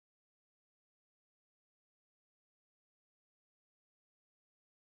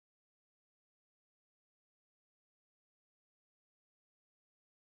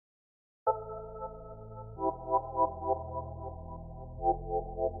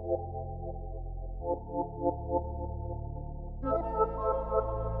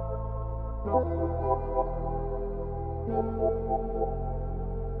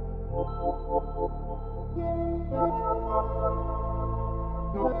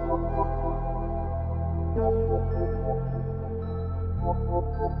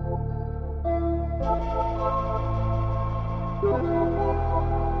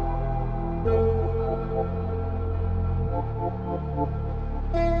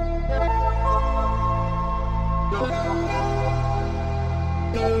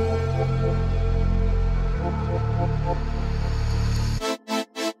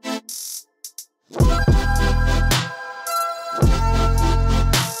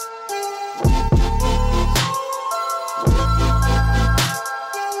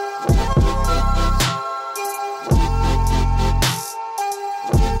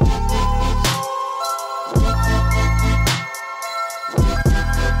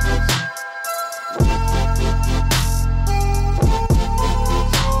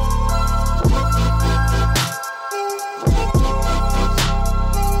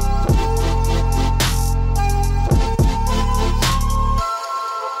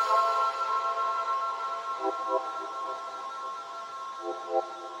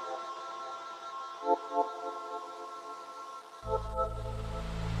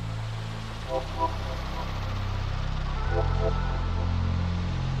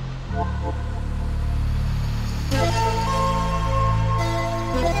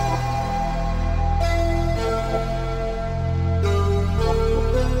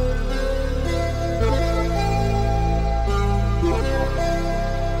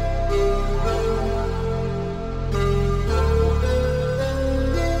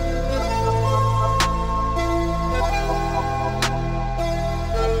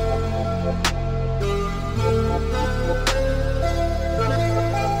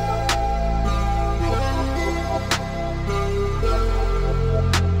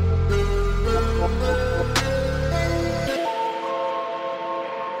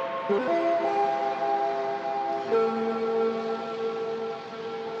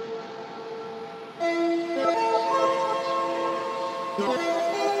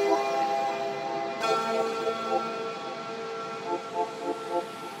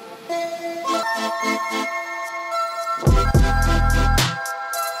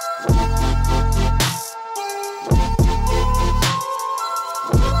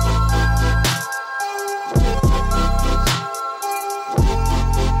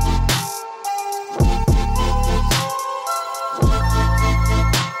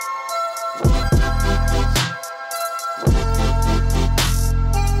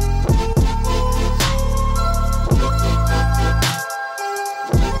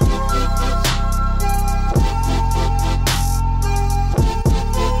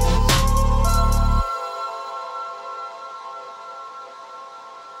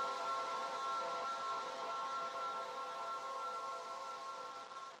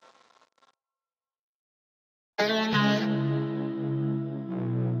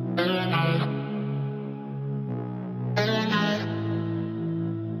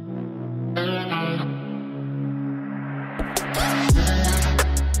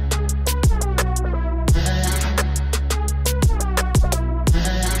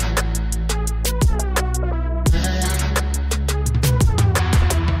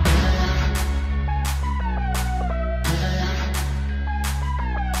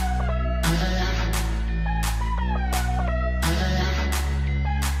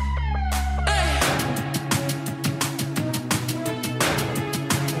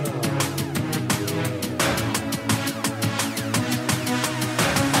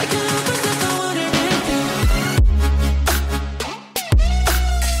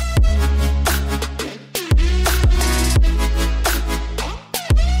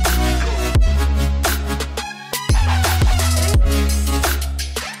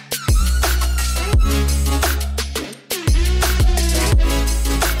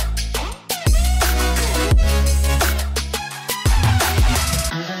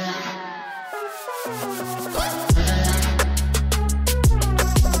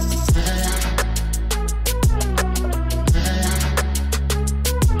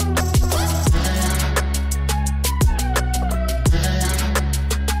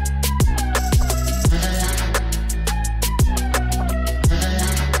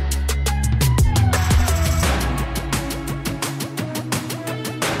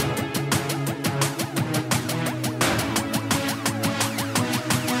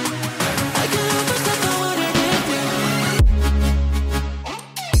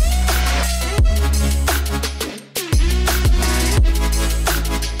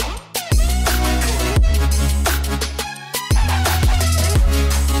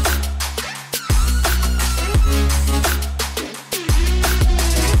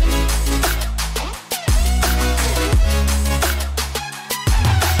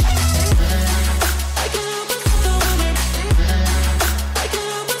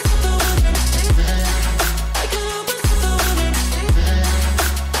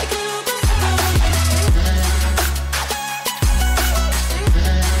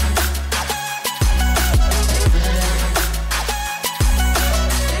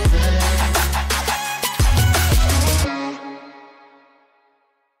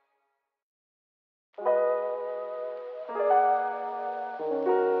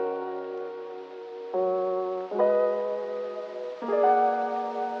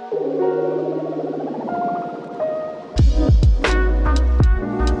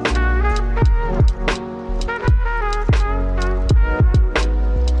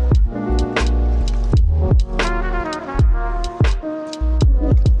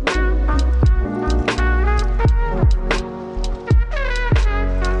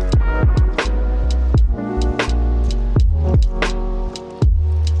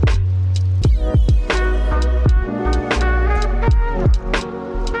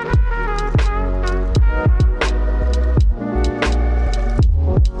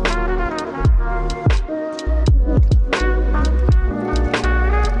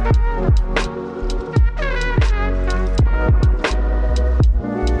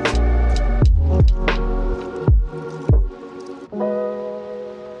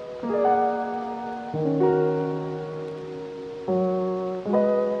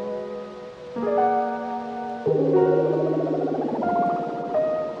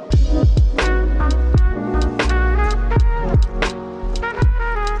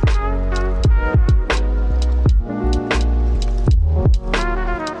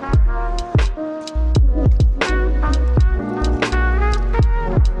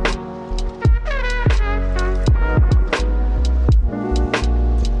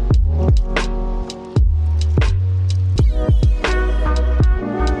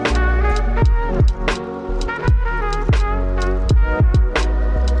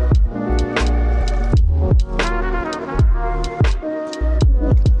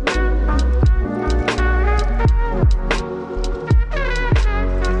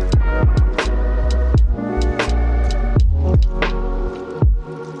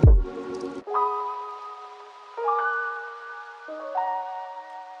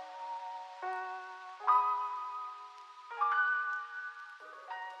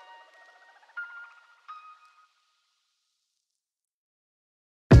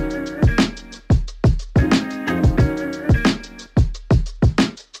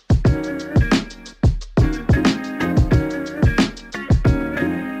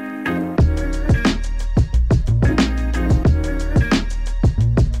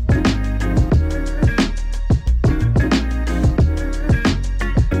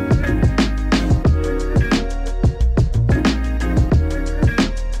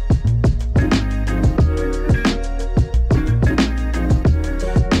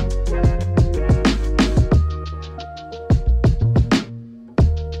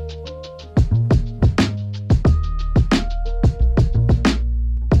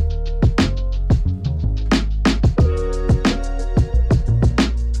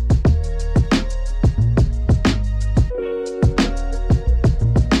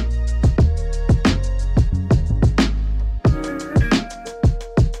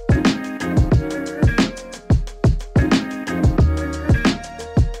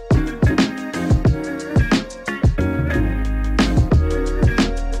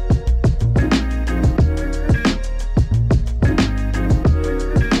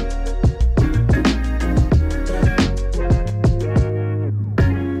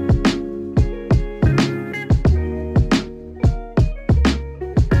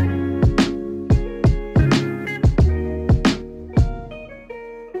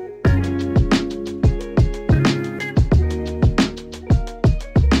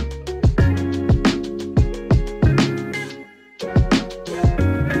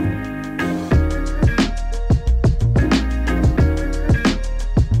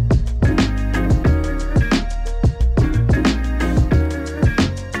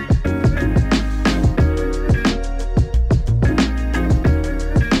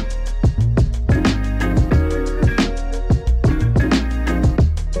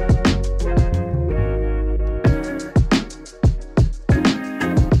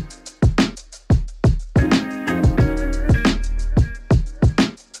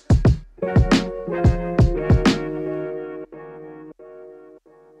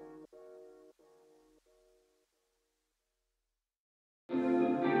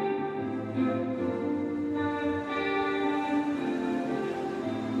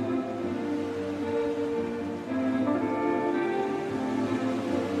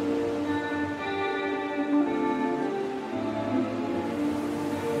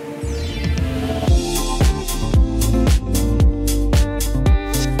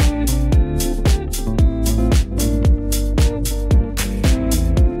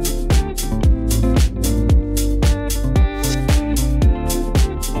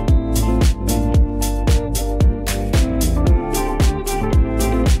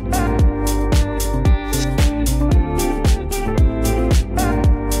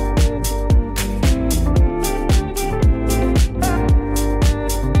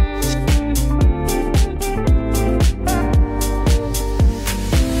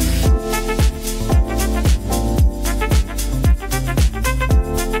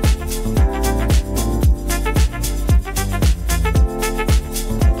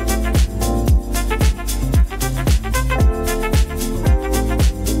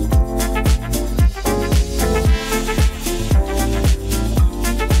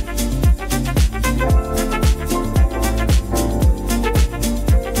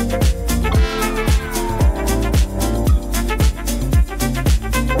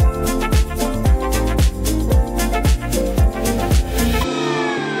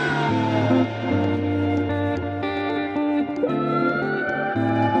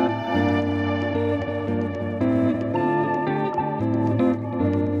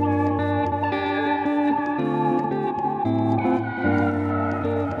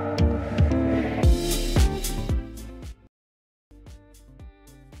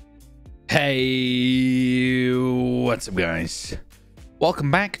Hey, what's up, guys?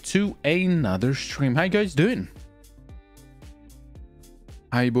 Welcome back to another stream. How you guys doing?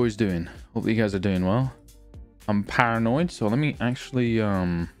 How you boys doing? Hope you guys are doing well. I'm paranoid, so let me actually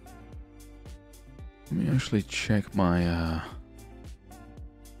check my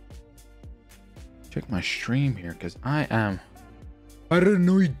stream here, because I am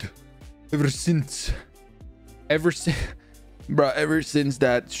paranoid ever since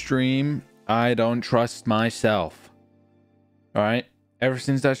that stream. I don't trust myself. All right, ever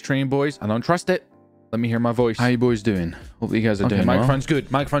since that stream, boys, I don't trust it. Let me hear my voice. How you boys doing? Hope you guys are doing well. Microphone's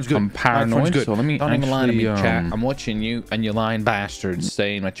good. Microphone's good. I'm paranoid, so let me don't even lie to me, chat. I'm watching you and you lying bastards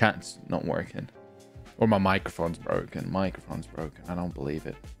saying my chat's not working, or my microphone's broken. Microphone's broken. I don't believe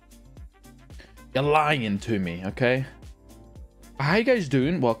it. You're lying to me, okay? How you guys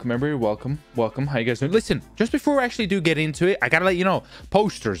doing? Welcome, everybody. Welcome. How you guys doing? Listen, just before we actually do get into it, I gotta let you know,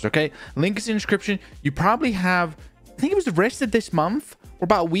 posters, okay? Link is in the description. You probably have, I think it was the rest of this month, or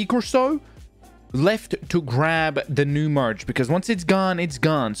about a week or so, left to grab the new merch, because once it's gone, it's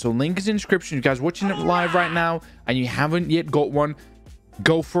gone. So link is in the description. You guys watching it live right now and you haven't yet got one,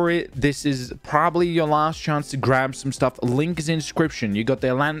 go for it. This is probably your last chance to grab some stuff. Link is in the description. You got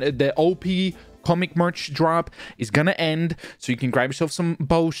the OP comic merch drop is gonna end, so you can grab yourself some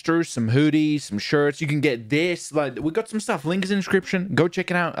posters, some hoodies, some shirts. You can get this, like, we got some stuff. Link is in the description. Go check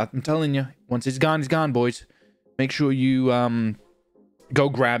it out. I'm telling you, once it's gone, boys. Make sure you go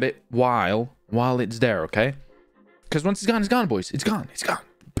grab it while it's there, okay? Because once it's gone, boys. It's gone,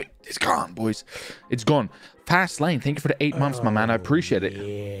 boys. It's gone. Fast Lane, thank you for the 8 months, my man. I appreciate it.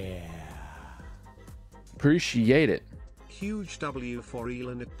 Yeah. Appreciate it. Huge W for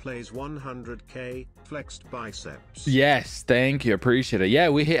Elanip plays 100k, flexed biceps. Yes, thank you. Appreciate it. Yeah,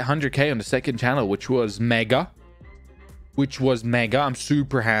 we hit 100k on the second channel, which was mega. I'm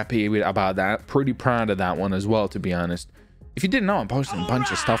super happy about that. Pretty proud of that one as well, to be honest. If you didn't know, I'm posting a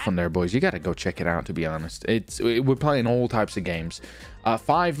bunch of stuff on there, boys. You gotta go check it out, to be honest. We're playing all types of games.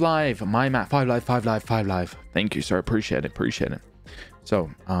 5 live, my mat, 5 live. Thank you, sir. Appreciate it.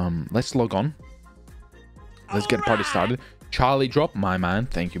 So let's log on. Let's get the party started. Charlie drop, my man.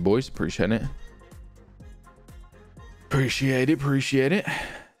 Thank you, boys. Appreciate it. Appreciate it.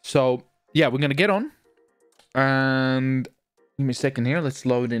 So yeah, we're gonna get on, and give me a second here. Let's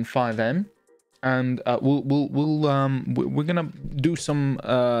load in 5M, and we're gonna do some.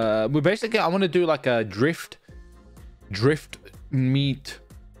 We basically, I want to do like a drift meet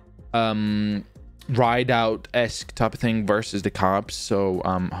ride out-esque type of thing versus the cops. So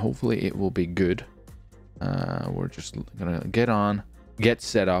hopefully it will be good. We're just gonna get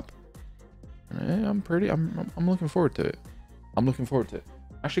set up. I'm looking forward to it.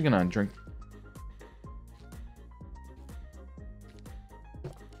 Actually gonna drink.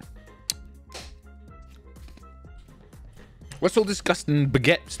 What's all disgusting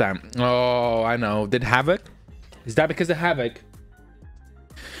baguette stamp? Oh, I know. Did Havoc? Is that because of Havoc?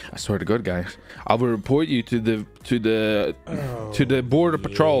 I swear to God, guys, I will report you to the border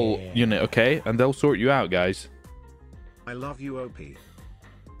patrol unit, okay? And they'll sort you out, guys. I love you, OP.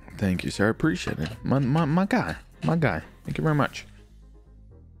 Thank you, sir. Appreciate it. My guy. Thank you very much.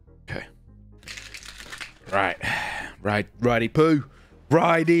 Okay. Righty poo.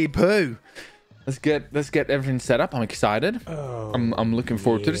 Let's get everything set up. I'm excited. I'm looking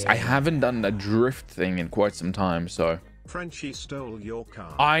forward to this. I haven't done a drift thing in quite some time, so. Frenchie stole your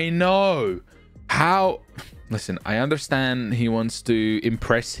car. I know. How? Listen, I understand he wants to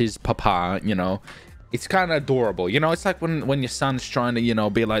impress his papa, you know. It's kind of adorable, you know. It's like when your son's trying to, you know,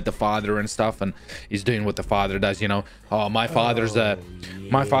 be like the father and stuff, and he's doing what the father does, you know. Oh, my father's a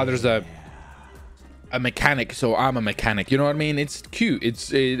mechanic, so I'm a mechanic. You know what I mean? It's cute.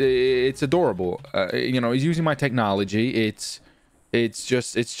 It's adorable. You know, he's using my technology. It's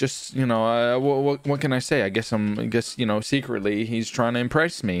just you know, what can I say? I guess you know, secretly he's trying to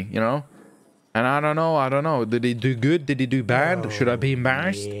impress me, you know. And I don't know. Did he do good? Did he do bad? Should I be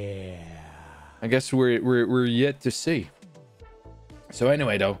embarrassed? Yeah. I guess we're yet to see. So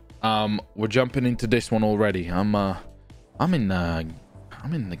anyway, though, we're jumping into this one already. I'm in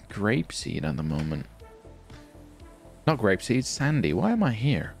the grape seed at the moment. Not grape seed, Sandy. Why am I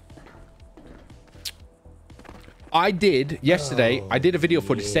here? I did yesterday. I did a video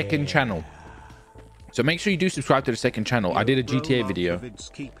for the second channel, so make sure you do subscribe to the second channel. I did a GTA video.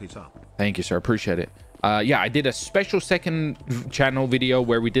 Thank you, sir. Appreciate it. Yeah, I did a special second channel video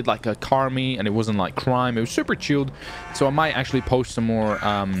where we did like a car meet, and it wasn't like crime. It was super chilled. So I might actually post some more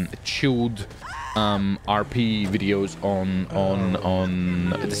chilled RP videos on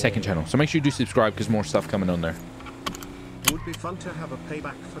the second channel. So make sure you do subscribe, because more stuff coming on there. would be fun to have a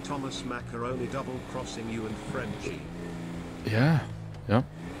payback for Thomas Macaroni double-crossing you and Frenchie. Yeah. Yeah.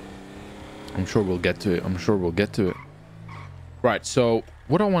 I'm sure we'll get to it. I'm sure we'll get to it. Right, so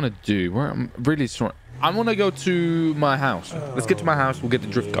what I want to do, where I'm really sorry. I want to go to my house. Let's get to my house. We'll get the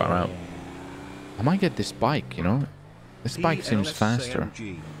drift car out. I might get this bike, you know? This bike seems faster.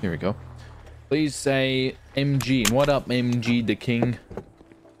 Here we go. Please say MG. What up, MG the King?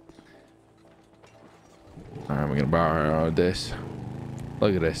 Alright, we're gonna borrow this.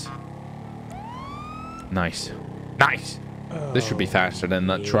 Look at this. Nice. Nice! This should be faster than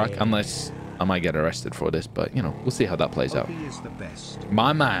that truck, unless I might get arrested for this, but, you know, we'll see how that plays out.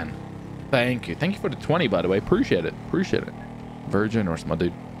 My man. Thank you. Thank you for the 20, by the way. Appreciate it. Appreciate it. Very generous, my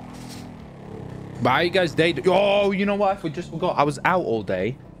dude. Bye, you guys. Day. Oh, you know what? We just forgot. I was out all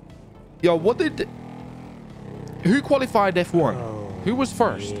day. Yo, what did... Who qualified F1? Who was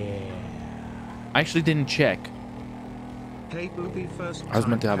first? I actually didn't check. I was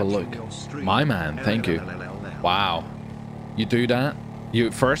meant to have a look. My man. Thank you. Wow. You do that?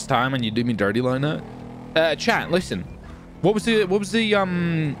 You first time and you do me dirty like that? Chat, listen. What was the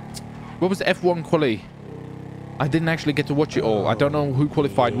F1 quali? I didn't actually get to watch it all. I don't know who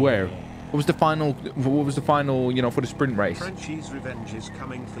qualified where. What was the final, you know, for the sprint race? Frenchie's revenge is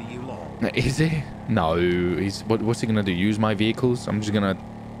coming for you all. Is he? No, what's he gonna do? Use my vehicles? I'm just gonna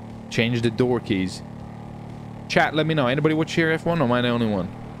change the door keys. Chat, let me know. Anybody watch here F1 or am I the only one?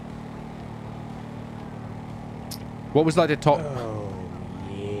 What was like the top? Oh,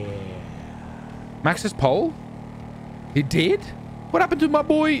 yeah. Max's pole? He did? What happened to my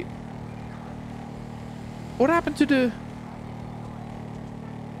boy? What happened to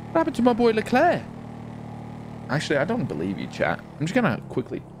my boy Leclerc? Actually, I don't believe you, chat. I'm just gonna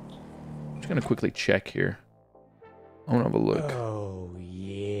quickly check here. I wanna have a look. Oh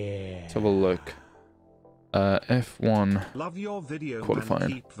yeah. Let's have a look. F1 Love your video, qualifying. man.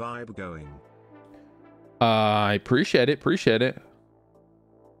 Keep vibe going. I appreciate it. Appreciate it.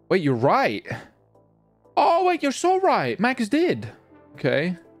 Wait, you're right. Oh, wait, you're so right. Max did.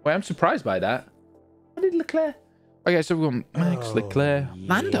 Okay. Wait, I'm surprised by that. What did Leclerc? Okay, so we've got Max, Leclerc,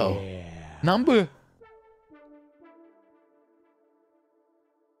 Lando. Yeah. Number.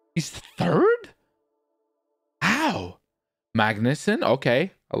 He's third? How? Magnussen?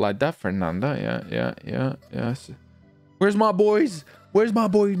 Okay. I like that. Fernando. Yeah. Where's my boys? Where's my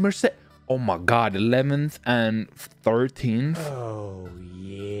boy Mercedes? Oh my god, 11th and 13th. Oh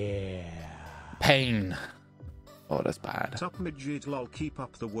yeah. Pain. Oh, that's bad. Sup midget lol, keep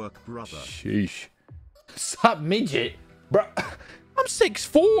up the work, brother. Sheesh. Sup midget? Bro, I'm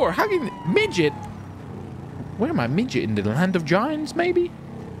 6'4". How can midget? Where am I midget? In the land of giants, maybe?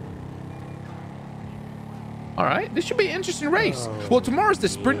 Alright, this should be an interesting race. Well, tomorrow's the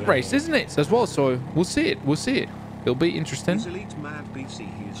sprint race, isn't it? As well, so we'll see it. We'll see it. It'll be interesting. He's elite mad BC,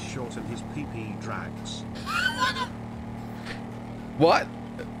 he is short and his PP drags. What?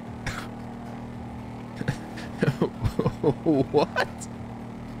 What?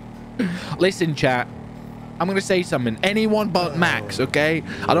 Listen, chat. I'm gonna say something. Anyone but Max, okay?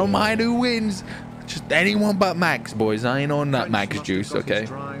 I don't mind who wins. Just anyone but Max, boys. I ain't on that Max juice, okay?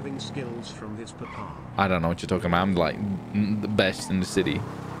 Driving skills from his papa. I don't know what you're talking about. I'm like the best in the city.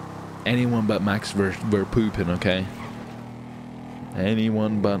 Anyone but Max, we're pooping, okay?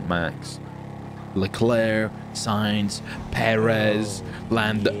 Anyone but Max. Leclerc, Sainz, Perez,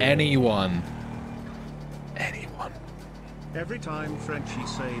 Lando, anyone. Anyone. Every time Frenchie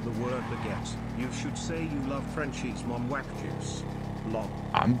say the word baguette, you should say you love Frenchie's mom whack juice. Lol.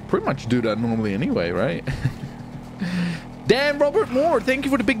 I'm pretty much do that normally anyway, right? Damn, Robert Moore, thank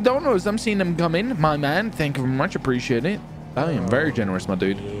you for the big donos. I'm seeing them come in. My man, thank you very much. Appreciate it. I am very generous, my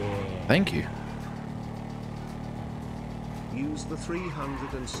dude. Thank you. Use the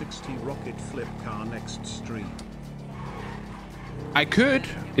 360 rocket flip car next stream. I could.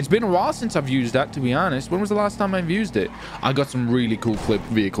 It's been a while since I've used that, to be honest. When was the last time I've used it? I got some really cool flip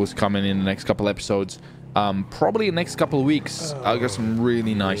vehicles coming in the next couple episodes. Probably the next couple of weeks. I got some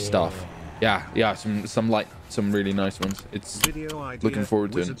really nice stuff. Yeah, some really nice ones. It's Video idea, looking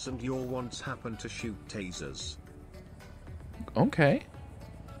forward to it. Wizards and your wants happen to shoot tasers. Okay.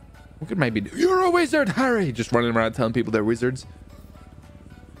 We could maybe do... You're a wizard, Harry! Just running around telling people they're wizards.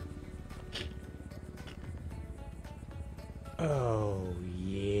 Oh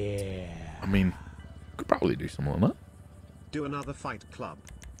yeah. I mean, could probably do something like that. Do another fight club.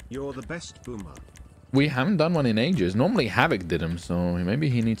 You're the best boomer. We haven't done one in ages. Normally Havoc did them, so maybe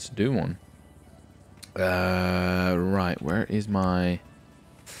he needs to do one. Right, where is my...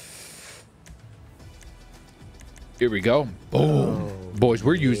 Here we go. Boom. Boys,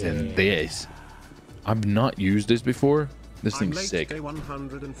 we're using this. I've not used this before. This I'm thing's late sick. day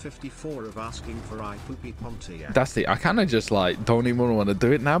 154 of asking for I poopy Pontiac. That's the. I kind of just like don't even want to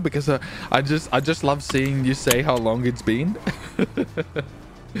do it now because I just love seeing you say how long it's been.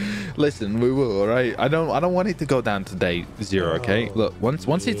 Listen, we will, all right? I don't want it to go down to day 0, okay? Look, once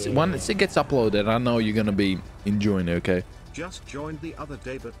it gets uploaded, I know you're gonna be enjoying it, okay? Just joined the other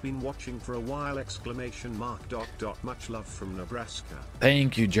day but been watching for a while exclamation mark dot dot much love from Nebraska.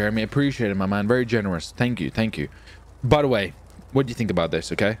 Thank you, Jeremy. Appreciate it, my man. Very generous. Thank you. By the way, what do you think about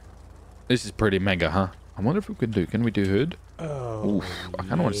this, okay? This is pretty mega, huh? I wonder if we can we do hood? Oof, I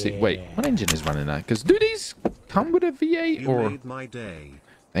kind of want to see. Wait, what engine is running that? Because do these come with a V8 You or? made my day.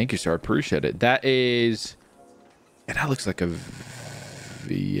 Thank you, sir. Appreciate it. That is. Yeah, that looks like a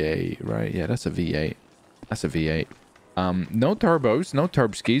V8, right? Yeah, that's a V8. That's a V8. No turbos, no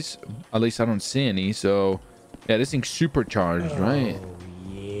turbskis. At least I don't see any. So, yeah, this thing's supercharged, right?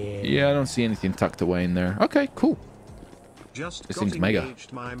 Yeah, I don't see anything tucked away in there. Okay, cool. Just This got thing's mega.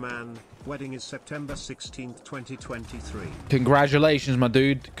 engaged, my man. Wedding is September 16th, 2023. Congratulations, my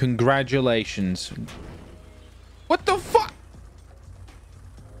dude. Congratulations. What the fuck?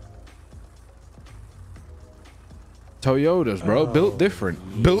 Toyotas, bro. Built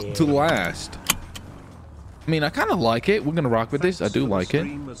different. Built to last. I mean, I kind of like it. We're going to rock with this. I do like it.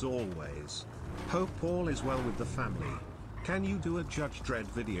 As always. Hope all is well with the family. Can you do a Judge Dredd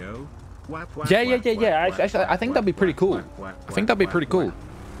video? Whap, whap, Yeah. whap, whap, Actually, I think that'd be pretty cool. I think that'd be pretty cool.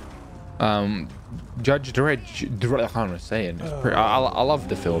 Judge Dredd. I can't even say it. I love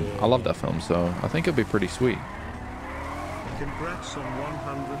the film. I love that film. So I think it'd be pretty sweet. Congrats on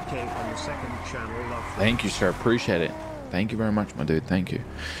 100k on the second channel. Love. Thank you, sir. Appreciate it. Thank you very much, my dude. Thank you.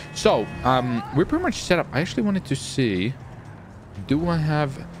 So, we're pretty much set up. I actually wanted to see, do I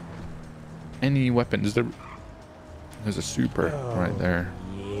have any weapons? There's a super right there.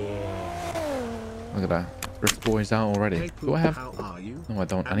 Look at that. Drift boys out already. Hey, Do I have? how are you? No, I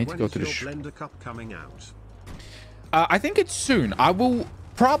don't. I And need to when go is to the your Blender Cup coming out? I think it's soon. I will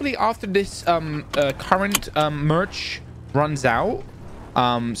probably after this current merch runs out.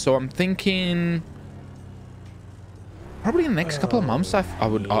 So I'm thinking probably in the next couple of months.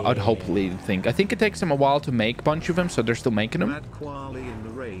 I'd hopefully think. I think it takes them a while to make a bunch of them, so they're still making them. Mad Quali in the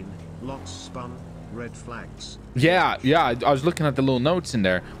rain. Lots spun. Red flags. Yeah. I was looking at the little notes in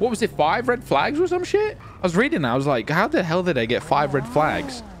there. What was it? 5 red flags or some shit? I was reading. I was like, how the hell did I get 5 red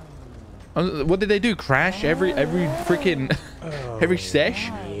flags? What did they do? Crash every freaking every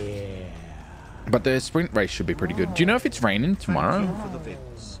sesh? But the sprint race should be pretty good. Do you know if it's raining tomorrow?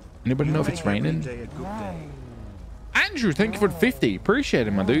 Anybody know if it's raining? Andrew, thank you for the 50. Appreciate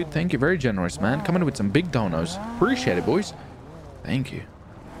it, my dude. Thank you. Very generous, man. Coming with some big donos. Appreciate it, boys. Thank you.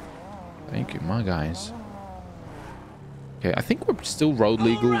 Thank you, my guys. Okay, I think we're still road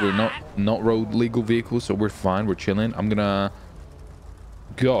legal. We're not road legal vehicles, so we're fine. We're chilling. I'm gonna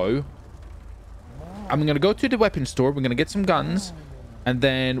go to the weapon store. We're gonna get some guns, and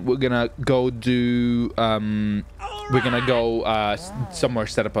then we're gonna go do we're gonna go somewhere,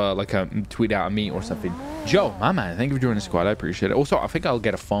 set up a tweet out a meet or something. Joe, my man, thank you for joining the squad. I appreciate it. Also, I think I'll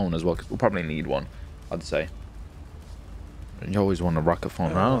get a phone as well, because we'll probably need one, I'd say. You always want to rock a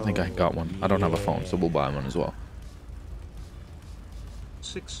phone. I don't think I got one. I don't have a phone, so we'll buy one as well.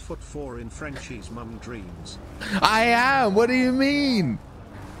 6'4" in Frenchie's mum dreams. I am. What do you mean?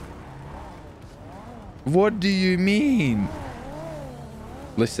 What do you mean?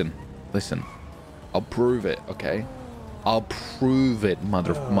 Listen. I'll prove it, okay? I'll prove it,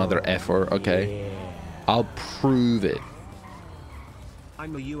 mother effer, okay? I'll prove it.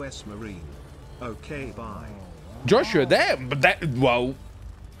 I'm a US Marine. Okay, bye. Joshua, whoa.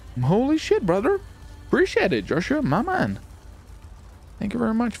 Holy shit, brother. Appreciate it, Joshua, my man. Thank you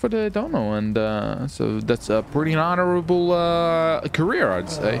very much for the dono, and so that's a pretty honorable career, I'd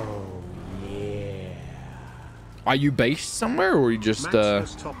say. Are you based somewhere, or are you just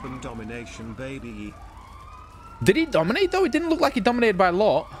top and domination, baby. Did he dominate though? It didn't look like he dominated by a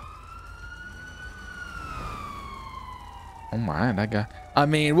lot. Oh my, that guy. I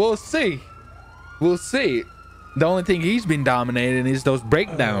mean, we'll see. We'll see. The only thing he's been dominating is those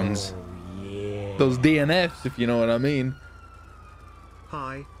breakdowns. Those DNFs, if you know what I mean.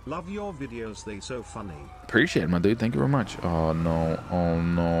 Hi, love your videos, they so funny. Appreciate it, my dude. Thank you very much. Oh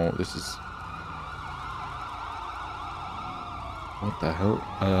no, this is... What the hell?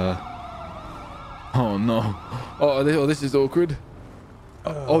 Oh no. Oh, this is awkward.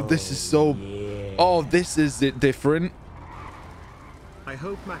 Oh, this is so... Oh, this is it different. I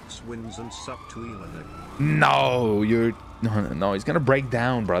hope Max wins and suck to Elanip. No, you're... No, he's gonna break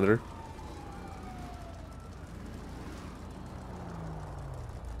down, brother.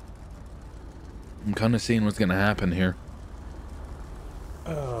 I'm kind of seeing what's gonna happen here.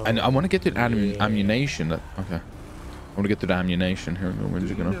 And I want to get to the ammunition. Okay. I want to get to the ammunition. Here we go. Where's it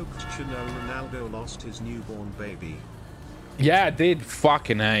Do you gonna? know Cristiano Ronaldo lost his newborn baby? Yeah, I did.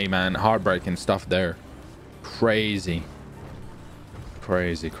 Fucking A, man. Heartbreaking stuff there. Crazy.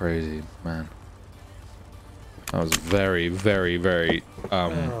 Crazy, man. That was very, very,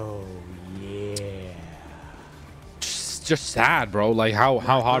 Oh, yeah. just sad, bro. Like how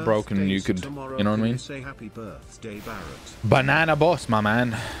heartbroken you could, you know what I mean? Say happy birthday, Barrett. Banana boss, my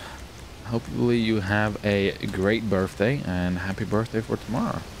man. Hopefully you have a great birthday and happy birthday for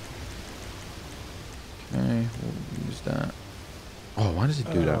tomorrow. Okay, we'll use that. Oh, why does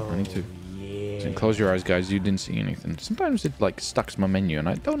it do that? I need to close your eyes, guys. You didn't see anything. Sometimes it like stucks my menu and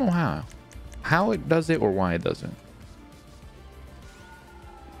I don't know how it does it or why it does it.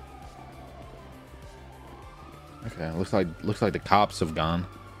 Okay, looks like the cops have gone.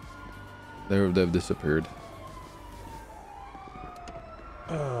 They've disappeared.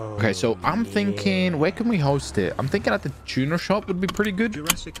 Okay, so I'm thinking, where can we host it? I'm thinking at the tuner shop would be pretty good.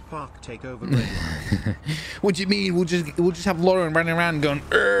 Jurassic Park takeover. Radio. What do you mean? We'll just have Lauren running around going,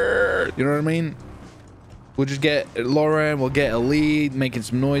 "Arr!" You know what I mean? We'll just get Lauren. We'll get a lead making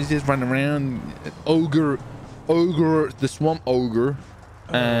some noises, running around. Ogre, the swamp ogre,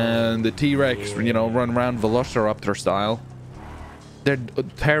 and the T-Rex. You know, run around Velociraptor style. They're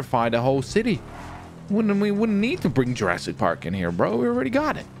terrified the whole city. We wouldn't need to bring Jurassic Park in here, bro. We already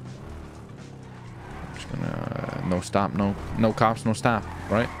got it. I'm just gonna no stop, no cops, no stop.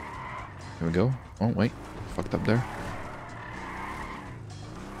 Right? Here we go. Oh wait, fucked up there.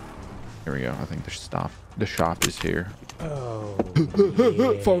 Here we go. I think the shop is here. Oh,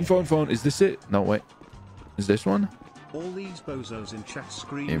 Phone. Is this it? No, wait. Is this one? All these bozos in chat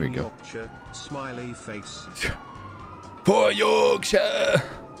screaming Here we go. Yorkshire, smiley face. For Yorkshire.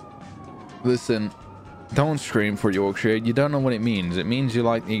 Listen, don't scream for Yorkshire. You don't know what it means. It means you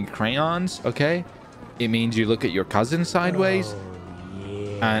like the crayons, okay? It means you look at your cousin sideways.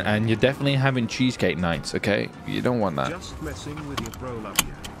 And you're definitely having cheesecake nights, okay? You don't want that. Just messing with your bro, love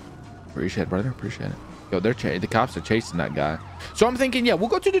you. Appreciate it, brother. Appreciate it. Yo, the cops are chasing that guy. So I'm thinking, yeah, we'll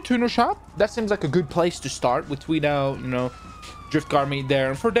go to the tuner shop. That seems like a good place to start. We'll tweet out, you know, drift car meet there,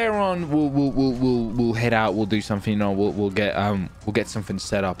 and for there on, we'll head out. We'll do something, you know. We'll get something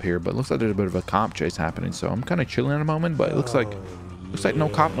set up here. But it looks like there's a bit of a cop chase happening. So I'm kind of chilling at the moment. But it looks like no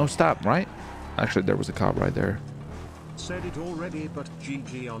cop, no stop, right? Actually, there was a cop right there. Said it already, but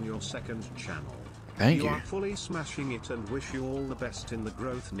GG on your second channel. Thank you. You are fully smashing it and wish you all the best in the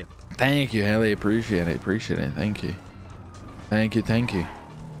growth, Nip. Thank you, Haley. Appreciate it. Thank you. Thank you.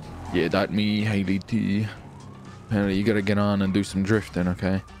 Yeah, that me, Haley T. Haley, you gotta get on and do some drifting,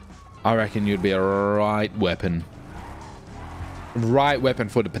 okay? I reckon you'd be a right weapon. Right weapon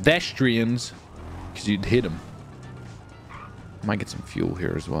for the pedestrians. Because you'd hit them. Might get some fuel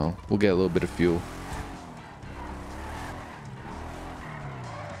here as well. We'll get a little bit of fuel.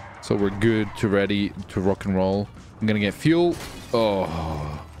 So we're good to ready to rock and roll. I'm gonna get fuel.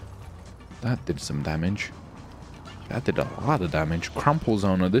 Oh, that did some damage. That did a lot of damage. Crumple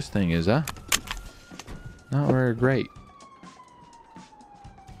zone of this thing is, huh? Not very great.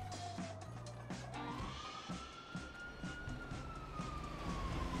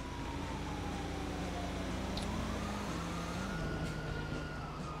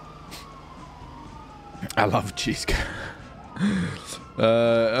 I love cheesecake.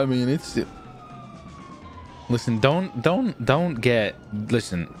 I mean, it's... Listen, don't get...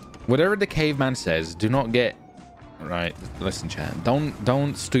 Listen, whatever the caveman says, do not get... Right, listen, chat.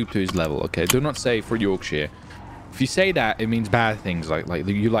 Don't stoop to his level, okay? Do not say for Yorkshire. If you say that, it means bad things. Like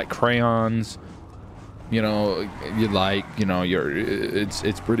you like crayons. You know,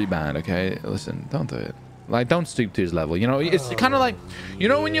 it's pretty bad, okay? Listen, don't do it. Like, don't stoop to his level. You know, it's kind of like... You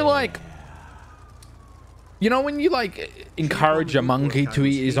know when you like... You know when you like encourage a monkey to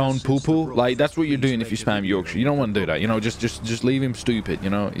eat his own poo-poo? Like that's what you're doing if you spam Yorkshire. You don't want to do that. You know, just leave him stupid.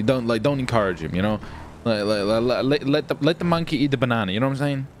 You know, you don't encourage him. You know, let the monkey eat the banana. You know what I'm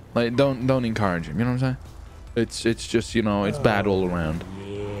saying? Like don't encourage him. You know what I'm saying? It's just, you know, it's bad all around.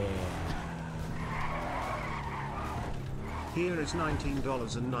 Here is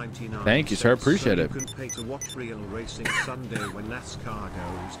 $19.99. Thank you, sir. Appreciate it. You can pay to watch Real Racing Sunday when NASCAR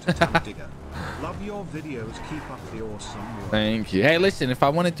goes to Tom Digger. Love your videos. Keep up the awesome work. Thank you. Hey, listen, if I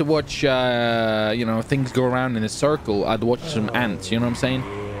wanted to watch, you know, things go around in a circle, I'd watch some ants. You know what I'm saying?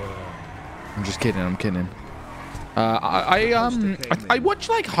 I'm just kidding. I'm kidding. I watch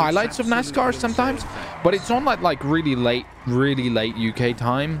like highlights of NASCAR sometimes, but it's on like really late UK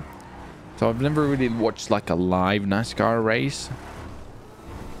time. So I've never really watched like a live NASCAR race.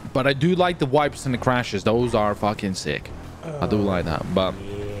 But I do like the wipes and the crashes. Those are fucking sick. I do like that. But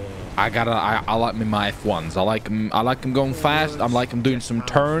I like me my F1s. I like them going fast. I like them doing some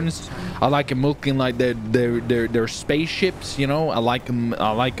turns. I like them looking like they're spaceships, you know. I like them,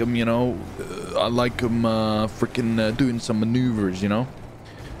 you know. I like them freaking doing some maneuvers, you know.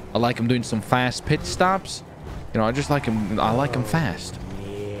 I like them doing some fast pit stops. You know, I just like them. I like them fast.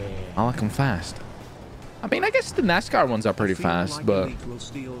 I like them fast. I mean, I guess the NASCAR ones are pretty fast, like but Elite will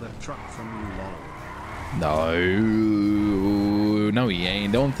steal that truck from you, no, he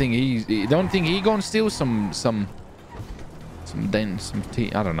ain't. Don't think he gonna steal some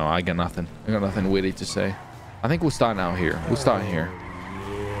tea. I don't know. I got nothing. I got nothing witty to say. I think we'll start out here. We'll start here.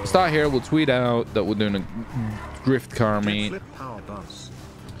 We'll start here. We'll tweet out that we're doing a drift car meet. Flip power bus.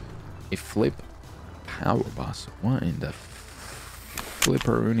 A flip power bus. What in the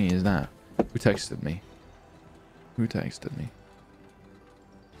flipperoonie is that? Who texted me? Who texted me?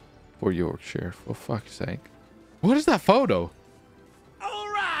 For Yorkshire, for fuck's sake. What is that photo? All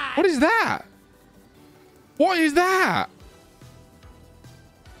right. What is that? What is that?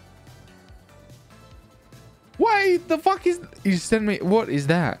 Why the fuck is... You sent me... What is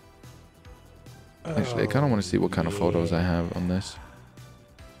that? Actually, I kind of want to see what kind of photos I have on this.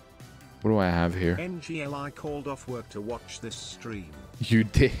 What do I have here? NGL, I called off work to watch this stream. You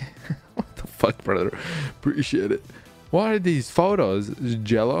did? What the fuck, brother? Appreciate it. What are these photos? Is it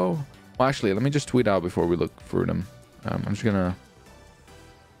Jello? Well, actually, let me just tweet out before we look through them. I'm just gonna...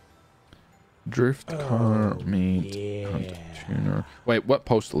 Drift car meet Hunter tuner. Wait, what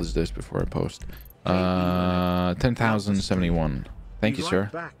postal is this before I post? 10,071. Thank you, sir.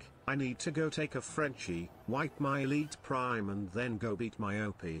 Back. I need to go take a Frenchie, wipe my Elite Prime, and then go beat my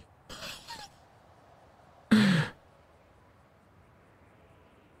OP.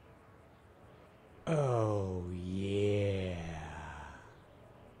 Oh, yeah.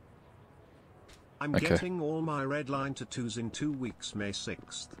 I'm getting all my red line tattoos in 2 weeks, May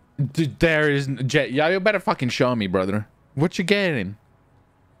 6th. Dude, there is... Yeah, you better fucking show me, brother. What you getting?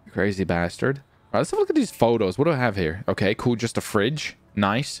 Crazy bastard. All right, let's have a look at these photos. What do I have here? Okay, cool. Just a fridge.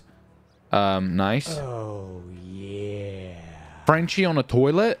 Nice. Nice. Oh, yeah. Frenchie on a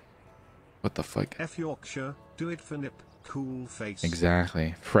toilet? What the fuck? F Yorkshire, do it for Nip. Cool face.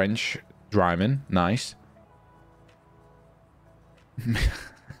 Exactly. French Dryman. Nice.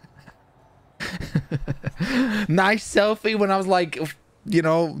 Nice selfie when I was like, you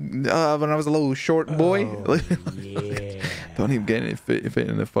know, when I was a little short boy. Oh, yeah. Don't even get it fit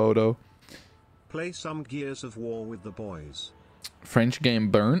in the photo. Play some Gears of War with the boys. French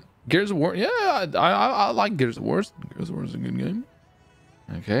game burnt. Gears of War. Yeah, I like Gears of War. Gears of War is a good game.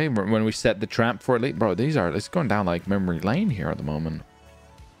 Okay, when we set the trap for Elite. Bro, it's going down like memory lane here at the moment.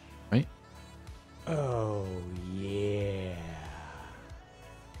 Right? Oh, yeah.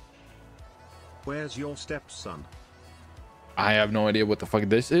 Where's your stepson? I have no idea what the fuck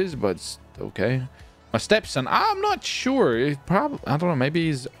this is, but it's okay. My stepson, I'm not sure. I don't know. Maybe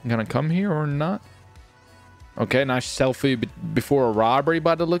he's gonna come here or not. Okay, nice selfie before a robbery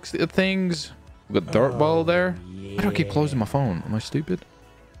by the looks of things. We got dirt ball there. Yeah. Why do I keep closing my phone? Am I stupid?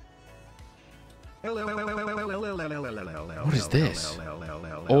 What is this?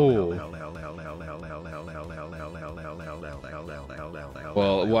 Oh.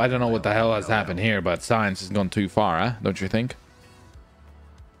 Well, I don't know what the hell has happened here, but science has gone too far, huh? Don't you think?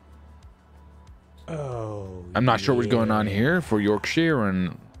 Oh, I'm not sure what's going on here for Yorkshire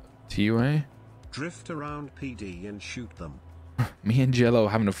and TUA. Drift around PD and shoot them. Me and Jello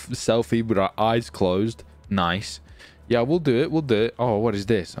having a selfie with our eyes closed. Nice. Yeah, we'll do it. We'll do it. Oh, what is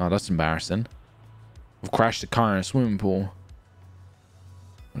this? Oh, that's embarrassing. We've crashed a car in a swimming pool.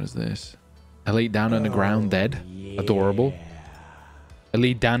 What is this? Elite down on the ground dead. yeah. Adorable.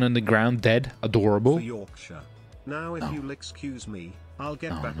 Elite down on the ground dead. Adorable. For Yorkshire. Now, if you'll excuse me, I'll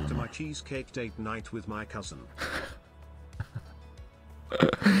get back to my cheesecake date night with my cousin.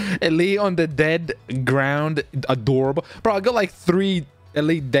 Elite on the dead ground. Adorable. Bro, I got like 3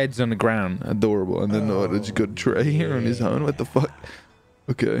 Elite deads on the ground. Adorable. And then it's got Trey here on his own. What the fuck?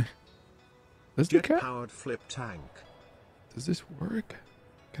 Okay. Does the cat? Jet-powered flip tank. Does this work?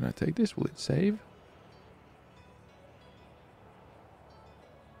 Can I take this? Will it save?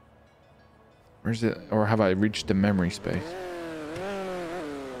 Where's it? Or have I reached the memory space?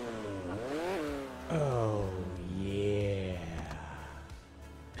 Oh, yeah.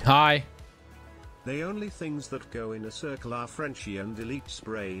 Hi. The only things that go in a circle are Frenchie and Elite's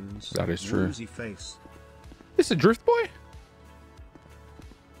brains. That is true. Woozy face. This a drift boy?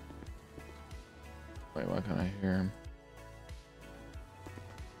 Wait, why can't I hear him?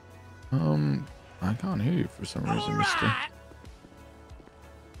 I can't hear you for some reason, mister.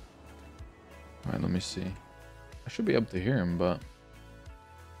 Alright, let me see. I should be able to hear him, but...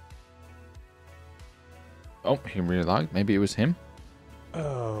 Oh, he relogged. Maybe it was him.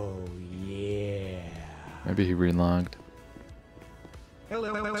 Oh, yeah. Maybe he relogged. I'm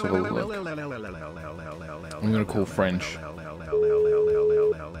gonna call French. I'm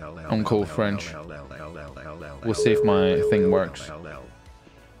gonna call French. We'll see if my thing works.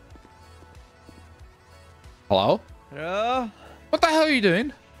 Hello? Yeah. What the hell are you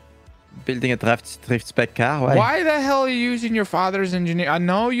doing? Building a drift spec car. Why the hell are you using your father's engineer? I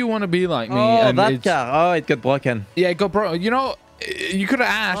know you want to be like me. Oh, and that car. Oh, it got broken. Yeah, it got broken. You know, you could have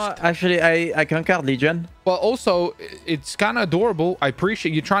asked. Actually, I conquered Legion. Well, also, it's kind of adorable. I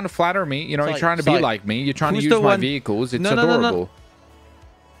appreciate you trying to flatter me. You know, you're trying to be like me. You're trying to use my vehicles. It's adorable.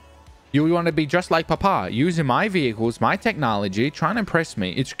 You want to be just like Papa, using my vehicles, my technology, trying to impress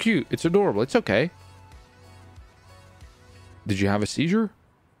me. It's cute. It's adorable. It's okay. Did you have a seizure?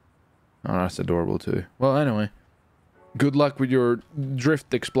 Oh, that's adorable too. Well, anyway. Good luck with your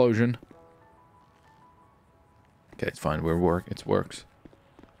drift explosion. Okay, it's fine. It works.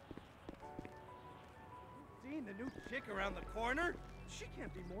 Seeing the new chick around the corner? She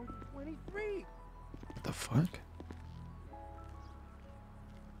can't be more than 23. What the fuck?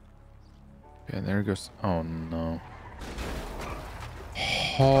 Okay, there it goes. Oh no.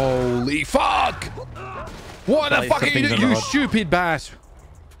 Holy fuck! What the fuck are you doing, you stupid bass?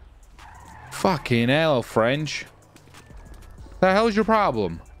 Fucking hell, French. The hell's your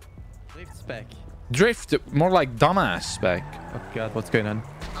problem? Drift spec. Drift, more like dumbass spec. Oh god, what's going on?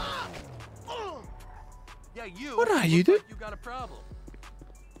 Yeah, What are you doing? You got a problem.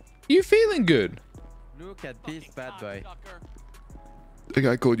 You feeling good? Look at this bad boy. I think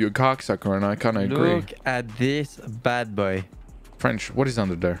I called you a cocksucker and I kind of agree. Look at this bad boy. French, what is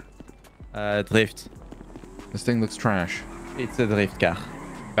under there? Drift. This thing looks trash. It's a drift car.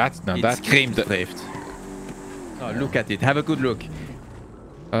 That's no, that screams drift. Oh, look at it. Have a good look.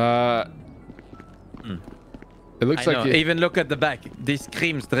 It looks like even look at the back. This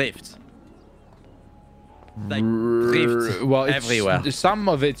screams drift. Like drift everywhere. Some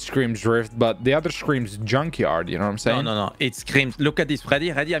of it screams drift, but the other screams junkyard. You know what I'm saying? No. It screams. Look at this.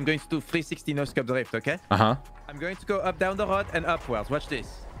 Ready? I'm going to do 360 no scope drift. Okay? Uh-huh. I'm going to go up down the road and upwards. Watch this.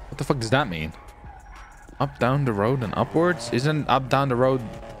 What the fuck does that mean? Up down the road and upwards? Isn't up down the road?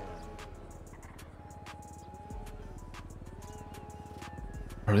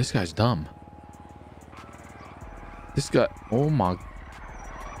 Bro, this guy's dumb. This guy. Oh my.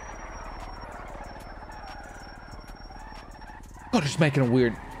 God, it's making a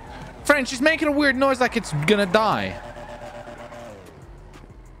weird. French is making a weird noise like it's gonna die.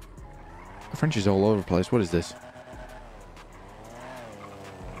 French is all over the place. What is this?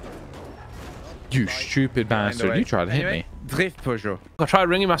 You stupid bastard. You tried to hit me. Drift Peugeot. I'll try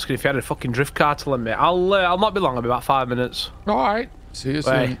ringing him asking if he had a fucking drift car to lend me. I'll not be long. I'll be about 5 minutes. All right. See you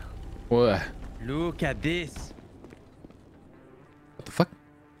soon. What? Look at this. What the fuck?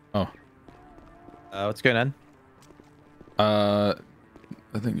 Oh. What's going on?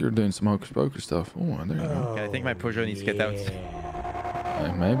 I think you're doing some hocus pocus stuff. Oh, there you go. Okay, I think my Peugeot needs to get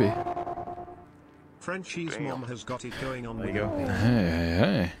out. Maybe. Frenchie's mom has got it going on. There you go.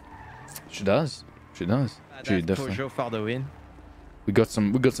 Hey. She does. She definitely. Peugeot for the win. We got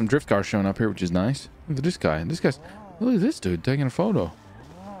some drift cars showing up here, which is nice. Look at this guy. Look at this dude taking a photo.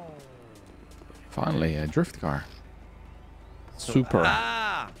 Finally, a drift car. Super.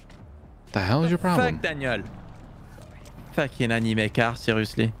 The hell is your problem? Fuck Daniel. Fucking anime car,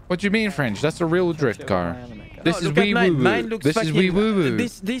 seriously. What do you mean, French? That's a real drift car. This is wee mine. woo Mine woo. looks This is wee woo woo.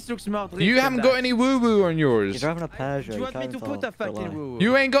 This looks more drift. You haven't got any woo woo on yours. You're driving a Peugeot. Do you want me to put a fucking woo woo?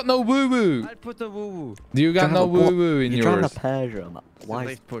 You ain't got no woo woo. I'll put a woo woo. You got no woo woo in You're driving a yours. Peugeot, man. Why?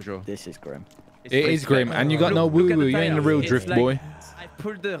 Drift Peugeot. This is grim. It is grim, and you got no Look woo at woo. the You ain't a tires. real It's drift like- boy. I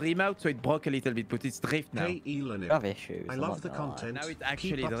pulled the rim out so it broke a little bit, but it's drift now. Hey Elanip, You have issues. I I'm love not the gonna lie. content. Now it actually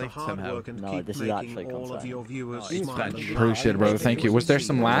keep up the drifts hard somehow. work and No, keep this is making actually all of concerning. your viewers No, it's smile. fine. and Appreciate it, bro. Thank you. Was there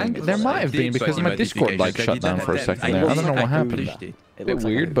some lag? There might have been because my Discord like shut down for a second there. I don't know what happened. It Bit looks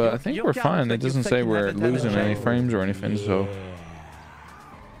like weird, a but I think we're fine. It doesn't say we're losing any frames or anything, so.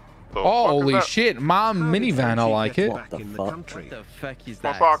 Oh, holy shit, my minivan, I like it. What the In the fuck? country. What the fuck is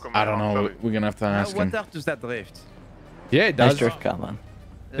that? I don't know. We're gonna have to ask him. What does that drift? Yeah, it Nice does. drift car, man.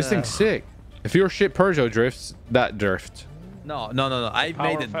 This thing's sick. If your shit Peugeot drifts, that drift. No. I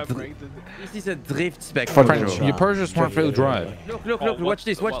made it. This is a drift spec. French, Peugeot. your Peugeot Smart Field Drive. Look. Watch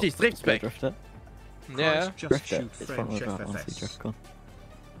this. Drift spec. Drift it. Yeah. Just Drift shoot it. It's front wheel French drive. Honestly, FFS. drift car.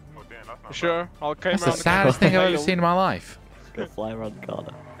 Sure. I'll come That's around the saddest thing I've ever seen in my life. Go fly around the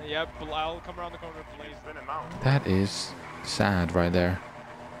corner. Yep, I'll come around the corner, please. That is sad right there.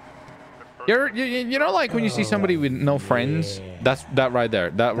 You know, like when you see somebody with no friends, that's that right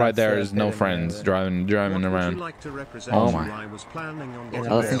there. That right there is no friends driving around. Oh my! I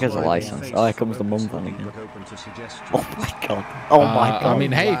don't think it's a license. Oh, here comes the mum van again. Oh my god. Oh my god. I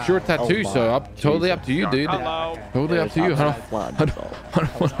mean, hey, it's your tattoo, so totally up to you, dude. Hello. Totally up to you. I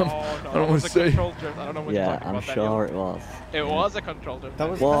don't want to say. Yeah, I'm sure it was. It was a control drift. That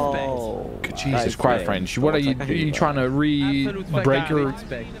was Whoa. Jesus Christ, French. What are you trying to break your?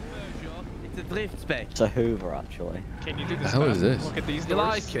 It's a drift spec. It's a Hoover, actually. Can you do The this? hell is this? Look at these You doors.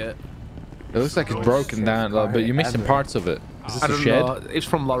 like it? It looks like it's broken down, but you're missing parts of it. Is this I a don't shed? know. It's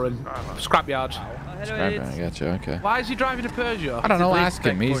from Lauren. Scrapyard. I gotcha. Okay. Why is he driving a Peugeot? I don't know. drift Ask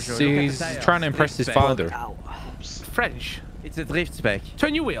him. spec, He's Peugeot. Look at the he's tire. trying to impress his Drift spec. father. French. It's a drift spec.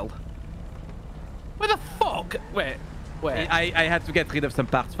 Turn your wheel. Where the fuck? Wait. I had to get rid of some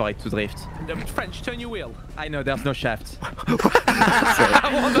parts for it to drift. French, turn your wheel. I know, there's no shaft.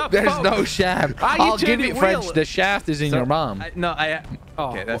 There's no shaft. Why you I'll give turn it, the French. wheel? The shaft is in your mom. Okay,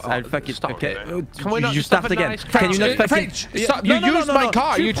 I'll fuck it. stop Okay. it. Can we not You just have start a again. nice Can you not chat? fucking... Stop. You used my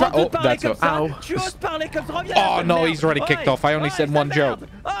car. You try. Oh, that's what. Oh no, he's already kicked off. I only said one joke.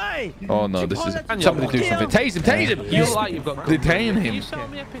 Oh no, this is. Somebody do something. Tase him. Tase him. You look like you've got. Detain Can him. you sell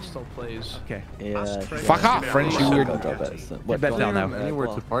me a pistol, please? Okay. Yeah. Fuck off, French. You weird. Get back down now. Anywhere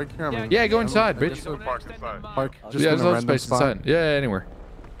to park here? I mean, Yeah, go inside, bitch. just park. Just Yeah, in there's a no random space spot. inside. Yeah, anywhere.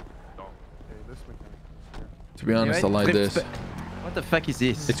 To be honest, I like this. What the fuck is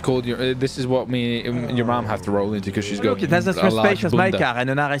this? It's called your. This is what me and your mom have to roll into because she's got Look, it has as a much large space as my bunda. car and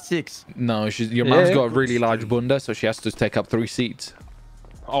an RS6. No, your mom's got a really large bunda, so she has to take up 3 seats.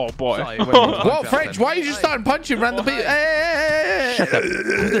 Oh boy. Sorry, wait, What, French? Why are you just starting punching random people? Hey! Shut up.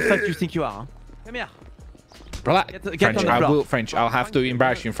 Who the fuck do you think you are? Come here. Relax. Get French, on the I floor. will. French, I'll have to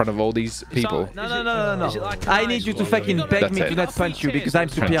embarrass you in front of all these people. No. Is it like a I nice need you to one? fucking beg That's me it. to not punch you because I'm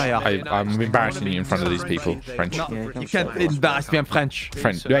French, superior. I'm embarrassing you in front of these people. French. No, you can't embarrass me, I'm French.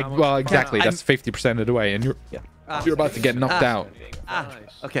 French. Well, exactly. That's 50% of the way, and you're about to get knocked out.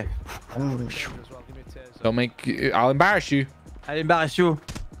 Okay. Don't make. I'll embarrass you. I'll embarrass you.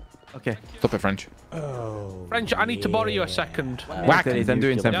 Okay. Stop it, French. French, I need to borrow you a second. Whack It is, him. I'm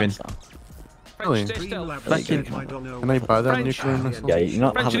doing something. Really? French, stay still. Can I buy that French. nuclear missile? Yeah, you're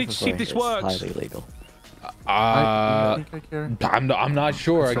not French, having you need to for see free. if this It's works. highly illegal. I think I care. I'm not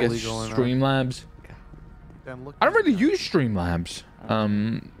sure. I It's guess illegal or not. Streamlabs. Damn, look I don't really use Streamlabs.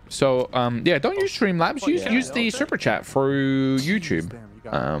 Yeah, don't use Streamlabs. Use the super chat through YouTube.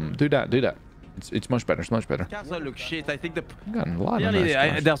 Do that. It's much better. It's much better. Cars don't look shit. I think the. I've gotten a lot of Really,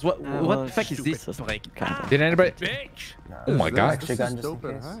 nice cars. there's what well, the fuck is this? Did anybody? Bitch. Oh my god. This is dope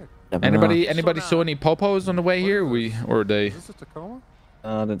as heck. Anybody saw any popos on the way here? Or they? Is this a Tacoma?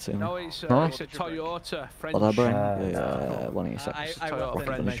 I didn't see him. No, it's Huh? a Toyota. French. What I bring? One of your I seconds. will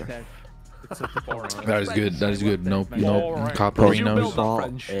friend myself. That is good. That is good. No Alright. coppery You nose. built that, Brought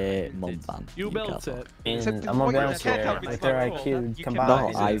French. a mum van. You built it. And I'm gonna be honest with you, like their IQ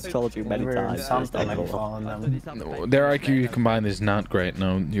combined. No, I've told you many Never times. something it's like not falling them. No, their IQ combined is not great.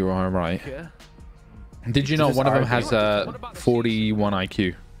 No, you are right. Yeah. Did you know Just one of them argue. has a 41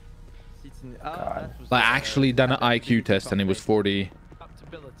 IQ? Like actually done an IQ test and it was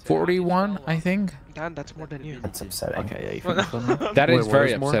 41, I think. Dan, that's more than you. That's upsetting. Okay, yeah, you think it's funny? That is Wait, very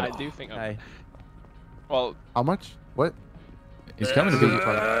where's more? I upsetting. do think. Hey. Well, How much? What? He's coming to be.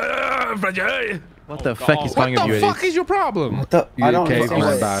 What the fuck is wrong What with the you? fuck is your problem? What the? You I don't caveman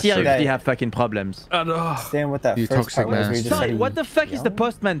understand bastard. Seriously have fucking problems. understand what that You first toxic part was where you just Sorry, said what the fuck is the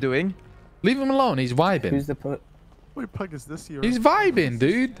postman doing? Leave him alone. He's Who's vibing. the put? What pug is this here? He's vibing,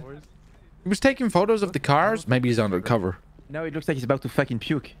 dude. He was taking photos of the cars. Maybe he's undercover. No, it looks like he's about to fucking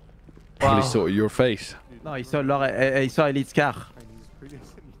puke. Probably saw your face. No, he saw Laura, he saw Elite's car.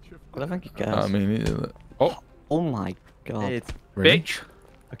 I don't think you can. I mean, oh, Oh my god. It's really? Bitch.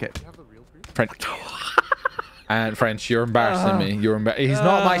 okay. French. And French, you're embarrassing me. You're he's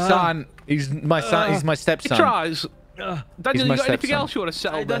not my son. He's my son. He's my He stepson. tries. Daniel, my you got anything stepson. else you want to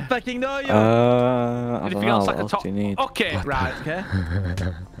sell I don't there? fucking know you. I don't Anything know. else What like a else top? do you need? Okay, right. Okay.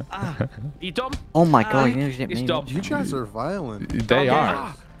 You dumb? Oh my god, you nearly hit It's me. dumb. You guys are violent. They are.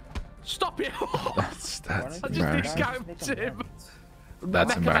 Ah, Stop it! That's I just embarrassing. discounted him.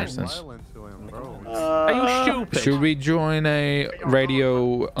 That's embarrassing. Violent to him, bro. Are you stupid? Should we join a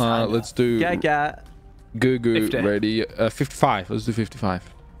radio? Let's do Gaga. Goo 50. radio. 55. Let's do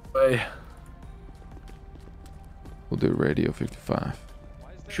 55. Hey. We'll do radio 55.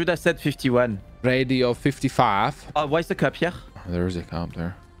 Should have said 51. Radio 55. Oh, why is the cup here? There is a cop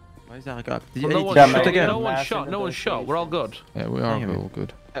there. Why is there a cup? Did Well, you no one shoot shot. again? No one shot. No one shot. We're all good. Yeah, we are Anyway. all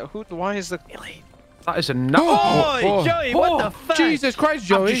good. why is the? That is a no. Oh, Joey, what the fuck? Jesus Christ, I've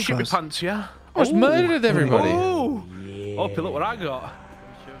Joey. just shit my pants, yeah? I just murdered everybody. Oh, look what I got.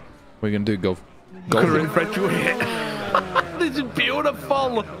 What are you gonna do? Go. Colouring French with. This is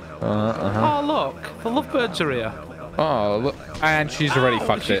beautiful. Oh, look. The lovebirds are here. Oh, look. And she's already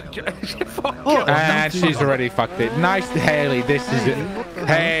fucked it. And she's already fucked it. Nice, Haley. This is it.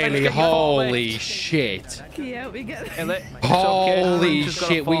 Haley, holy shit. Yeah, we get Haley, Holy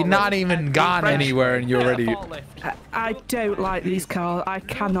shit. We've not even gone anywhere and you're already... I don't like these cars. I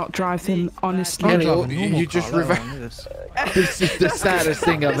cannot drive them, honestly. Haley, you just reversed. This is the saddest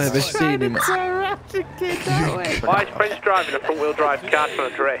thing I've ever seen in my... Why is French driving a front-wheel drive car trying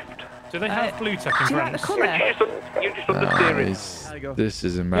to drift? Do they have blue tech in do you like the France? colour? You just understeer it. This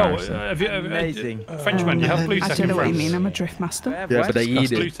is No, embarrassing. Amazing. Frenchman, you have blue I tech don't in know what you France? mean. I'm a drift master. Yeah, but they eat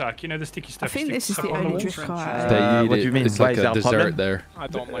Blue it. tack, you know the sticky stuff. I think this is the only drift car. They eat what it. do you mean? It's Why like is a there a dessert problem? there. I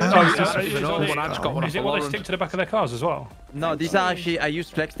don't like Oh, Is it what they stick to the back of their cars as well? No, these are actually, I use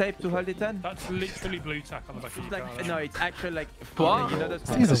flex tape to hold it on. That's literally blue tack on the back of your car. Like, no, it's actually like, What? you know those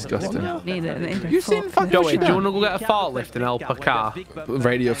It's disgusting. Need it. You seen fucking Joey, do you want to go get a forklift and help a car?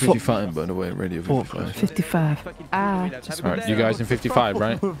 Radio 55, by the way. Radio 55. 55. Just Alright, you guys in 55,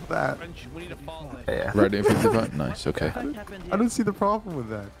 right? With that. Yeah. Radio 55? Nice, okay. I don't see the problem with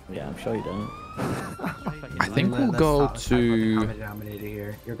that. Yeah, I'm sure you don't. I think we'll go to...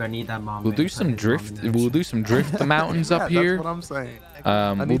 You're gonna need that mom. We'll do some drift. We'll do some drift mountains up That's here. what I'm saying.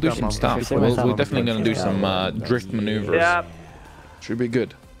 We'll need do that some mom. stuff. Every We're time definitely gonna do some drift maneuvers. Yeah. Should be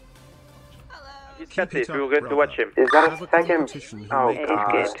good. We were going to watch him. Is that a second? Oh,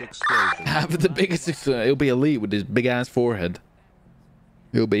 God. Have the biggest. It'll be elite with his big ass forehead.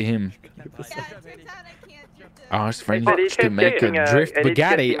 It'll be him. Ask French to make a drift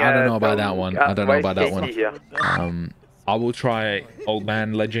Bugatti. I don't know about that one. I don't know about that one. I will try Old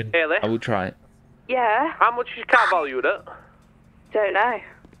Man Legend. I will try it. Yeah. How much is your car valued at? don't know.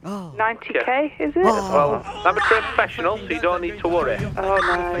 90k, is it? Well, I'm a trained professional, so you don't need to worry. Oh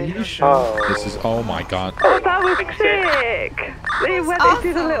no. This is, oh my god. Oh, that was sick! They went they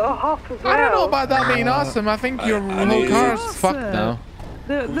did a little hop as well. I don't know about that being awesome. I think your whole car's fucked now.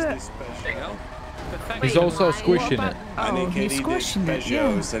 He's also squishing it. Oh, he's squishing it,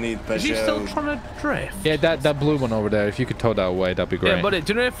 yeah. Is he still trying to drift? Yeah, that blue one over there. If you could tow that away, that'd be great. Yeah, buddy,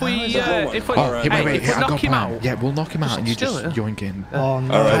 do you know if we Oh, hey, wait, if we I got knock a him plan. out? Yeah, we'll knock him out and you just Still, yoink in. Oh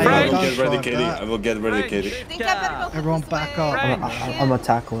no. Alright, French. get ready, Katie. I will get ready, Katie. Everyone back up. I'm gonna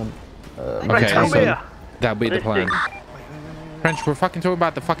tackle him. Okay, so that'll be the plan. French, we're fucking talking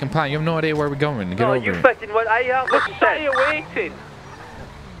about the fucking plan. You have no idea where we're going. Get over you it. fucking what? I what's that you waiting?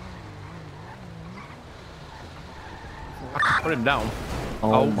 Put him down.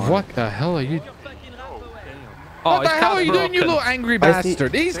 Oh, what the hell are you? Oh, What the hell are you doing, you little angry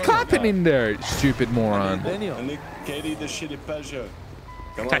bastard? He's clapping in there, stupid moron. And Katie, the shitty Peugeot.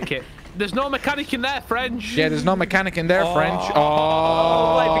 Come on. Take it. There's no mechanic in there, French. Yeah, there's no mechanic in there, French.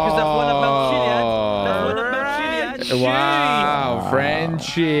 Oh, why? Because that's one of That's one of wow,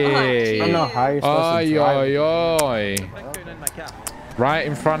 Frenchy. I don't know how you're supposed to drive. Oi. Right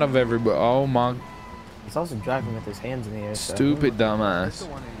in front of everybody. Oh my. He's also driving with his hands in the air. So. Stupid dumbass.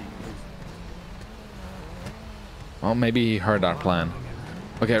 Well, maybe he heard our plan.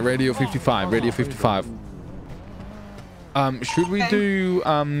 Okay, Radio 55. Radio 55. Should we do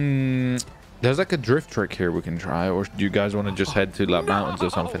there's like a drift trick here we can try, or do you guys want to just head to the mountains or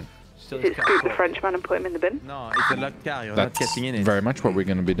something? Just scoop the Frenchman and put him in the bin. No, it's a locked car. You're not That's getting in it. very much what we're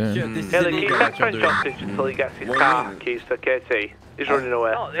going to be doing. This is Yeah, illegal, keep what that you're French doing. hostage until he gets his car keys to KT. He's running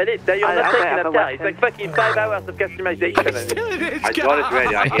away. No, you're not taking that car. It's like fucking 5 hours of customization. I got it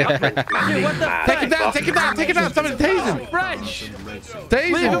ready. I hear French man. What the fuck? Take it down! Take it down! Take it down! Somebody tase him! French.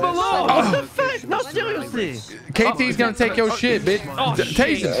 Tase Leave him him! alone. What the fuck? No, seriously. KT's gonna take your shit, bitch.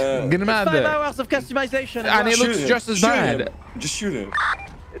 Tase him! Get him out of 5 there! hours of customization. And it looks just as bad. Just shoot him.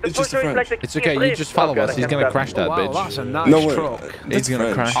 It's just a French. It's okay, you just follow us. He's gonna crash that Wow, that's a bitch. nice No way. truck. He's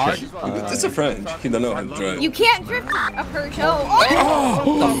gonna crash it. It's a French. He don't know how to drive. You can't drift a Peugeot.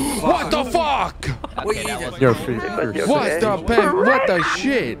 Oh! What the fuck? You're free. You're What the pen? What the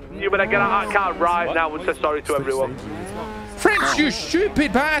shit? You better get out of that car right now and say sorry to everyone. French, you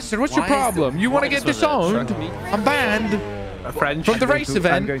stupid bastard! What's your problem? You want to get disowned? I'm banned French. from the race I'm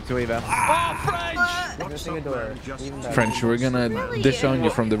event. going to Eva. French, we're gonna disown you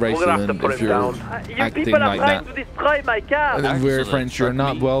from the race We're gonna have to event put if him you're down. You acting people are like trying that. to destroy my car. We're French. You're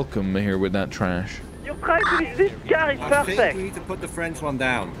not welcome here with that trash. You're trying to. This car is perfect. You need to put the French one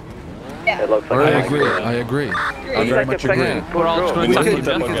down. It looks like I agree. I very much agree. We're all going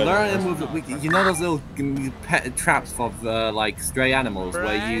to You know those little pet traps for like stray animals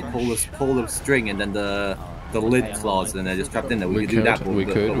where you pull the string and then the lid closes and they're just trapped in there. We could do that. We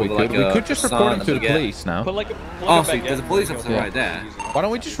could just report him to the police now. Oh, so there's a police officer right there. Why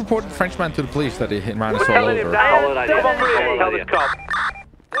don't we just report the Frenchman to the police that he ran us all over?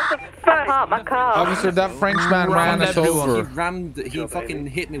 My car. Officer, that Frenchman ran us over. He fucking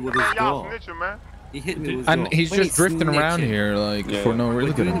hit me with his door. He hit me with his door. And he's just drifting around here, like, for no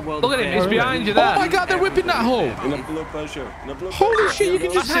reason. Look at him, he's behind you there. Oh my god, they're whipping that hole. Holy shit, you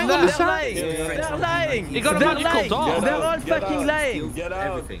can just hang on the side. They're lying. You got a magical door. They're all fucking lying. Get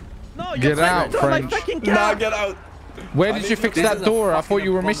out. Everything. No, Get out, French. Nah, get out. Where did you fix that door? I thought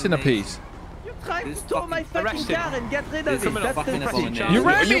you were missing a piece. Try to store my fucking car and get rid of it. That's the fucking You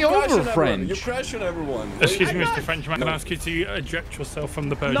ran me over, French. You're crashing everyone. Excuse me, Mr. Frenchman. Can I ask you to eject yourself from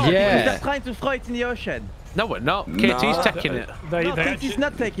the boat? No, Yeah. because they're trying to throw it in the ocean. No, we're not. KT's taking it. No, KT's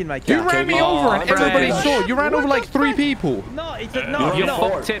not taking my car. You ran me over and everybody saw. You ran over like 3 people. No, it's a no. You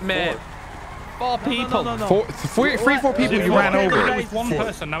fucked it, mate. 4 people. No. 4 people you ran over. It was 1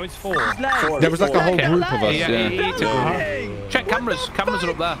 person, now it's 4. There was like a whole group of us. Yeah. Check cameras. Cameras are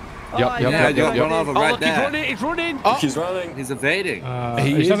up there. Yep. Run over right Look, there. he's running. Oh. He's running. He's evading.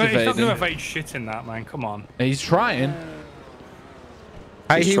 He is He's not going evading. to evade shit in that, man. Come on. He's trying.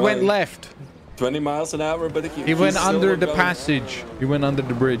 Hey, he went left. 20 miles an hour, but He went under the passage. He went under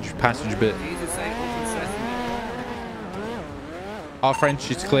the bridge, passage bit. Our French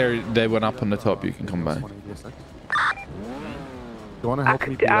is clear. They went up on the top. You can come back. You want to help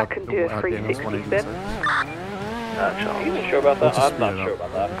me beat up Daniel's 186? You sure about that? I'm not sure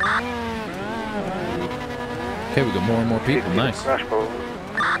about that. Okay, we got more and more people. Nice.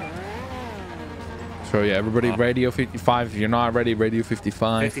 So yeah, everybody radio 55. If you're not ready, radio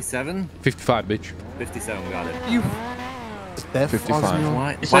 55. 57? 55, bitch. 57, got it. You.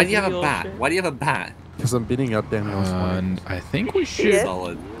 55. Why do you have a bat? Why do you have a bat? Because I'm beating up Daniel's 186. And I think we should.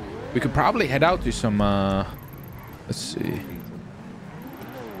 Solid. We could probably head out to some. Let's see.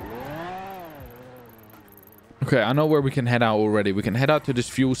 Okay, I know where we can head out already. We can head out to this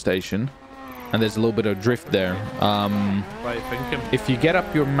fuel station, and there's a little bit of drift there. If you get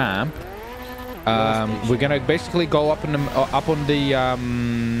up your map, we're gonna basically go up on the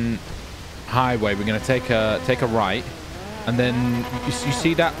highway. We're gonna take a right, and then you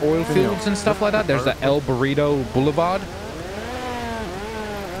see that oil fields and stuff like that. There's the El Burrito Boulevard.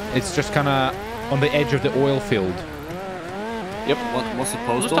 It's just kind of on the edge of the oil field. Yep. What's the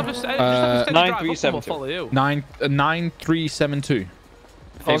postal? 9372. 9372.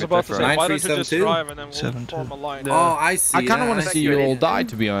 I was about to say, why don't you just drive and then we'll form a line? Oh, I see. I kind of want to see you all die,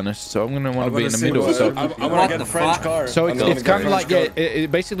 to be honest. So I'm gonna want to be in the middle. So I want to get the French car. So it's kind of like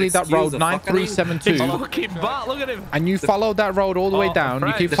basically that road 9372. Fucking bat, look at him. And you follow that road all the way down.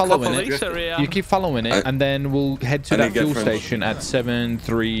 You keep following it. You keep following it, and then we'll head to that fuel station at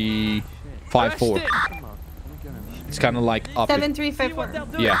 7354. It's kind of like up.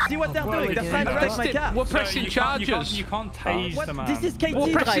 7354. Yeah. See what they're doing. They're trying to take my car. We're pressing charges. You can't tase the man. This is KT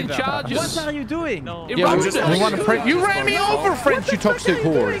We're pressing driver. charges. What are you doing? Yeah, we want to press. You ran me over, French. You toxic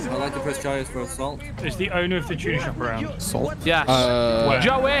whore. I'd like to press charges for assault. Is the owner of the tuna shop around? Assault? Yes.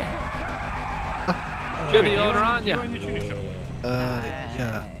 Joey. You're the owner, aren't you?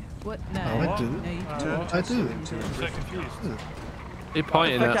 Yeah. What? No. Oh, I do. I'm so confused. You're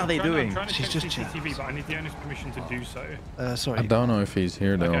pointing What at. are they doing? She's just CCTV, but I need the owner's permission to do so. Sorry. I don't know if he's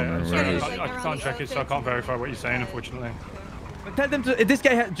here though. Okay, sorry, I can't check it, so I can't verify what you're saying, unfortunately. Tell them to. This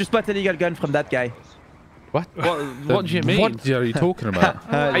guy just bought an illegal gun from that guy. What? What do you mean? What are you talking about?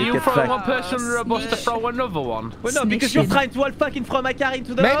 Are you throwing one person under a bus to throw another one? Well, no, because you're trying to all fucking throw my car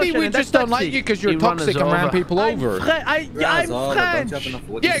into the Maybe ocean. we and just that's don't like toxic. you because you're toxic and ran people over. I'm French.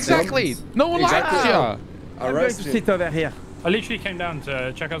 Yeah, exactly. No one likes you. I'm going to sit over here. I literally came down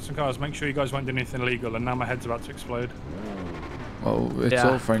to check out some cars, make sure you guys weren't doing anything illegal, and now my head's about to explode. Oh, it's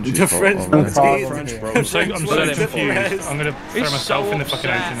all French. The French bro. I'm so confused. I'm gonna throw myself in the fucking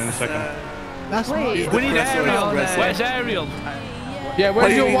ocean in a second. We need Ariel. Where's Ariel? Yeah,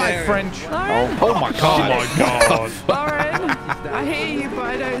 where's your wife, French? Oh my god. Oh my god. Lauren, I hear you, but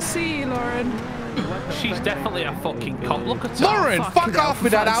I don't see you, Lauren. She's definitely a fucking cop. Look at her. Lauren, fuck off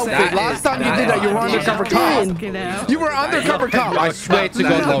with that outfit. Last time you did that, you were undercover cop. You were undercover cop. I swear to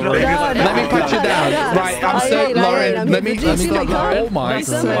God, Lauren. Let me put you down. Right, I'm saying, Lauren. Let me. Oh my.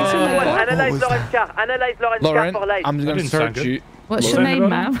 Analyse Lauren's car. Analyse Lauren's car Lauren, for life. I'm gonna search you. What's your name,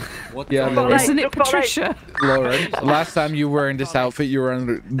 ma'am? Lauren. Isn't it Patricia? Lauren, last time you were in this outfit, you were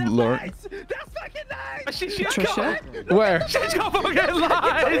under Lauren. Patricia? Where? She's got fucking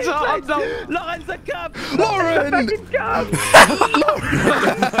lights on. Lauren's a cop. Lauren!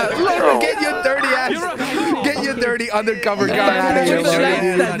 Lauren, get your dirty ass. Get your dirty undercover car out of here,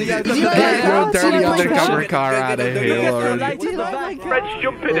 Lauren. Get your dirty undercover car out of here, Lauren. Fred's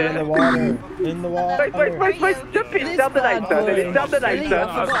jumping in. In the water. In the water. Wait, jump in. Down the night, sir. It's down the night, sir. I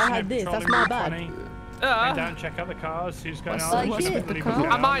forgot I had this. That's my bad. Down, check out the cars. Who's going on?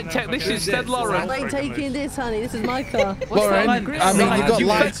 I might take this instead, Lauren. I ain't taking this, honey. This is my car. Lauren, I mean, you've got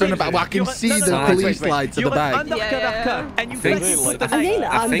lights on the back. I can see the police lights at the back. Undercover cop, and you I mean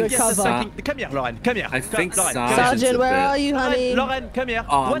undercover. Come here, Lauren. Come here. I think Sergeant, where are you, honey? Lauren, come here.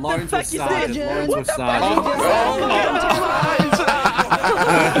 Oh, What the fuck is Sergeant. that? Lawrence was Sergeant.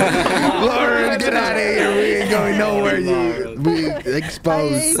 Lauren, get out of here. We ain't going nowhere. We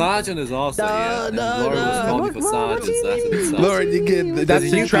exposed. Sergeant is also here. Lauren was calling for Sergeant. So that's what it says. Lauren, you get that's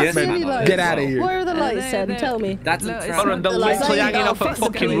entrapment. Get out of here. Where are the lights then? Tell me. That's Lauren, they're literally hanging off a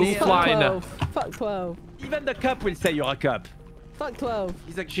fucking roof line. Fuck 12. Even the cop will say you're a cop. Fuck 12.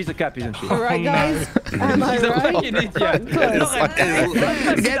 She's a cop, isn't she? Alright, guys. Am I right?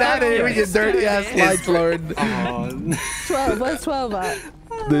 Get out of here with your dirty ass lights, Lauren. 12. Where's 12 at?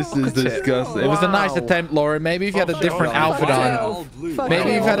 This is disgusting. It was a nice attempt, Lauren. Maybe if you had a different outfit on.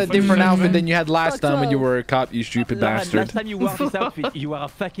 Maybe if you had a different outfit than you had last time when you were a cop, you stupid bastard. Last time you wore this outfit, you were a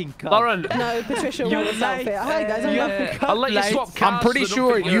fucking cop. Lauren. No, Patricia wore this outfit. Hi, guys. I'll let you swap cars. I'm pretty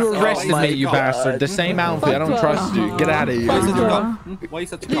sure you arrested me, you bastard. The same outfit. I don't trust you. Get out of here.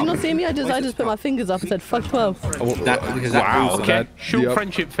 Did you not see me? I just put my fingers up and said, fuck 12. Wow. Okay. Shoot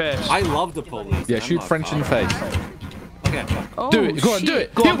friendship face. I love the police. Yeah, shoot French in the face. Okay. Do it. Go on, do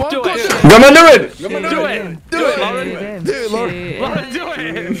it. Go on, do it. Come on, do it. Do it, Lauren. Do it, Lauren. Lauren, do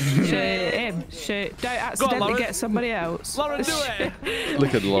it. Shoot him. Shoot. Don't accidentally get somebody else. Lauren, do it.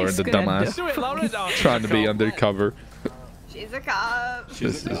 Look at Lauren, the dumbass. Do it, Lauren. Trying to be undercover. She's a cop.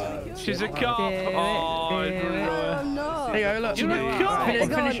 She's a cop. Oh, no. Hey, look. You're a cop.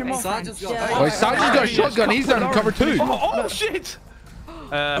 Finish him off. Sergeant's got Wait, Sergeant's got a shotgun. He's undercover too. Oh, shit.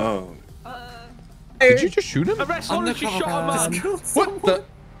 Did you just shoot him? Arrest Lauren, she shot a man. What the?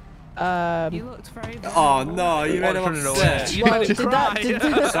 You looked very bad. Oh no, you made him upset. You made him cry.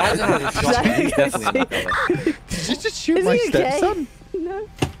 Sergeant had a shotgun. He's definitely undercover. Did you just shoot my stepson? No.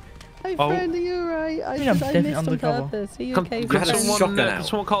 Hey, friend, are you alright? I missed on purpose. Are you okay? You had a shotgun out.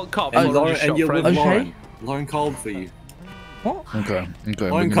 Someone called cop. And you're with Lauren. Lauren called for you. What? Okay.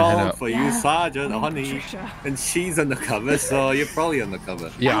 Lauren called for you, Sergeant, honey. And she's undercover, so you're probably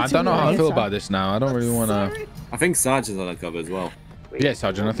undercover. Yeah, I don't know how I feel about this now. I don't really want to. I think Sergeant's undercover as well. Yeah,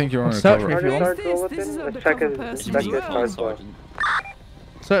 Sergeant, I think you're Search me undercover. if you want. This is undercover person.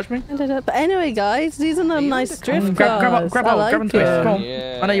 Search me. But anyway, guys, these are the nice drift cars. Grab and twist. Come on.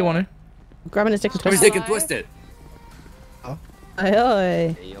 I know you want to. Grabbing a stick and Grab a twist. stick and twist it.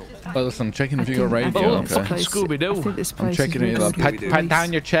 Oi. Well, listen, I'm checking if you got radio. Okay. Scooby-Doo. I'm checking it. Like, pat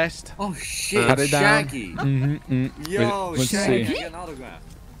down your chest. Oh shit, Pat it down. Shaggy. Yo, let's Shaggy. see.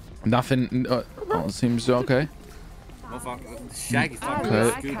 Nothing. Seems okay. Shaggy.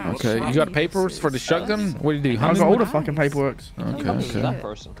 Okay. You got papers for the shotgun? What do you do? I've got all the fucking paperwork.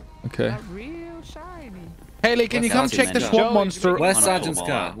 Okay. Haley, can you come check the swamp monster? Where's Sergeant's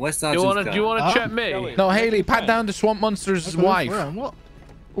car? Where's Sergeant's car? Do you want to check me? No, Haley, pat down the swamp monster's wife.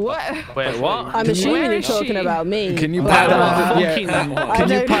 What? Wait, what? I'm assuming you're talking about me. Can you pat down? Yeah. Can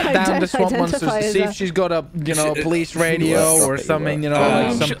you pat down the swamp monsters to see if she's got a, police radio or something,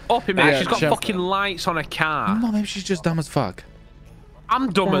 like some. Up him, she's got fucking lights on her car. No, maybe she's just dumb as fuck.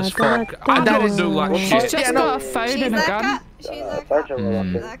 I'm dumb as fuck. I don't do like shit. She's just got a phone and a gun. She's a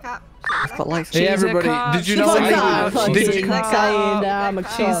cop. I've got lights. Hey, everybody, did you know? She's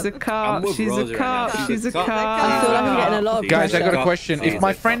a cop. She's a cop. She's a cop. I feel like I'm getting a lot of Guys, I pressure. got a question. If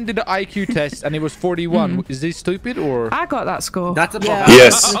my friend did an IQ test and it was 41, is he stupid or? I got that score. That's a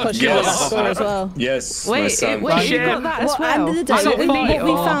Yes. Score as well. Yes. Wait, you got that as well? End of the day, what we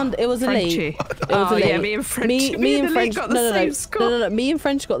found, it was elite. It was elite. Yeah, me and French. Me and French got the same score. No. Me and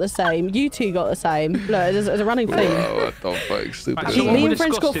French got the same. You two got the same. Look, there's a running theme. What the fuck, stupid. Me and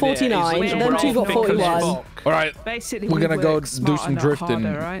French got 49. Them two got 41. All right, Basically, we're gonna go do smarter, some not drifting.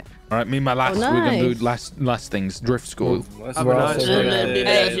 harder, right? All right, me and my last. Oh, We're gonna do nice. last things. Drift school. Dedicated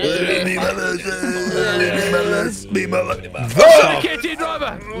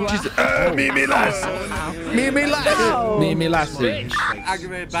driver. Me last.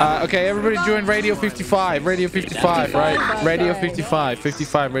 Okay, everybody join Radio 55. Radio 55, right? Radio 55.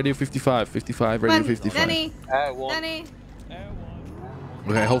 55. Radio 55. 55. Radio 55. Danny.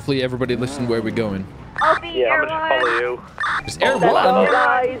 Okay, hopefully everybody listen where we're going. I'll be Yeah, I'm gonna follow you. It's Air Let's go, 1.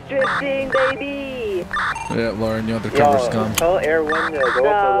 guys, drifting, baby. Yeah, Lauren, the undercover's come. Tell Air 1 to go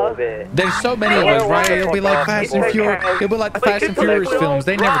up a little bit. There's so many of us, right? It'll be like Fast and Furious. It'll be like the Fast and Furious films.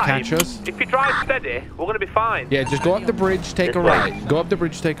 They never catch us. If you drive steady, we're gonna be fine. Yeah, just go up the bridge, take a right. Go up the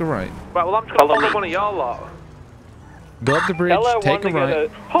bridge, take a right. Right, well, I'm just gonna follow one of y'all lot. Go up the bridge, take a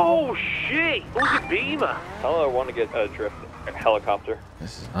right. Oh shit! Who's a beamer? Tell Air 1 to get a drift helicopter.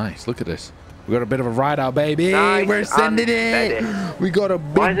 This is nice. Look at this. We got a bit of a ride out, baby. Nice. We're sending it. We got a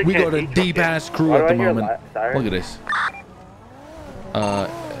deep ass crew at the moment. Look at this.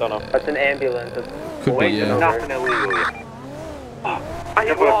 Don't know. That's an ambulance. Could be, yeah. Nothing illegal yet. I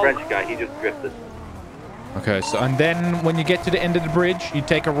have a French guy. He just drifted. Okay, so and then when you get to the end of the bridge, you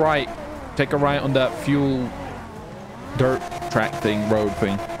take a right. Take a right on that fuel dirt track thing, road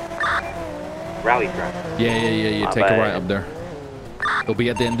thing. Rally track. Yeah. You take a right up there. It'll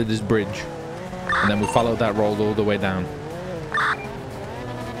be at the end of this bridge. And then we follow that road all the way down.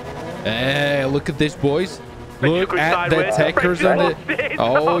 Hey, look at this, boys. Look at the techers on the...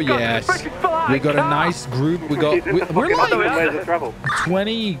 Oh, yes. We got a nice group. We're like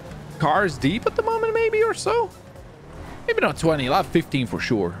 20 cars deep at the moment, maybe, or so. Maybe not 20, like 15 for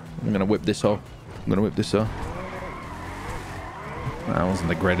sure. I'm going to whip this off. That wasn't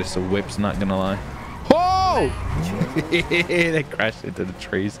the greatest of whips, not going to lie. Oh! They crashed into the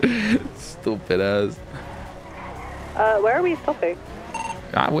trees. Stupid ass. Where are we stopping?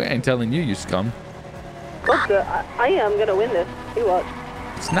 We ain't telling you, you scum. What the? I am gonna win this. You watch.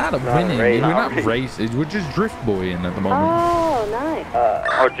 It's not a winning. We're not racing. We're just drift boying at the moment. Oh, nice.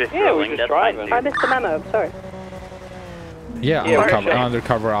 Or just we're just driving. I missed the memo. Sorry. Yeah,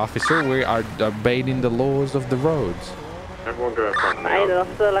 undercover officer. We are obeying the laws of the roads. Everyone go in front of me.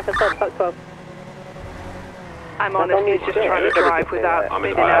 Like I said, fuck 12. I'm honestly just trying to drive without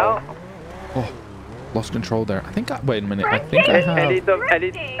spinning out. Oh, lost control there. Wait a minute. I think I have...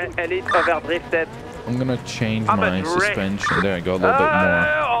 Elite overdrifted. I'm gonna change my suspension. There I go, a little bit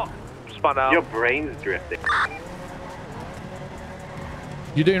more. Spun out. Your brain's drifting.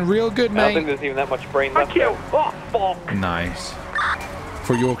 You're doing real good, mate. I don't think there's even that much brain left. Thank you. Oh, fuck. Nice.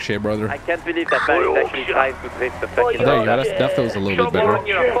 For Yorkshire, brother. I can't believe that man is actually trying to drift the fucking... There you go. That feels a little bit better.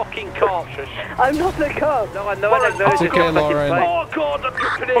 You're a fucking cop. I'm not the cop. No, I know. It's okay, Lauren. Oh, God, I'm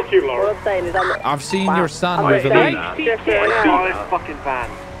dripping in. Fuck you, Lauren. What I'm saying is I've seen your son with Elite. Fucking van.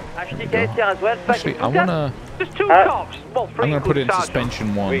 Actually, I wanna... There's two cops. Well, three. I'm gonna put it in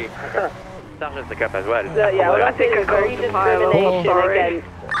suspension 1. Sergeant's the cop as well. Yeah, I think it's very discrimination against...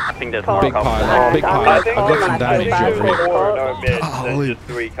 I think there's big pilot. Big pilot. I've got some damage over here. Holy,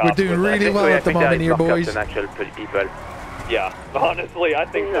 we're doing really well at the moment here, boys. Yeah, honestly, I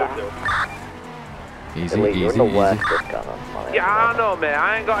think so too. Easy. Yeah, I know, man.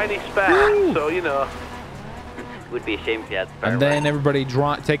 I ain't got any spare, so you know. Would be a shame if you had spare. And then everybody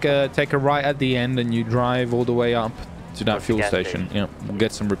take a right at the end, and you drive all the way up to that fuel station. Yeah, we'll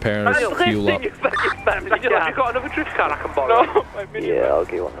get some repairs, fuel up. You got another drift car I can borrow? No, yeah, I'll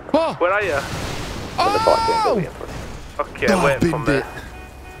give one. Oh! Where are you? Oh! Okay, wait for me.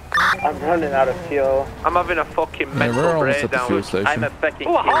 I'm running out of fuel. I'm having a fucking mental we're almost at the breakdown. fuel station. I'm a fucking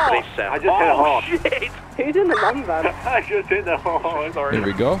drifter. I just hit a horse. Shit! Who's in the mum van? I just hit the horse. Here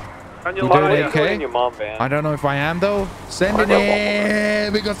we go. And We you're doing lying. okay? In your mom van. I don't know if I am though. Send it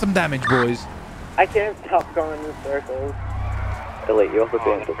in. We got some damage, boys. I can't stop going in circles. Elite, you're also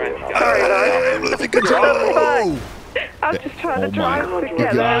being Let's control. I'm just trying to drive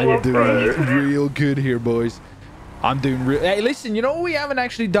together. I'm doing real good here, boys. I'm doing real... Hey, listen, you know what we haven't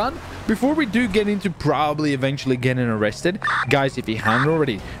actually done? Before we do get into probably eventually getting arrested, guys, if you haven't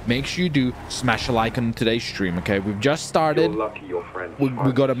already, make sure you do smash a like on today's stream, okay? We've just started. You're lucky your friend. We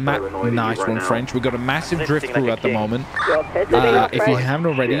got a nice one, French. We got a massive drift crew at the moment. If you haven't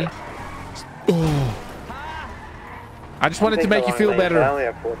already... Oh. I just wanted to make you feel better.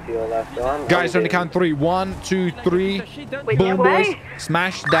 Guys, on the count 3. 1, 2, 3. Boom, boys.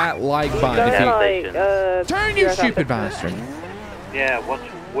 Smash that like button. Turn, you stupid bastard. Yeah,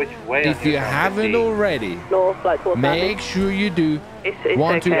 which way? If you haven't already, make sure you do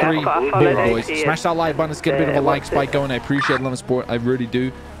 1, 2, 3. Boom, boys. Smash that like button. Let's get a bit of a like spike going. I appreciate Love Sport. I really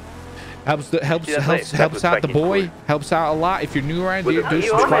do. Helps out the boy. Helps out a lot. If you're new around here, do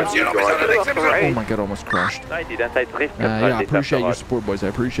subscribe. Oh my god, almost crashed. Yeah, I appreciate your support, boys. I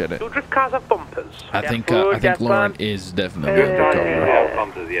appreciate it. Do drift cars have bumpers? I think Lauren is definitely undercover.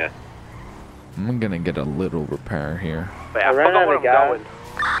 Bumpers, yeah. I'm gonna get a little repair here. Wait, I forgot where I'm going.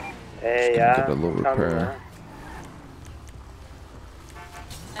 Just gonna get a little repair.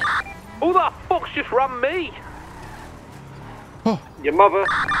 Who the fuck's just ran me? Oh, Your mother.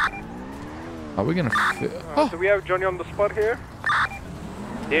 Are we gonna? Do we have Johnny on the spot here?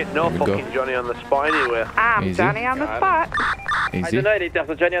 Ain't no fucking Johnny on the spot anywhere. I'm Johnny on the spot. Easy. I don't know, there's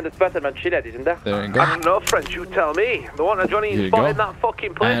a Johnny on the spot at Manchilad, isn't there? There you go. I don't know, French, you tell me. The one that Johnny Here you spot go. in that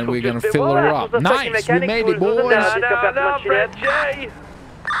fucking place. And we're gonna fill her up. Nice, we made it, boys. No, Fred J.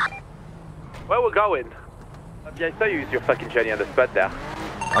 Where we're going? Yeah, I saw you use your fucking Johnny on the spot there.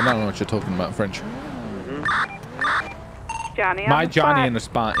 I don't know what you're talking about, French. Johnny on My the Johnny spot. in the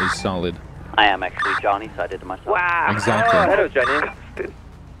spot is solid. I am actually Johnny, so I did it myself. Wow. Exactly. Oh, hello, Johnny.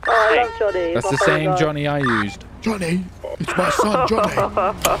 Oh, I love Johnny. That's the same Johnny I used. Johnny, it's my son, Johnny.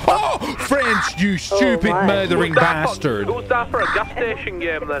 Oh, French, you stupid murdering bastard. Who's that for a gas station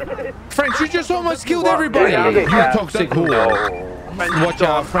game then? French, you just almost killed everybody. You toxic whore. Watch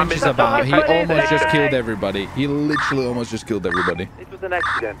out, French is about. He almost just killed everybody. He literally almost just killed everybody. It was an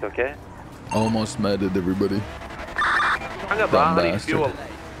accident, okay? Almost murdered everybody. Hang about, I need fuel.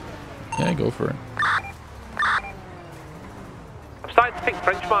 Yeah, go for it. I'm starting to think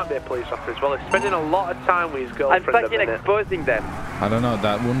French might be a police officer as well. He's spending a lot of time with his I'm girlfriend. fucking exposing them. I don't know,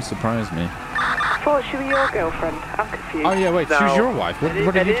 that wouldn't surprise me. I thought she was your girlfriend. I'm confused. Oh yeah, wait, she's your wife. What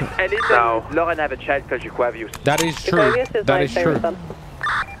are you doing? No. Lauren have a child because you have you. That is true. That is true.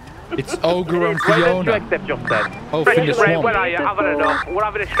 It's Ogre and Fiona. Oh, finish one. Where are you? Having enough. We're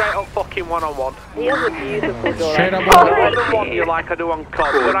having a straight up fucking one-on-one. He has a beautiful daughter. Straight up one-on-one you like I do on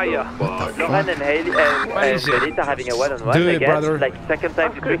COD. Where are you? Lauren and Haley and Elite are having a one-on-one. Do it, brother. Like second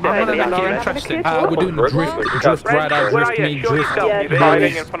time this week. I'm not interested. We're doing drift ride out, drift me, drift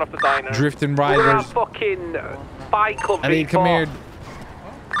riding in front of the diner. drifting We're gonna riders. have fucking bike club. I mean, come here.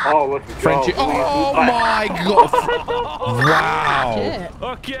 Oh, let's go. Frenchie. Oh my god. Wow.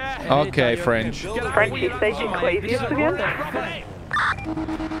 Okay. Okay, French. Frenchie staging Clavius again?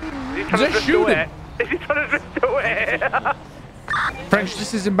 Just shoot him. Is he trying to drift away? French,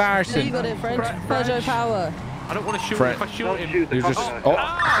 this is embarrassing. You got it, French. Peugeot power. I don't want to shoot French. him if I shoot him. You're just.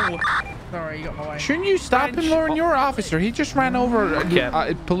 Oh. Sorry, you got my way. Shouldn't you stop him, Lauren? You're an officer. He just ran over a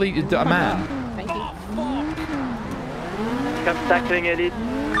man. Thank you. Come tackling Elite.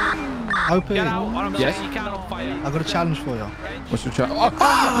 Open. Yes. I've got a challenge for you. What's your challenge?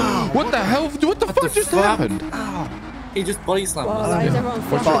 Oh, what the hell? What the fuck just happened? He just body slammed us. Why is everyone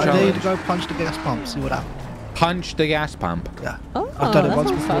What's your I need to challenge? go punch the gas pump, see what happens. Punch the gas pump. Yeah. Oh, I've done it that once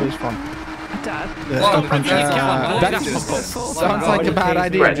sounds before, fun. it's fun. Dad. Yeah, stop punching. That sounds like a bad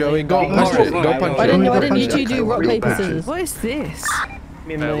idea, Joey. Go punch it. Go punch Why it. didn't you two do rock, paper, scissors? What is this?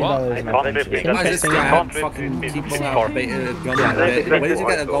 Why does this guy fucking keep carpeted gun? Where did you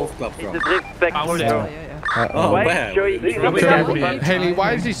get a golf club from? Oh, where? Haley,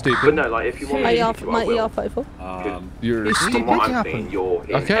 why is he stupid? But no, like if you want My ER34. You're stupid.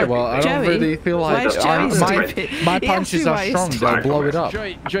 Okay, well, I don't really feel like my punches are strong. They'll blow it up.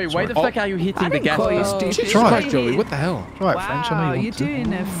 Joey, why the fuck are you hitting the gas? Jesus Christ, Joey, what the hell? Right, French, I know you You're want to.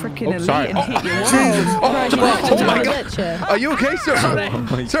 doing a freaking elite sorry. and hit your Oh my god. Are you okay, sir?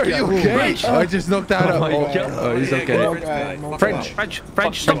 Sir, are you okay? I just knocked that out. Oh, he's okay. French.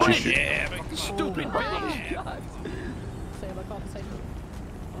 Stupid bitch.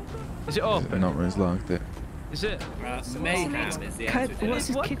 Is it open? Not really locked it. Is it? Mayhem is the answer to What's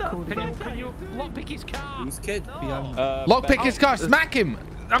his kid called again? Can you lockpick his car? Whose kid? Lockpick his car. Smack him.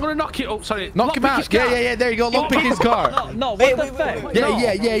 I'm gonna knock it up. Sorry. Knock him out. Yeah. There you go. Lockpick his car. No, what the fuck?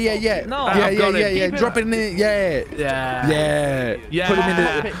 Yeah. No. Yeah. Drop it in it. Yeah.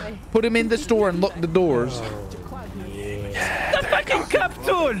 Put him in the store and lock the doors. The fucking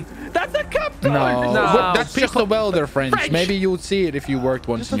captain! That's a captain! No, that's just a welder, French. Maybe you'll see it if you worked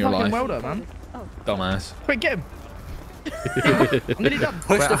once in your life. Welder, man. Dumbass. Quick, get him.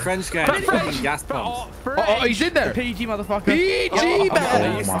 Push the French guy in the fucking gas pumps. Oh, he's in there. PG, motherfucker. PG,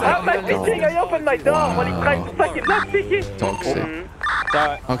 man. I'm not fishing, I opened my door when he tried to fucking not fishing. Toxic.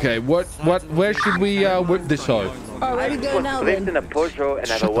 Okay, where should we whip this out? Alright, where we go now Live then? in a Peugeot and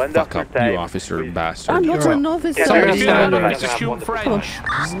have Shut a the fuck wonderful up, time. you officer bastard. I'm not a novice. Somebody Stab. stab him. It's a shoot French.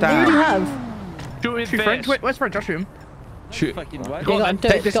 What do you have? Shoot him Shoot French. Where's French? I'll shoot him. Shoot. Go on,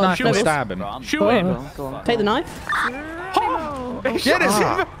 Take this knife and stab him. Shoot him. Take the knife. Get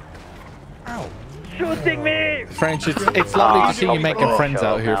us. Shooting me! French, it's lovely to see you making friends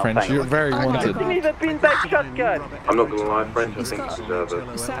out here, French. You're very wanted. Shooting me with a beanbag shotgun. I'm not gonna lie, French, I think you deserve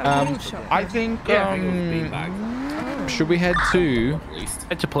it. I think, should we head to...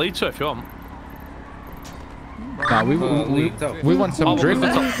 Head to Polito if you want. No, we want some drift,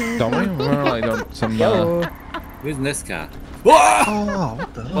 don't we? We're like some... Who's in this car? Oh,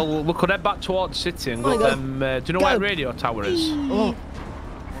 what the hell? Well, we could head back towards the city and go them. Do you know where radio tower is?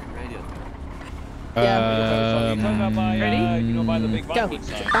 Yeah, Go.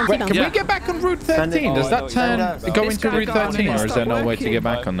 Wait, can we get back on Route 13? Does that go into Route 13, or is there no way to get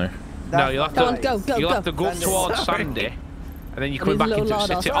back on there? No, you'll have to go towards Sandy, and then you come back into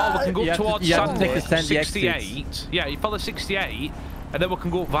the city. Oh, we can go towards Sandy, 68. Yeah, you follow 68, and then we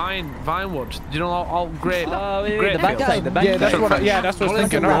can go up Vinewood. Do you know all great? The backside. Yeah, that's what I was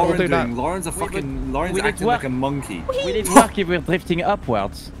thinking. Alright, we'll do that. Lauren's acting like a monkey. We need to work if we're drifting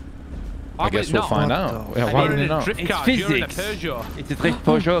upwards. I guess we'll find out. Yeah, why don't we know? It's physics. It's a drift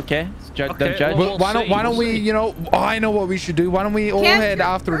Peugeot, okay? Don't judge. Well, why don't we, you know, I know what we should do. Why don't we all head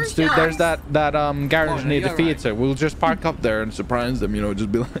afterwards, dude? There's that garage near the theater. We'll just park up there and surprise them, you know,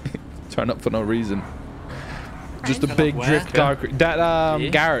 just be like, turn up for no reason. Just a big drift car. That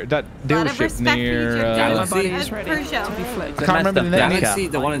garage, that dealership near. I can't remember the name. Galaxy,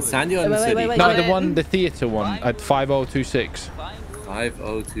 the one in Sandy or in the city? No, the theater one at 5026.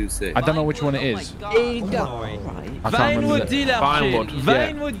 5026. I don't know which one it is. Vinewood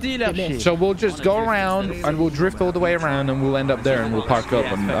dealership. So we'll just go around and we'll drift all the way around and we'll end up there and we'll park up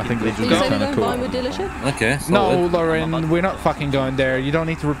and I think it'll just be kind of cool. Okay. No, Lauren, we're not fucking going there. You don't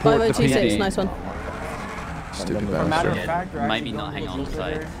need to report the PD. Nice one. Stupid bastard. Maybe not hang on the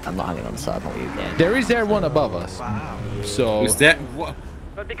side. I'm not hanging on the side, not you. There is there one above us. So. Is that what?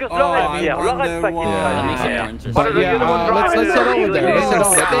 Because Lauren's here. Lauren's fucking But yeah, let's head over there. Let's head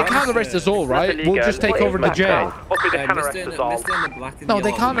over there. They can't arrest us all, right? We'll just take over the jail. No,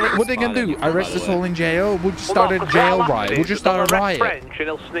 they can't. What are they gonna do? Arrest us all in jail? We'll just start a jail riot. We'll just start a riot.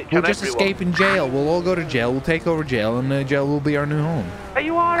 We'll just escape in jail. We'll all go to jail. We'll take over jail, and the jail will be our new home. Are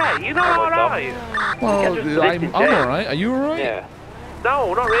you alright? You're not alright? Well, I'm alright. Are you alright? Yeah.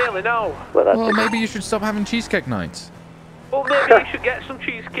 No, not really, no. Well, maybe you should stop having cheesecake nights. Well, maybe you should get some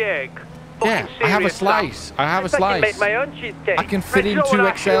cheesecake. Yeah, I have a slice. I have a slice. I can make my own cheesecake. I can fit in 2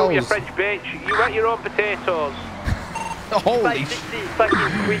 XLs. You French bitch. You eat your own potatoes. Holy shit.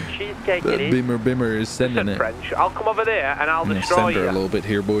 Fucking sweet cheesecake, That Bimmer is sending it. French. I'll come over there and I'll destroy you. Send her a little bit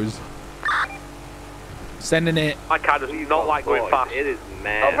here, boys. Sending it. My car does not like going fast. It is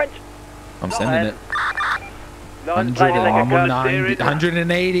mad. French. I'm sending it.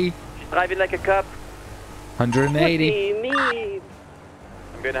 180. She's driving like a cop. 180. I'm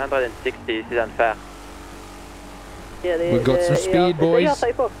going 160. This is unfair. We've got some speed, boys.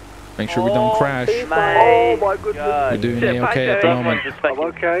 Make sure we don't crash. Oh my goodness. We're doing okay at the moment. I'm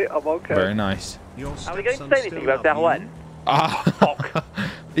okay. I'm okay. Very nice. Are we going to say anything about that one?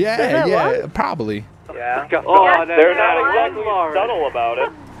 Yeah, probably. Yeah. Oh, they're not exactly subtle about it.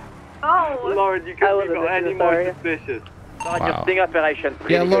 Oh. Lauren, you couldn't be any more suspicious. Wow. Operation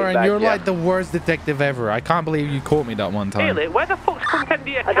Yeah, Lauren, you're like the worst detective ever. I can't believe you caught me that one time. Really? Where the fuck's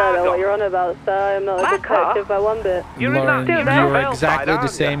Contender car? I don't know what you're on about, sir. I'm not a detective by one bit. Lauren, you're exactly the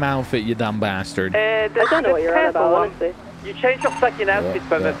same outfit, you dumb bastard. I don't know what you're on about, honestly. You changed your fucking outfit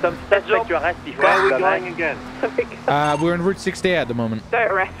from some suspect you arrest before. Where are we going again? We're on Route 68 at the moment.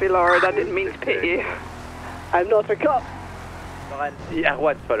 Don't arrest me, Lauren. I didn't mean to pit you. I'm not a cop. Lauren,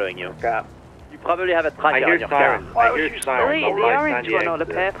 R1's following you. You probably have a tracker on your car. I hear sirens. The orange one or the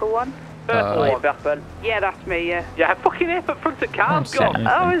purple one? Purple. Yeah, that's me, yeah. Yeah, fucking F at front of cars, go.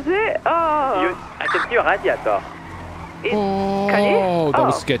 Oh, is it? Oh. I can see your radiator. Can you? Oh, that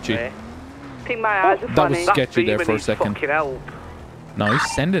was sketchy. Ping my eyes are funny. That was sketchy there for a second. No,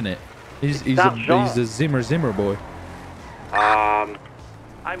 he's sending it. He's a Zimmer boy. I'm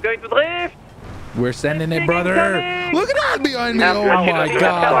going to drift. We're sending it, brother. Look at that behind me. Oh my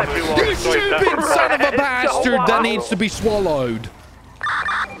god. You stupid son of a bastard that needs to be swallowed.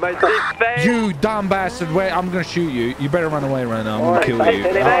 You dumb bastard. Wait, I'm going to shoot you. You better run away right now. I'm going to kill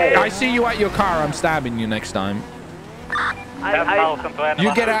you. I see you at your car. I'm stabbing you next time.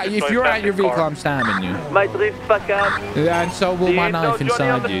 You get out. If you're at your vehicle, I'm stabbing you. My drift fuck up. Yeah, and so will my knife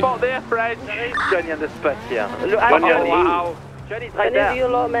inside you. Johnny on the spot here. Wow. Johnny's right there. You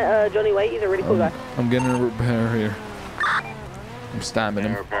lot met Johnny White. He's a really cool guy. I'm getting a repair here. I'm stabbing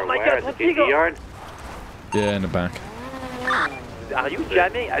him. Oh my god, what's he got? Yeah, in the back. Are you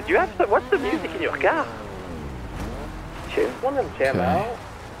jamming? Do you have what's the music in your car? One of them jam out.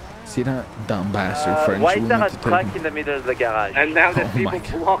 See that dumb bastard French? Why is there a truck in the middle of the garage? And now there's people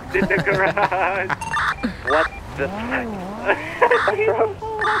blocked in the garage. What the fuck?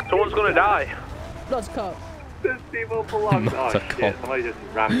 Someone's gonna die. Not a cop. There's people blocked. Oh shit, somebody just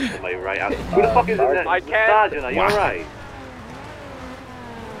rammed somebody right out. Who Who the fuck is this? I can't. Sergeant, are you alright?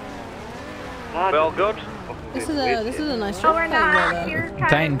 Well, good. This is a nice job.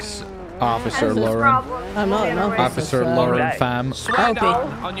 Thanks, Officer Lauren. I'm not an officer. Officer Lauren fam. Swear down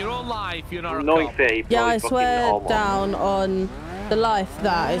on your own life, you're not a cop. Yeah, I swear down on the life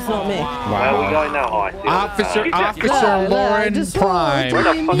that it's not me. Wow. Where are we going now? Officer Lauren Prime.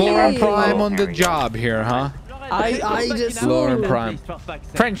 Lauren Prime on the job here, huh? I just Lauren Prime.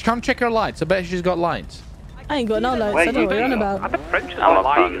 French, come check her lights. I bet she's got lights. I ain't got no lights. I don't know what you're on about. I bet French has got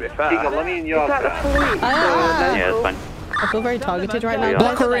lights, to be fair. Let me in your car. Yeah, it's fine. I feel very targeted right now.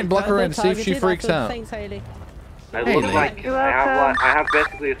 Block her in, see if she freaks out. Thanks, Hayley. It looks like I have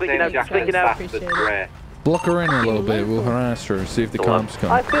basically the same jacket as Bastard Grey. Block her in a little bit. We'll harass her. See if the cops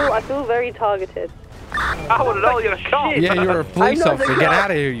come. I feel very targeted. I want to know you're a cop. Yeah, you're a police officer. Get out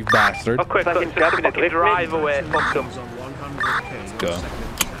of here, you bastard. Oh, quick, fucking drive away. Fuck them. Let's go.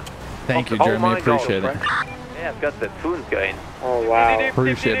 Thank you, Jeremy. Appreciate it. Yeah, I've got the tunes going. Oh, wow.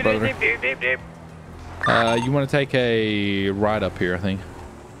 Appreciate it, brother. You want to take a ride up here, I think.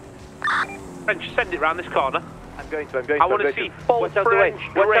 French, send it round this corner. I'm going to. I want to see full French.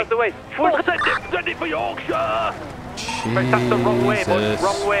 Watch out the way. Send it for Yorkshire. French, that's the wrong way, bud.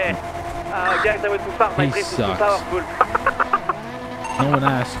 Wrong way. He sucks. No one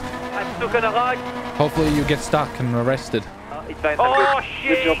asked. I'm stuck on a rug. Hopefully you get stuck and arrested. Oh,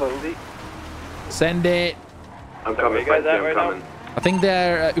 shit. Send it. I'm coming, French, I'm coming. I think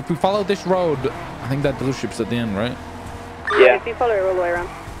there, if we follow this road, I think that dealership's at the end, right? Yeah, if you follow it all the way around.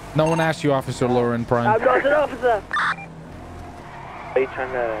 No one asked you, Officer Lauren Prime. I'm not an officer. Are you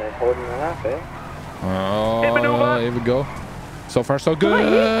trying to hold him up, eh? Oh, here we go. So far, so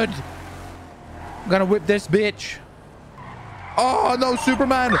good. I'm gonna whip this bitch. Oh, no,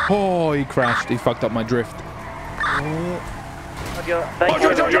 Superman. Oh, he crashed. He fucked up my drift. Thank you,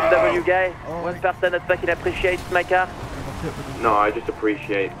 BMW guy. One person that fucking appreciates my car. No, I just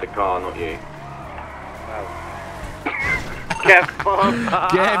appreciate the car, not you. Get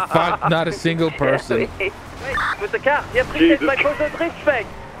fucked. Get fucked, not a single person. Wait, with the car, you appreciate my drift fact.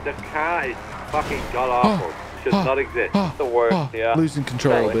 The car is fucking god awful. Should not exist. It's the worst, yeah. Losing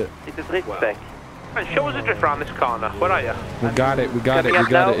control a bit. It's a drift spec. Show us a drift around this corner. Where are you? We got it. We got it. We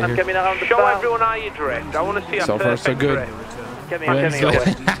got it. I'm coming around the Show everyone how you drift. I want to see a so far, so good. You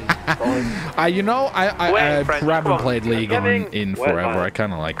know, I haven't played League in forever. I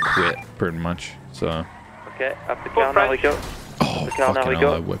kind of like quit pretty much. So. Okay, up the car now we go. Oh, fucking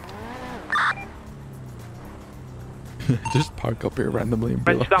hell, I whipped. Just park up here randomly and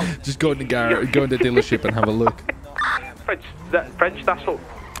just go in the garage, go in the dealership and have a look. French, that's all.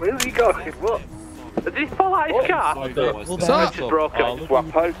 Where are you going? What? Did he fall out his car? What's up? It's broken.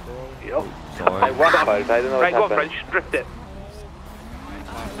 Wapo. Yo. Hey, Wapo, I don't know right, what go on, French, drift it.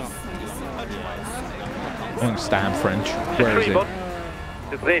 I understand French. Where is it?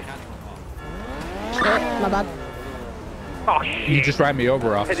 The drift. Shit, my bad. Oh, shit. You just ran me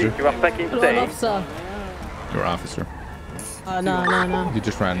over, officer. You are fucking You're an officer. You're an officer. No. You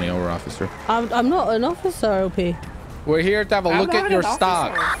just ran me over, officer. I'm not an officer, OP. We're here to have a look at your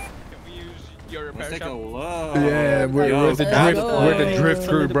stock. Let's take a look. Yeah, we're the drift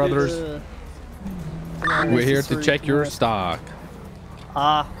crew, brothers. We're here to check your stock.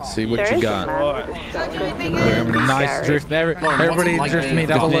 See what you got. We're having a nice drift. Everybody drift me.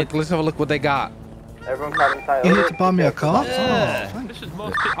 Have a look. Let's have a look what they got. Everyone car inside. You need to buy me a car? Yeah. This is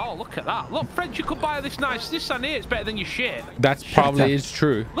most. Oh, look at that. Look, French, you could buy this nice. This on here, it's better than your shit. That's probably is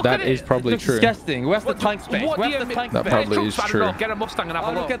true. That is probably true. Disgusting. Where's the tank space? Where's the tank space? That probably is true. Get a Mustang and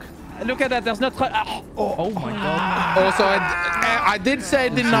have a look. Look at that. There's no. Oh my god. Also, I did say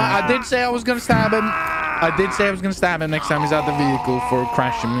I did say I was gonna stab him. I did say I was gonna stab him next time he's out the vehicle for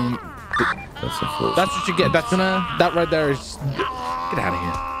crashing me. That's what you get. That right there is. Get out of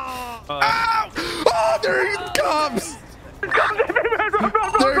here. Oh, there he comes! Comes everywhere!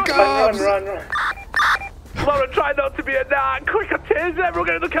 Run! There he comes! Run! Lauren, try not to be a nag. Quick, a tears, everyone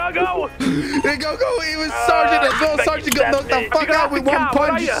get in the car, go! Go! He was Sergeant as well. Sergeant got knocked the fuck out with one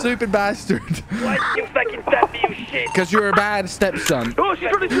punch, you stupid bastard. Why you fucking stab me, you shit? Because you're a bad stepson. Oh,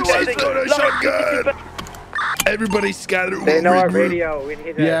 she's running through She's got a shotgun! Everybody scatter. They know our radio. We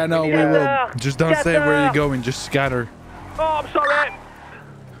need yeah, no, we will. Just don't say where you're going. Just scatter. Oh, I'm sorry.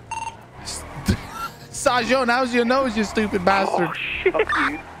 Sajon, how's your nose, you stupid bastard? Oh, shit.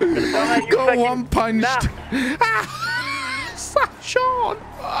 Go unpunched. Sajon.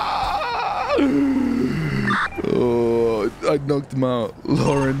 Oh, I knocked him out.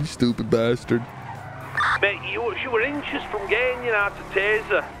 Lauren, stupid bastard. Mate, you were inches from getting you out to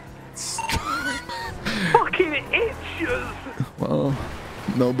taser. Fucking inches. Well,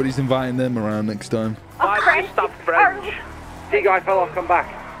 nobody's inviting them around next time. Why stop French? Hey guy, fella, come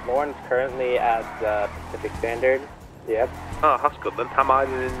back. Lauren's currently at Pacific Standard. Yep. Oh, that's good then. I'm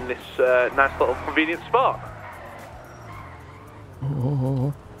hiding in this nice little convenient spot.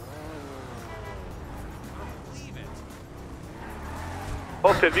 Oh.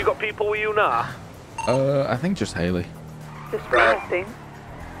 Okay, have you got people with you now? I think just Haley. Just right.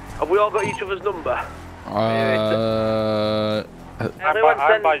 Have we all got each other's number? Everyone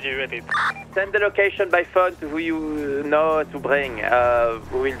I'm by you, ready. send the location by phone to who you know to bring.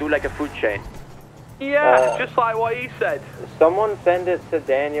 We will do like a food chain. Yeah, just like what he said. Someone send it to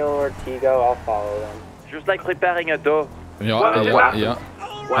Daniel or Tigo, I'll follow them. Just like preparing a dough. Yeah.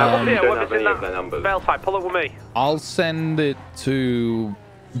 Whoever's in that bell side, pull it with me. I'll send it to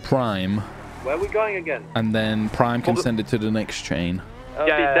Prime. Where are we going again? And then Prime can send it to the next chain.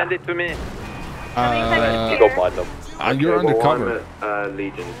 Okay, send it to me. Go find them. You're undercover.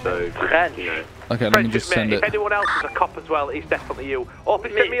 Legion, so just, you know. Okay, let me just send it. If anyone else is a cop as well, it's definitely you. Or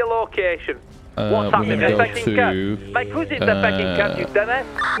if send me a location. We're gonna go to. Like, who's in the fucking cup, you dumbass?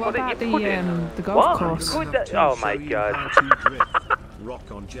 What about the golf course? Oh my god. Rock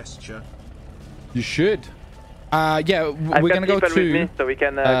on gesture. You should. Yeah, we're gonna go to so we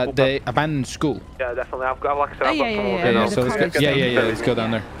can, the abandoned school. Yeah, definitely. I've got, like I said, I've got someone. Yeah. So let's go. Yeah. Let's go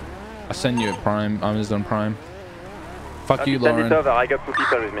down there. I'll send you a Prime. Amazon Prime. Fuck you, Lauren. Send it over. I got 2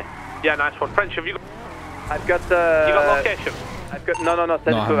 people with me. Yeah, nice one. French, have you got? I've got. You got location? I've got. No. Send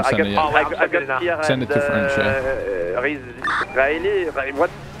it to. I got here. Send it to French. Riley.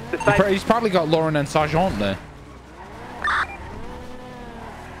 What's the site? He's probably got Lauren and Sergeant there.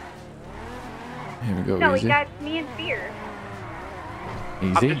 Here we go. No, easy. we got me and Fear.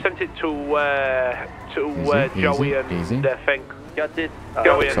 Easy. I've just sent it to Joey and the thing. Got it.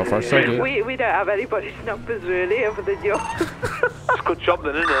 So far, so good. We don't have anybody's numbers really other than yours. It's a good job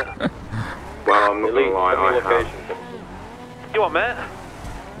then, isn't it? Well, I'm not gonna lie, I have. You want, mate?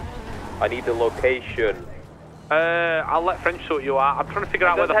 I need the location. I'll let French sort you out. I'm trying to figure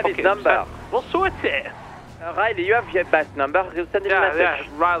out where the fuck his number. We'll sort it. Riley, you have your best number. You send him a message. Yeah,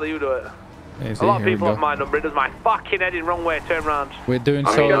 Riley, you do it. Easy, a lot of people have my number. It does my fucking head in wrong way. Turn round. We're doing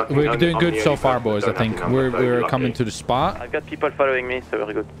good so far, boys. I think we're coming to the spot. I've got people following me, so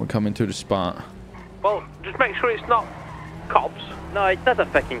very good. We're coming to the spot. Well, just make sure it's not cops. No, it's not a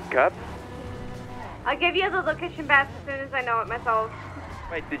fucking cop. I'll give you the location back as soon as I know it myself.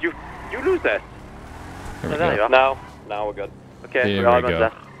 Wait, did you lose that? There we go. No, we're good. Okay, Here we're all we go.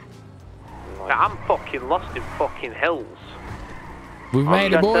 there. I'm fucking lost in fucking hills. We've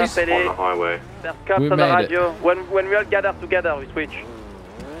made it, boys. On the highway. There's cops We've on the made radio. When we all gather together, we switch.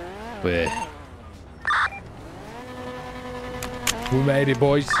 We made it,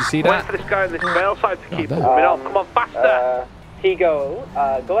 boys. You see that? Wait for this guy on this bell side to keep moving on. Come on, faster. Tigo,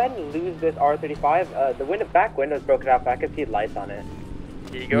 go ahead and lose this R35. The back window's broken out, but I can see lights on it.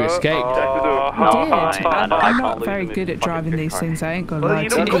 You escaped. I'm not very good at driving these things. I ain't gonna lie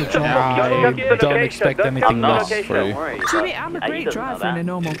to you. I don't expect anything less for you. Jimmy, I'm a great driver in a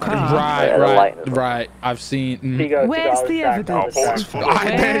normal car. Right. I've seen. Where's the evidence? All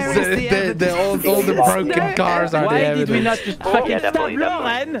the broken cars are the evidence. Why did we not just fucking stop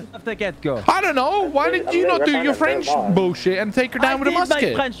Lauren at the get-go? I don't know. Why did you not do your French bullshit and take her down with a musket? I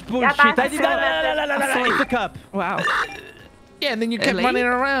did my French bullshit. I did not. It's the cup. Wow. Yeah, and then you kept running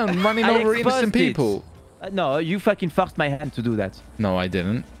around, running over innocent people. No, you fucking forced my hand to do that. No, I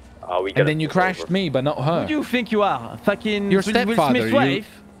didn't. And then you crashed me, but not her. Who do you think you are? Fucking your Will stepfather. Smith's wife?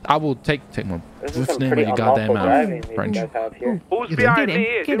 I will take my name in your goddamn mouth, French. Who's behind me?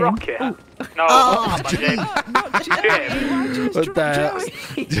 Is it Rocky? No, What the hell?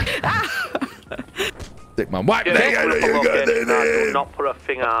 Take my wife. Do not put a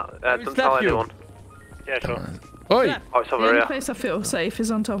thing out. Don't tell anyone. Yeah, sure. Oi! Oh, it's over The only here. place I feel safe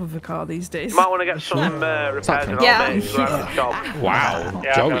is on top of a car these days. You might want to get some repairs in our mates right at the shop. Wow,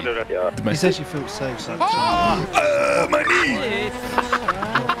 Yeah, Joey. I'm gonna do that. He says you feel safe, so. My knee!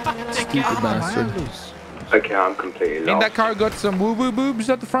 Stupid bastard. Okay, I'm completely lost. Ain't that car got some woo-woo boobs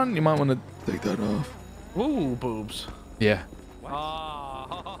at the front? You might want to take that off. Ooh, boobs. Yeah. Wait,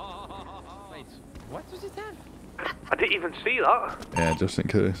 what does it have? I didn't even see that. Yeah, just in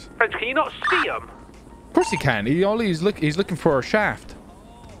case. French, can you not see them? Of course he can. He's looking for a shaft.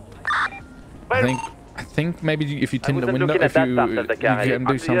 I think maybe if you tint the window, if you get him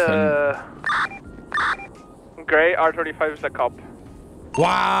do something. Grey R35 is the cop.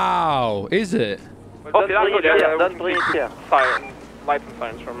 Wow, is it? Okay, Don't bring it here. Fire. Light and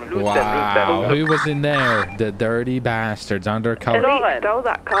sirens from me. Wow, who was in there? The dirty bastards, undercover. He stole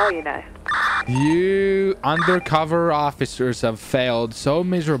that car, you know. You undercover officers have failed so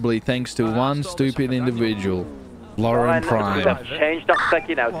miserably thanks to one stupid individual, Lauren Prime. Change the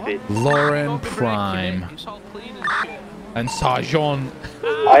fucking outfit. Lauren Prime. And Sergeant.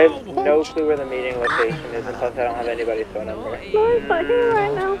 I have no clue where the meeting location is, and plus I don't have anybody's phone number. Lauren's not here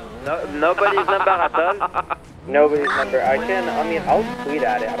right now. No, nobody's number at all. Nobody's number. I mean, I'll tweet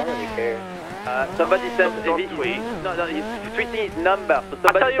at it. I don't really care. Somebody sends his tweet. No, he's tweeting his number. So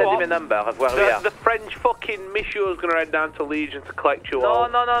somebody sends him a number of where we are. The French fucking Monsieur is going to head down to Legion to collect you all.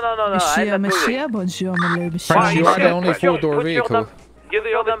 No. Monsieur, bonjour, monsieur. French, you are the only 4-door vehicle. You're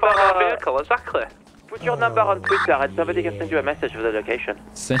the only 4-door vehicle, exactly. Put your number on Twitter and somebody can send you a message with the location.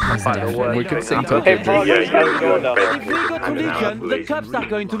 We can sing to If we go to Legion, the cops are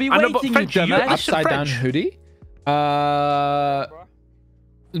going to be waiting, you dumbass. Upside down hoodie.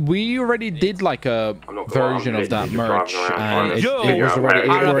 We already did like a version of that merch, and it was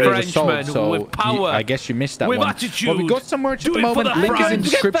already sold, so I guess you missed that one. Well, we got some merch at the moment. Link is in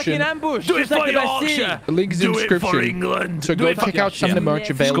description. Link is in description. So go check out some of the merch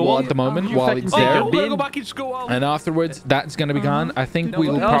available at the moment while it's there. And afterwards, that's gonna be gone. I think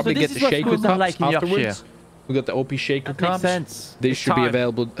we'll probably get the shaker cups afterwards. We got the OP shaker cups. They should be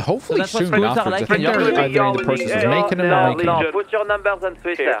available hopefully soon afterwards. I think they're either in the process of making them or making them. Put your numbers on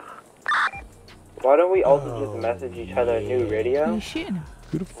Twitter. Why don't we also just message each other a new radio?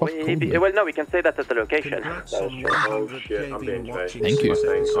 Who the fuck Well, no, we can say that at the location. Oh shit, I'm being chased. Thank you.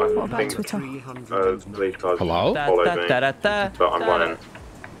 What about Twitter? Police cars Hello? followed me, but I'm running.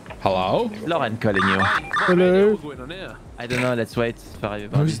 Hello? Lauren calling you. Hello? I don't know, let's wait for you.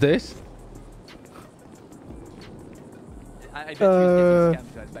 Who's this?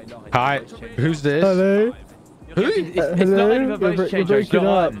 Hi, who's this? Hello? Who? It's Lauren with a voice changer. It's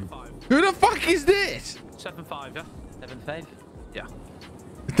Lauren. Who the fuck is this? 7-5, yeah? 7-5? Yeah.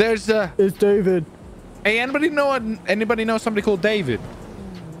 There's It's David. Hey, anybody know somebody called David?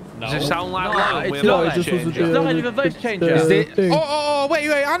 No. Does it sound like Lauren? It's Lauren. It's Lauren with a voice changer.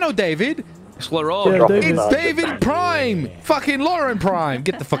 Wait, I know David. It's Lauren. Yeah, It's David Prime. Fucking Lauren Prime.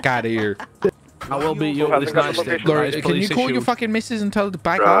 Get the fuck out of here. I will beat you up with this nightstick. Lauren, can you call your fucking missus and tell her to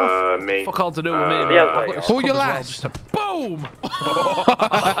back off? Me. Fuck all to do with me. Call your lass. Boom!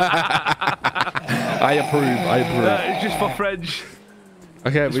 I approve. It's just for French.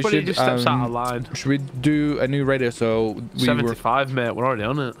 Okay, it's we should. Just steps out of line. Should we do a new radio? So we 75, mate. We're already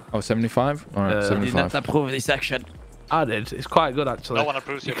on it. Oh, 75? All right, 75. Did not approve this action. I did. It's quite good actually. No one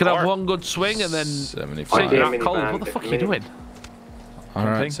approves you can have one good swing and then 75. You're not cold. What the fuck are you doing? All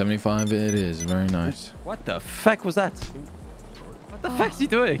right, 75 it is. Very nice. What the fuck was that? What the fuck's he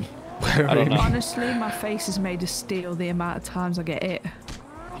doing? I don't know. Honestly, my face is made of steel the amount of times I get hit.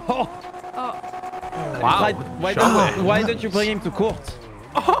 Oh. Wow. Why don't you bring him to court?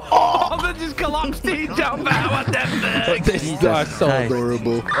 Oh, they just collapsed each other. What the fuck? This is so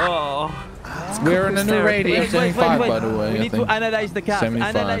adorable. Oh. We're in a new radio, 75 by the way. We need to analyze the cars.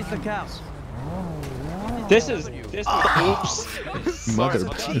 Analyze the cars. This is oops. Mother,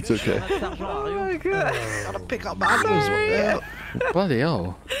 it's okay. Oh my god. Gotta pick up my apples. Bloody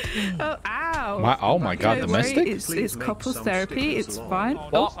hell. Oh, ow. Oh my god, Don't domestic? worry, it's couples therapy. It's fine.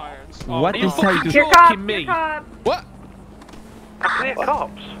 What is how you joking me? What? I can hear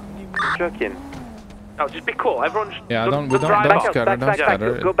cops. I'm joking. No, just be cool. Everyone just... Yeah, we don't scatter.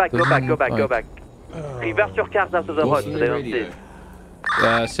 Go back. Reverse your cars out of the road so they don't see.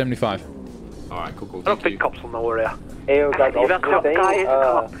 75. Alright, cool. I don't think cops will know where they are. Hey, guys, Guy is a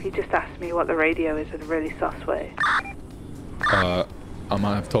cop. He just asked me what the radio is in a really sus way. I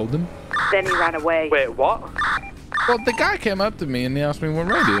might have told him. Then he ran away. Wait, what? Well, the guy came up to me and he asked me what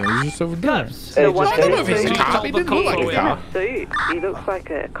radio. He was just over there. So I don't know if he's a cop. He didn't look like a cop. He looks like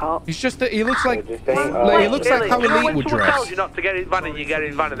a cop. He's just he looks like how Elite would dress. You not to get in van and you get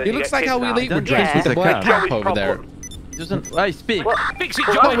in van and then He looks like how Elite would dress with the black cap over there. Doesn't I speak? Fix it,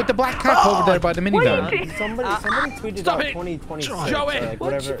 Joey. With the black cap over there by the minivan. Somebody tweeted out 2026. Joey. Like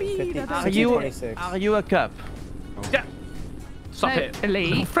whatever, 50, Are you a cop? Yeah. Stop it.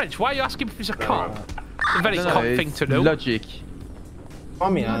 Elite. French, why are you asking if he's a cop? It's a very cop thing to do. Logic. I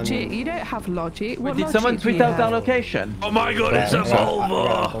mean, Logic? You don't have logic. What did someone tweet out our location? Oh my god, it's a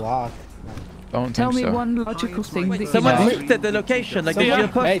Volvo! Don't Tell me one logical thing that someone tweeted the location, like your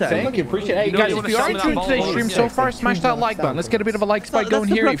poster. Hey, thank you, appreciate it. Hey guys, if you are enjoying today's stream so far, smash that like button. Let's get a bit of a like spike going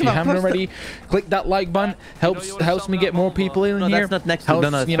here. If you haven't already, click that like button. Helps me get more people in here. That's not next helps,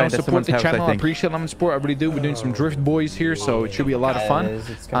 to support the channel. I appreciate them support. I really do. We're doing some drift boys here, so it should be a lot of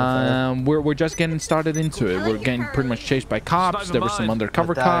fun. We're just getting started into it. We're getting pretty much chased by cops. There were some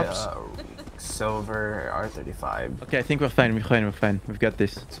undercover cops. Silver R35. Okay, I think we're fine. We're fine. We've got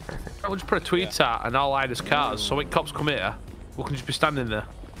this. It's perfect. We'll just put a tweet out and I'll hide his cars. So when cops come here, we can just be standing there.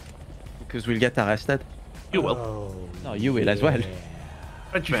 Because we'll get arrested. You will. No, you will as well.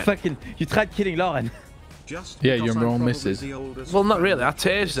 You tried killing Lauren. Yeah, your own missus. Well, not really. I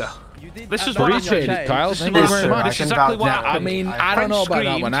tased her. This is what appreciate it, Kyle. Thank you very much. This is exactly what I mean, I don't know about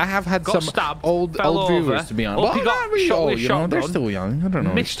that one. I have had some old viewers, to be honest. Well, not really old, you know. They're still young. I don't know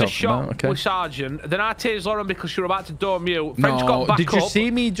what Missed a shot with Sergeant. Then I tased Lauren because you were about to dome you. French got back up. Did you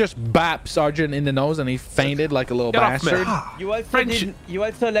see me just bap Sergeant in the nose and he fainted like a little bastard? You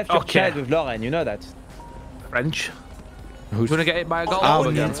also left your child with Lauren. You know that. French. Who's gonna get hit by a goal?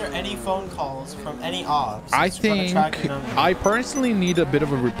 Answer any phone calls from any ops. I think I personally need a bit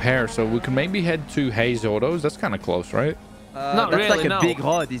of a repair, so we can maybe head to Hayes Autos. That's kind of close, right? Not that's really, like a big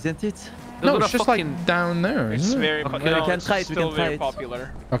road, isn't it? No, it's just like down there. It's very popular. We can try it. We can try it.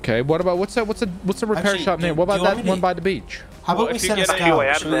 Popular. Okay. What about what's the repair shop near? What about that one by the beach? How about we set a scout?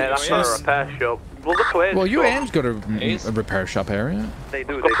 UAM there, that's not a repair shop. We'll go to Hayes. Well, UAM's got a repair shop area. They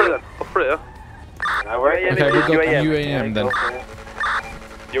do. Go for it. Okay, we'll go to UAM then.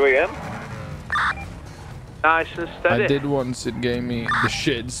 UAM? Nice and steady. I did once, it gave me the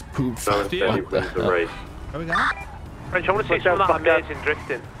shits poop. What the hell? Where we going? French, I want to see some of that amazing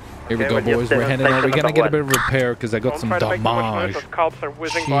drifting. Here we go, boys. We're heading over. We're gonna get a bit of repair because I got some damage. Cops are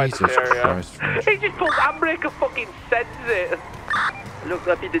whizzing Jesus Christ. He just pulled handbrake and fucking sends it. Look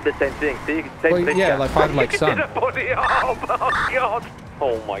up, he did the same thing. See? Well, yeah, like Five Like Sun. Oh god.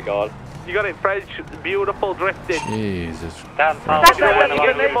 Oh my god. You got it French, beautiful drifting. Jesus. That's you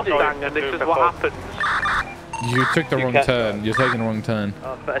get the Mustang and this is what happens. You took the wrong turn. You're taking the wrong turn.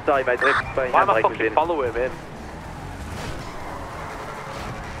 Oh, sorry, mate. Why am I fucking following him?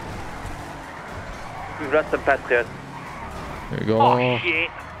 We've lost some Patriots. Here we go. Oh shit.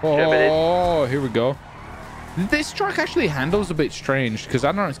 Oh, here we go. This truck actually handles a bit strange because I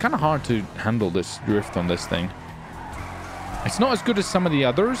don't know, it's kind of hard to handle this drift on this thing. It's not as good as some of the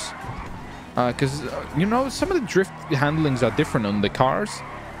others. Because, you know, some of the drift handlings are different on the cars.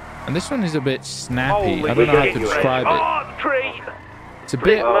 And this one is a bit snappy. Holy I don't know how to describe it. Tree. It's a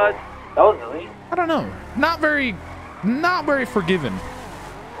bit... That was elite. I don't know. Not very forgiving.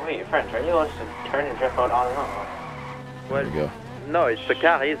 Wait, your friend, are you allowed to turn and drift out on and off? There we go. No, it's the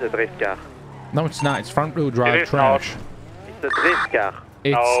car is a drift car. No, it's not. It's front wheel drive trash. It's a drift car.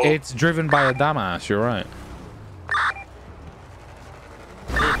 It's driven by a dumbass. You're right.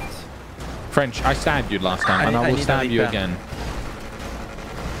 French, I stabbed you last time, and I will stab you again.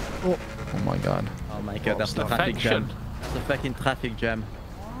 Oh my god. Oh my god, that's the traffic jam. That's the fucking traffic jam.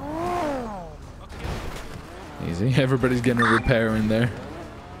 Easy. Everybody's getting a repair in there.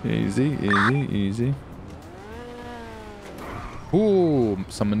 Easy, easy, easy. Ooh,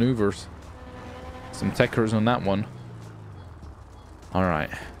 some maneuvers. Some techers on that one. All right.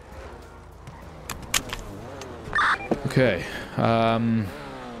 Okay.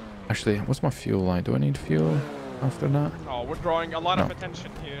 Actually, what's my fuel line? Do I need fuel after that? Oh, we're drawing a lot of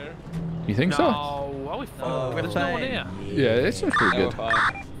attention here. You think so? No, are we fine? There's no one here. Yeah, it seems pretty good.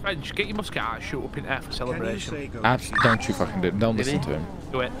 French, get your musket out, shoot up in air for celebration. Don't you fucking do it. Don't listen to him.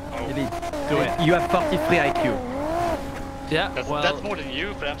 Do it. Do it. You have 43 IQ. Yeah, that's more than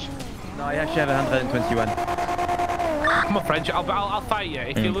you, French. No, I actually have 121. Come on, French, I'll fight you.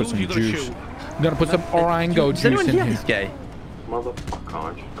 If you lose, you're gonna shoot. I'm gonna put some Orango juice in here. This guy?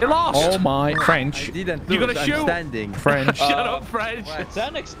 Motherfucker. You lost! Oh my, French. I didn't lose. You're gonna shoot. Standing. French. Shut up, French. It's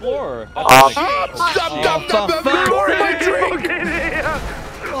an explorer. Oh my drink!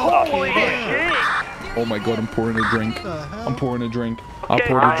 Holy shit! Oh my god, I'm pouring a drink. I'm pouring a drink. I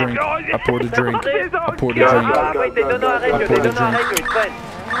poured a drink. I poured a drink. I poured a drink. I poured a drink.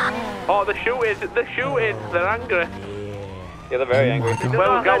 Oh, the shooting, they're angry. Yeah, they're very angry. Where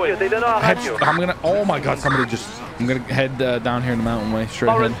we're going? They don't know how to. I'm gonna. Oh my god, somebody just. I'm gonna head down here in the mountain way straight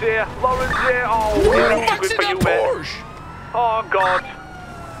Lauren's ahead. here. Lauren's here. Oh, really good for you, man. Oh god.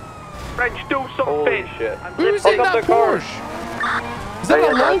 French, do something. Holy shit. Who's in that Porsche? Is that a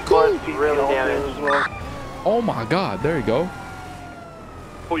local? Really damaged as well. Oh my god, there you go.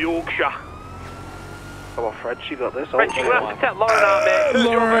 For Yorkshire. Come on, French, you got this. French, you're gonna have to take Lauren out, mate.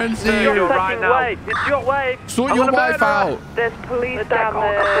 Lawrence here. You're right now. It's your wave. Sort your wife out. There's police down the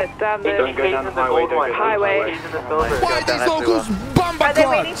highway. Why are these locals bumper Are they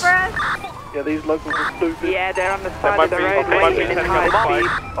waiting for us? Yeah, these locals are stupid. Yeah, they're on the side of the road waiting in high speed.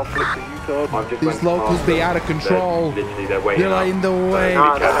 I'll flip the U-turn. These locals be out of control. They're like in the way.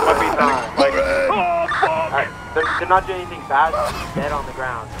 They're not doing anything bad. They're dead on the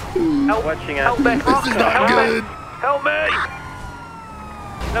ground. Help, watching out. Help me. This is not good. Help me.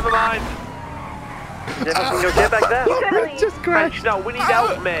 Never mind. Get back there. Just crashed. No, we need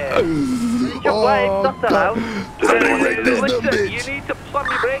help, mate. Your way, stop that out. Listen, you need to slam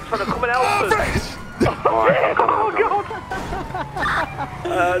your brakes when I come and help us. Oh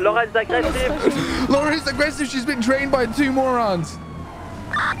god. Lauren's aggressive. Lauren's aggressive. She's been trained by two morons.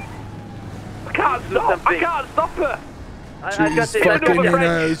 can't stop. I can't stop her. She's fucking in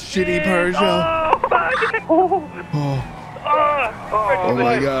a shitty Peugeot. Oh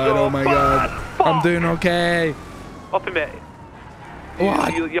my god, oh my god. I'm doing okay. Up in me.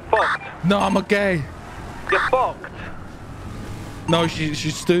 What? You're fucked. No, I'm okay. You're fucked. No,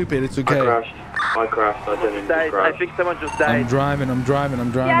 she's stupid. It's okay. I crashed. I didn't crashed. I think someone just died. I'm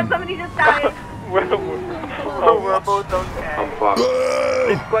driving. Yeah, somebody just died. We're both okay. I'm fucked.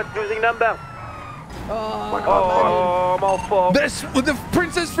 This squad's losing number. Oh, I'm all fucked. The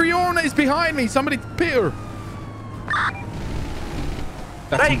Princess Fiona is behind me. Somebody pick her.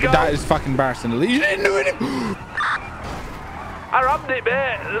 That is fucking embarrassing. You didn't do it. I rammed it,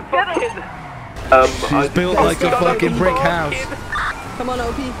 mate. She's built like a fucking brick house. Come on,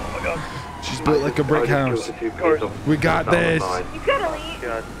 OP. She's built like a brick house. We got this. You gotta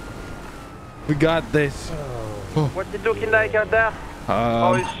leave. We got this. What's it looking like out there?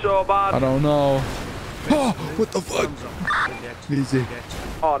 Oh, it's so bad. I don't know. Oh, what the fuck? Easy.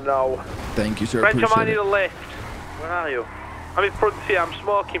 Oh no. Thank you, sir. French, I might need Appreciate a lift. Where are you? I'm in front here. I'm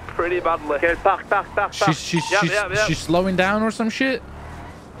smoking pretty badly. Okay, back. it. She's slowing down or some shit.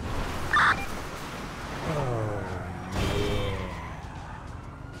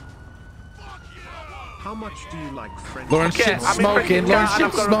 How much do you like French? Lauren, shit's smoking. Lauren,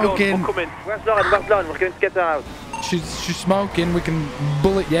 shit's smoking. Where's Lauren? We're going to get her out. She's smoking. We can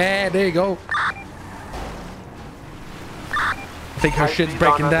bullet. Yeah, there you go. I think her shit's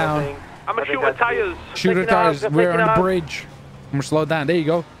breaking down. I'm gonna shoot her tires. Shoot her tires. We're on the bridge. I'm gonna slow down. There you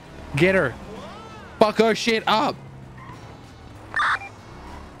go. Get her. Fuck her shit up.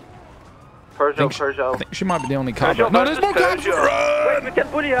 Peugeot. I think she might be the only cop. No, there's more cops. Wait, we can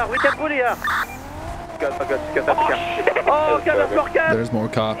bully her. Good. Oh, God. There's more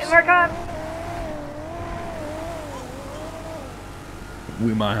cops. More cops.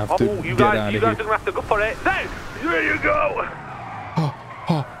 We might have to get out of here. You guys are gonna have to go for it. There you go.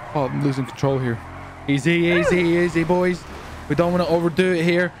 Oh, I'm losing control here. Easy, boys. We don't want to overdo it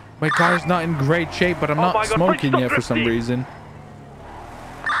here. My car's not in great shape, but I'm not smoking yet for some reason.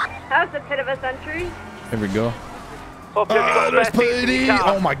 How's the pit of a century? There we go. There's Pity.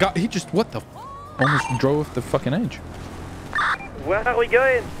 Oh my god, he just, what the almost drove off the fucking edge. Where are we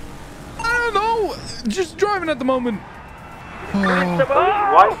going? I don't know. Just driving at the moment.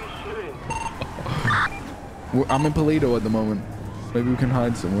 Why are you shooting? I'm in Polito at the moment. Maybe we can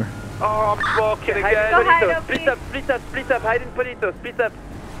hide somewhere. Oh, I'm smoking again. Split up. Hide in Polito. Split up.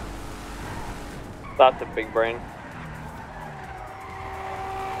 That's a big brain.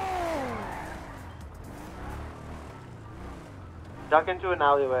 Duck into an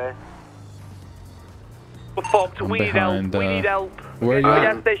alleyway. We're fucked. We need help. Where are you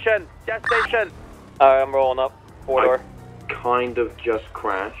at? Gas station. I'm rolling up. 4-door. Kind of just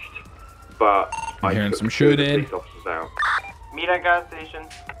crashed, but I'm hearing some shooting. Meet at gas station.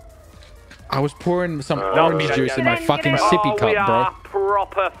 I was pouring some orange juice in my fucking sippy cup, bro. Are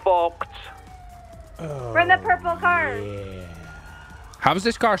proper fucked. We're in the purple car. How's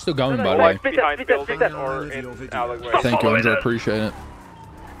this car still going, by the way? Behind building or in alleyway. Thank you, Andrew. Appreciate it.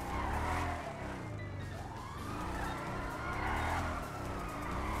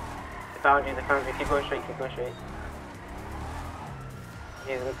 Found you. Keep going straight.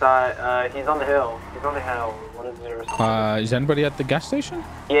 He's inside. He's on the hill. What is it? Is anybody at the gas station?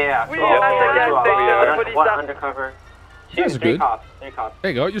 Yeah. We are at the gas station. One undercover. That's good. 3 cops.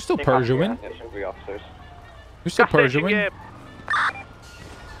 There you go. You're still Persian. 3 officers. You're still Persian. We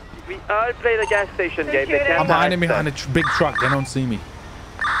all play the gas station game. I'm hiding behind a big truck. They don't see me.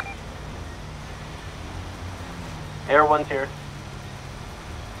 Air 1's here.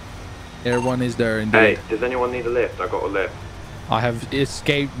 Air 1 is there indeed. Hey, does anyone need a lift? I got a lift. I have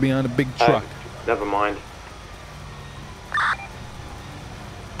escaped behind a big truck. Never mind.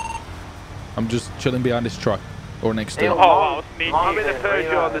 I'm just chilling behind this truck. Or next to it. Oh, I'm in a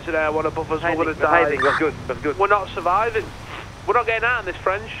Peugeot and there's an air one above us. We're going to die. That's good. We're not surviving. We're not getting out in this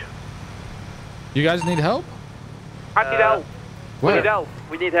French. You guys need help? I need help. Where? We need help.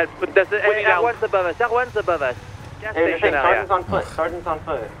 We need help. But there's that one's above us. Gas station area. Sergeant's on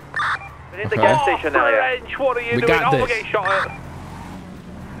foot. We're in the gas station area. French, what are you doing? Got this. We're getting shot at.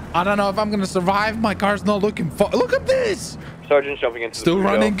 I don't know if I'm going to survive. My car's not looking for. Look at this! Sergeant's jumping into Still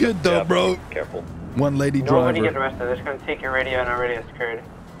running good though, bro. Careful. One lady driver. Nobody get arrested. They're just going to take your radio and our radio secured.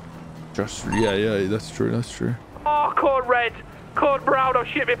 Just, yeah, that's true. Oh, code red. Code brown. Oh,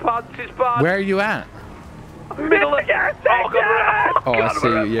 shit, my pants is bad. Where are you at? Middle of the gas station. Oh, I see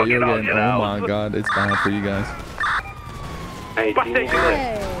you. Yeah, you're getting. Oh my god, it's bad for you guys. Hey, gas station.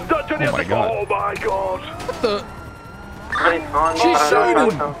 Oh my god. Oh my god. What the? She's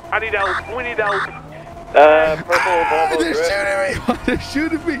shooting. I need help. We need help. Purple Volvo. They're shooting me. They're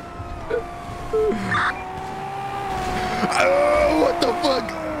shooting me. Oh, what the fuck?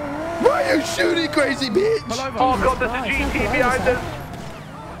 Why are you shooting, crazy bitch? Oh god, there's a GT behind us.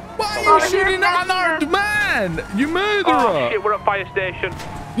 Why are you shooting an unarmed man? You murderer. Oh shit, we're at fire station.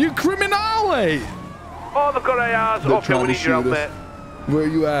 You criminale. Oh, they've got ARs. They're Okay, trying we to need your help, shoot mate. us. Where are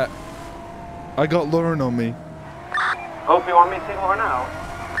you at? I got Lauren on me. Hope you want me to take Lauren out?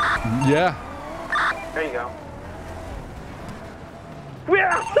 Yeah. There you go. We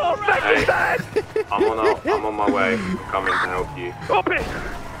are so fucking bad. I'm on my way. I'm coming to help you. Up it.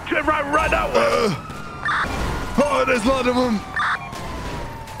 Right now. Oh, there's a lot of them.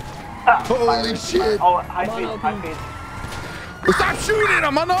 Holy shit. Oh, high speed. Stop shooting.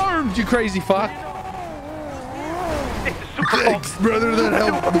 I'm unarmed, you crazy fuck. Thanks, brother. That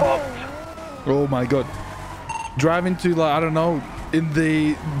helped. Oh my god. Driving to, like, I don't know, in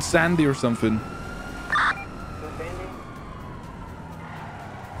the sandy or something.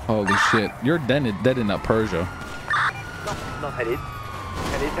 Holy shit. You're dead in that Peugeot. Not headed.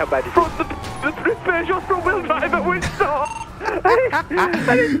 How bad is it? The Peugeot's front wheel drive at Winston.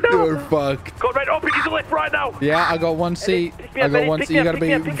 You're fucked. Got right up, he's left right now. Yeah, I got one seat. I got one seat. You gotta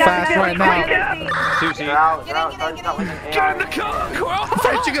be fast right now. Susie. Get in the car.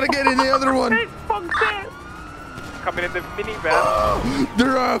 French, you gotta get in the other one. Coming in the minivan.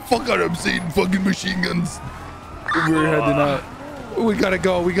 There are fucking obscene fucking machine guns. We're heading out. We gotta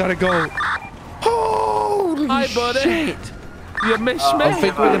go. Holy Hi, buddy. shit. You missed me. I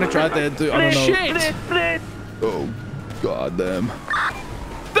think we're gonna try that too. I don't know. Shit. Oh, goddamn.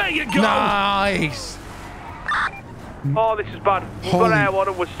 There you go. Nice. Oh, this is bad. We've got air one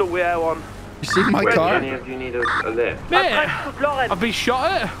and we're stuck with air one. You see my car? Any of you need a lift? Mate, I've been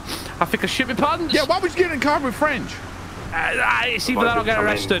shot at. I think I shit my pants. Yeah, why was you getting in a car with French? It's either that or get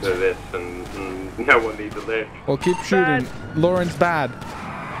arrested. And no one needs a lift. Well, keep shooting. Lauren's bad.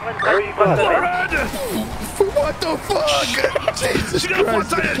 What the fuck? Jesus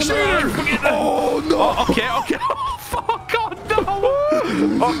Christ. Shooter! Oh, no. Oh, okay. Oh, fuck. Oh, no.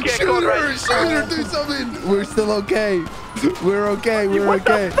 Okay, Shooter, do something. We're still okay. We're okay. Who's in,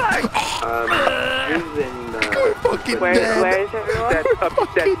 We're fucking dead. Where is everyone? Dead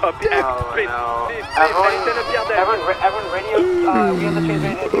up. Everyone, radio. We have the change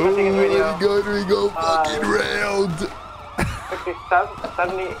radio. Everything is radio. We go fucking round.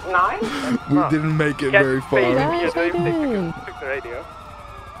 79? We didn't make it very far. Fix the radio.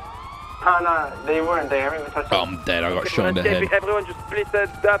 No, they weren't. They haven't even touched it. I'm dead. I got shot in the head. Everyone just split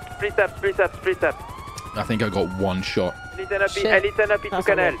up. I think I got one shot.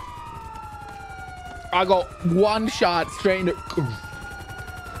 Canal. I got one shot straight in the...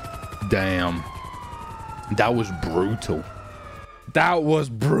 Damn. That was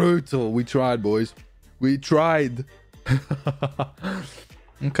brutal. We tried, boys. We tried.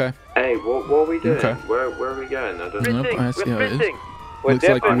 Okay. Hey, what are we doing? Okay. Where are we going? I don't know. I see how it is. Looks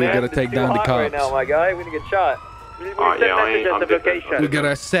like we gotta take down the cops. Right now, my guy. We're gonna get shot. We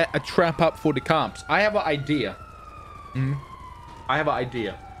gotta set a trap up for the cops. I have an idea.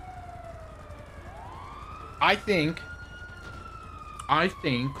 I think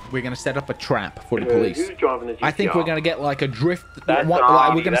we're gonna set up a trap for the police. Who's driving the GTR? I think we're gonna get like a drift.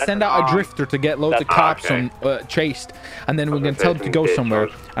 We're gonna send out a drifter to get loads of cops on chased, and then we're gonna tell them to go somewhere.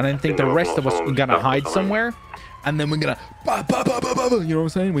 And I think the rest of us are gonna hide somewhere, and then we're gonna, you know what I'm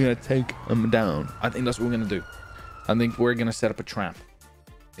saying? We're gonna take them down. I think that's what we're gonna do. I think we're gonna set up a trap.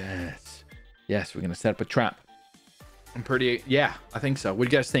 Yes, we're gonna set up a trap. Yeah, I think so. What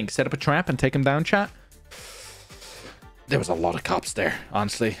do you guys think? Set up a trap and take them down, chat? There was a lot of cops there,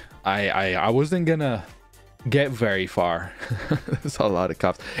 honestly. I wasn't gonna get very far. There's a lot of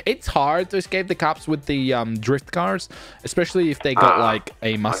cops. It's hard to escape the cops with the drift cars, especially if they got like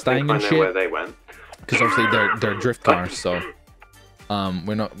a Mustang and shit. Where they went. Because obviously they're drift cars, so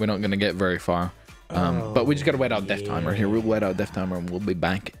we're not gonna get very far. But we just gotta wait out death timer here. We'll wait out death timer and we'll be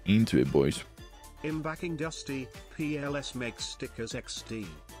back into it, boys. In backing Dusty, PLS makes stickers XD.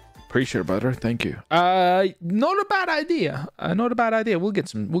 Appreciate it, brother. Thank you. Not a bad idea. Not a bad idea. We'll get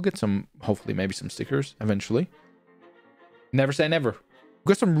some. Hopefully, maybe some stickers eventually. Never say never.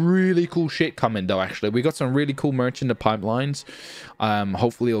 We got some really cool shit coming though. Actually, we got some really cool merch in the pipelines.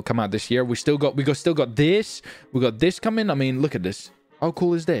 Hopefully, it'll come out this year. We still got this. We got this coming. I mean, look at this. How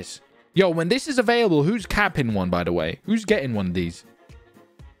cool is this? Yo, when this is available, who's capping one? By the way, who's getting one of these?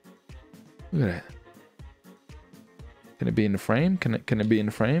 Look at that. Can it be in the frame? Can it be in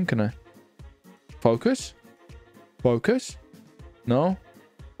the frame? Can I focus? Focus? No?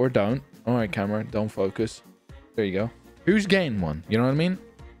 Or don't? All right, camera, don't focus. There you go. Who's getting one? You know what I mean?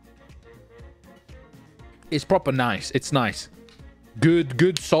 It's proper nice. It's nice.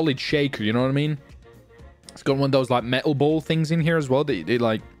 Good solid shaker. You know what I mean? It's got one of those like metal ball things in here as well. It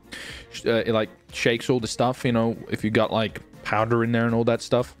like shakes all the stuff. You know, if you got like powder in there and all that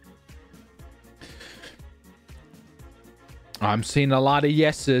stuff. I'm seeing a lot of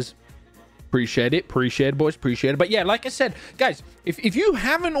yeses. Appreciate it, boys, appreciate it. But yeah, like I said, guys, if you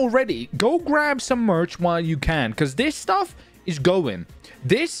haven't already, go grab some merch while you can, because this stuff is going.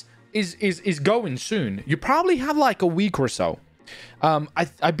 This is going soon. You probably have like a week or so.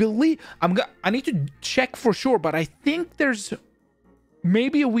 I believe I need to check for sure, but I think there's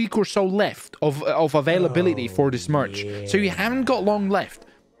maybe a week or so left of availability for this merch. So you haven't got long left.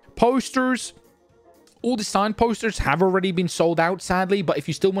 Posters. All the signed posters have already been sold out, sadly. But if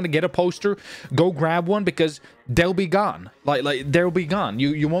you still want to get a poster, go grab one, because they'll be gone. Like they'll be gone.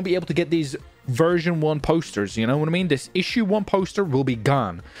 You won't be able to get these version 1 posters. You know what I mean? This issue 1 poster will be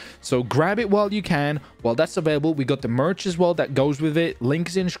gone. So grab it while you can, while that's available. We got the merch as well that goes with it. Link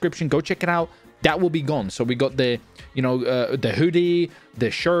is in the description. Go check it out. That will be gone. So we got the, you know, the hoodie, the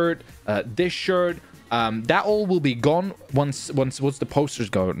shirt, this shirt. That all will be gone once the posters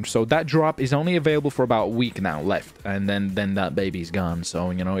go. So that drop is only available for about a week now left, and then that baby's gone.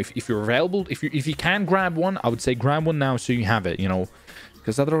 So, you know, if you're available, if you can grab one, I would say grab one now so you have it, you know,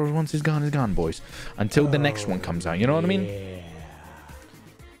 because otherwise once it's gone, boys, until the next one comes out. You know what I mean?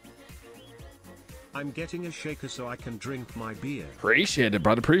 I'm getting a shaker so I can drink my beer. Appreciate it,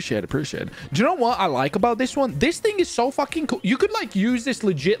 brother. Appreciate it. Do you know what I like about this one? This thing is so fucking cool. You could like use this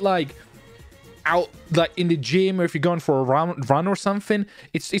legit like out like in the gym, or if you're going for a run or something.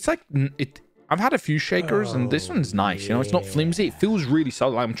 It's like I've had a few shakers and this one's nice, you know. It's not flimsy. It feels really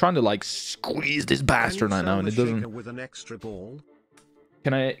solid. I'm trying to like squeeze this bastard right now, and it doesn't. With an extra ball?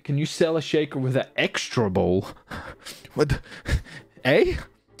 Can you sell a shaker with an extra ball? What? Eh?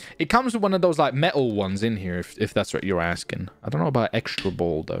 It comes with one of those like metal ones in here, if that's what you're asking. I don't know about extra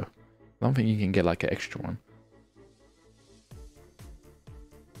ball though. I don't think you can get like an extra one.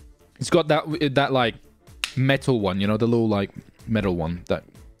 It's got that like metal one, you know, the little like metal one that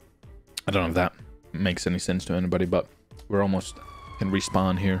I don't know if that makes any sense to anybody, but we're almost can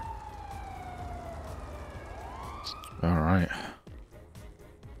respawn here. All right.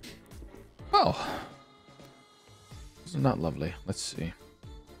 Oh, isn't that lovely? Let's see.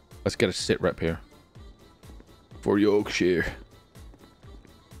 Let's get a sit rep here for Yorkshire.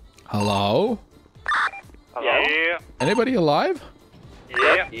 Hello? Yeah. Anybody alive?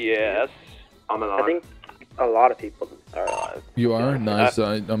 Yeah. Yes. I'm alive. I think a lot of people are alive. You are? Nice.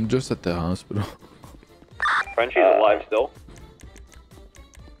 I'm just at the hospital. Frenchie's alive still.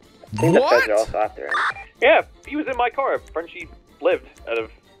 What? Also after him. Yeah, he was in my car. Frenchie lived out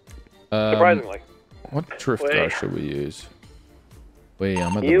of surprisingly. What drift car should we use? Wait,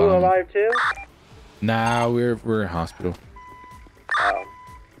 I'm at the You bottom. alive too? Nah, we're in hospital. Oh.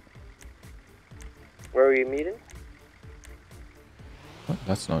 Where were you meeting? What?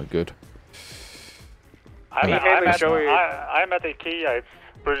 That's not good. I'm at the key. I've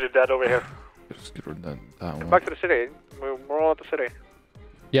Bridget dead over here. Just get rid of that one. Back to the city. We're all at the city.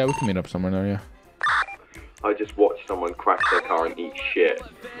 Yeah, we can meet up somewhere there, yeah. I just watched someone crash their car and eat shit.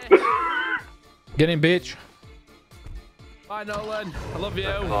 Get in, bitch. Bye, Nolan. I love you.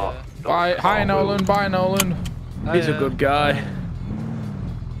 Bye. Hi, Nolan. Bye, Nolan. He's a good guy.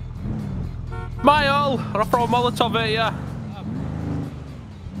 Mile! I'll throw a Molotov at you.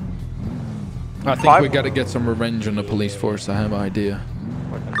 I think we got to get some revenge on the police force. I have an idea.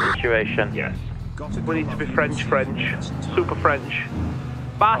 Situation. Yes. We need to be French. Super French.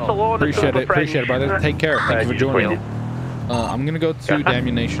 Barcelona, appreciate super it. French. Appreciate it, brother. Take care. Thank you for joining. I'm going to go to the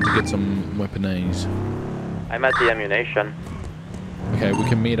ammunition to get some weapon A's. I'm at the ammunition. Okay, we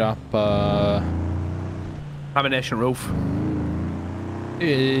can meet up. Ammunition roof.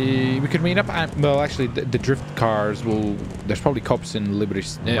 We could meet up at, well, actually, the drift cars will. There's probably cops in Liberty.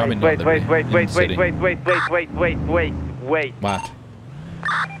 I mean, wait. What?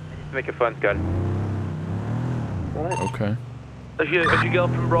 Make a phone call. Okay. Has your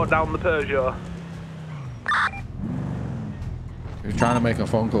girlfriend brought down the Peugeot? You're trying to make a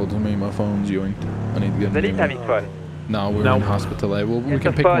phone call to me. My phone's yoinked. I need to get. They need having fun. No, we're in hospital. We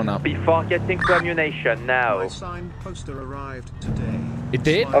can pick one up. Before getting to ammunition now. My signed poster arrived today. It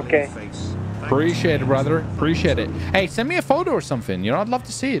did? Okay. Appreciate it, brother. Appreciate it. Hey, send me a photo or something. You know, I'd love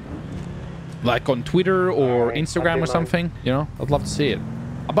to see it. Like on Twitter or Instagram or something. You know, I'd love to see it.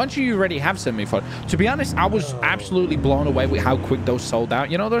 A bunch of you already have sent me photos. To be honest, I was absolutely blown away with how quick those sold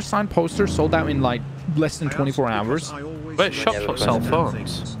out. You know, those signed posters sold out in like less than 24 hours. But shops sell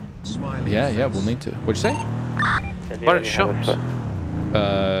phones. Yeah, we'll need to. What'd you say? Where it shops?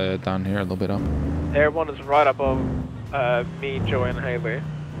 Down here a little bit up. Air 1 is right above me, Joey, and Haley.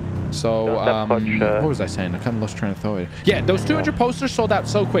 So, what was I saying? I kind of lost train of thought. Yeah, those 200 posters sold out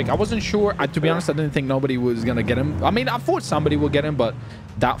so quick. I wasn't sure. To be honest, I didn't think nobody was going to get them. I mean, I thought somebody would get them, but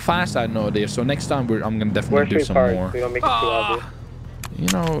that fast, I had no idea. So next time, I'm going to definitely do some more. You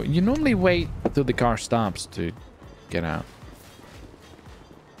know, you normally wait until the car stops to get out.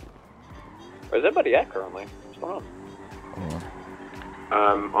 Where's everybody at currently? What's going on?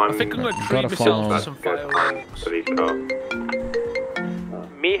 I think I'm going to treat myself for some fireworks.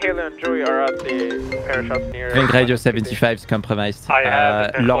 Me, Haley, and Joey are at the repair shop near... I think Radio 75 is compromised.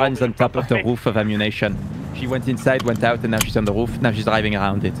 Lauren's on top of the roof of ammunition. She went inside, went out, and now she's on the roof. Now she's driving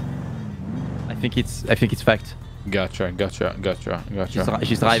around it. I think it's fact. Gotcha.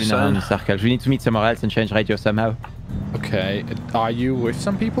 She's driving around in circles. We need to meet somewhere else and change radio somehow. Okay. Are you with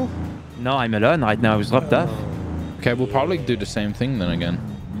some people? No, I'm alone right now. I was dropped off. Okay, we'll probably do the same thing then again.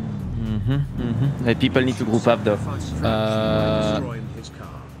 People need to group up though.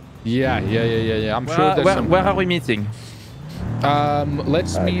 Yeah. I'm sure there's some... Where are we meeting?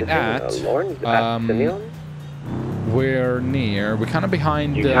 Let's meet at... we're kind of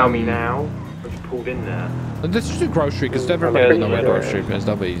behind... You tell me now. I've pulled in there. Let's just do Grove Street, because everybody will know where Grove Street is.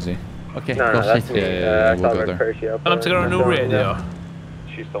 That'll be easy. Okay, Grove Street. Yeah, we'll go there. I'm to go on a new radio.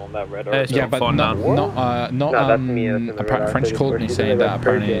 She's still on that red. Yeah, but French called me saying that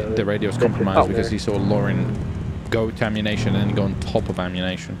apparently the radio is compromised because he saw Lauren go to ammunition and then go on top of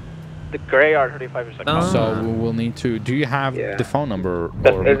ammunition. The grey R35 is like... So we'll need to... Do you have the phone number?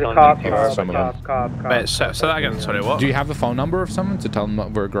 There's a cop. Wait, say that again, sorry, what? Do you have the phone number of someone to tell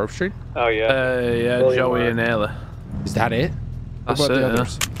them we're at Grove Street? Oh, yeah. Yeah, Joey and Haley. Is that it? That's what about it, the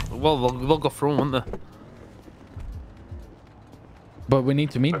others? Well, they'll go through them, won't they? But we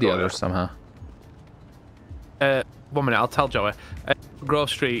need to meet the others somehow. 1 minute, I'll tell Joey. Grove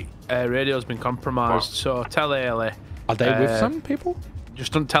Street radio's been compromised, so tell Haley. Are they with some people?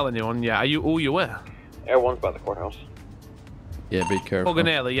 Just don't tell anyone. Yeah, who you with? Air 1's by the courthouse. Yeah, be careful. Fucking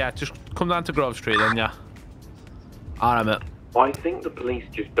Haley, yeah. Just come down to Grove Street then, yeah. Alright, mate. I think the police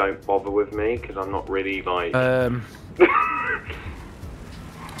just don't bother with me because I'm not really like.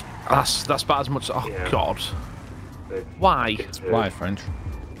 That's about as much. Oh yeah. God. Why? Why French?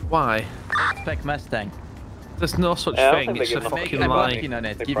 Why? Expect Mustang. There's no such thing. It's a fucking lie. Give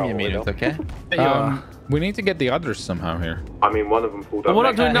me a minute, okay? We need to get the others somehow here. I mean, one of them pulled up. We're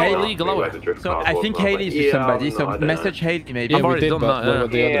not doing no illegal, are we? So I think Haley's with somebody, so message Haley maybe. Yeah, we did, but what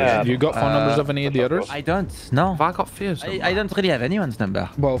about the others? You got phone numbers of any of the others? I don't, no. Have I got fears? I don't really have anyone's number.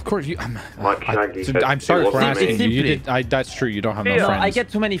 Well, of course, I'm sorry for asking you. You did, that's true, you don't have no friends. I get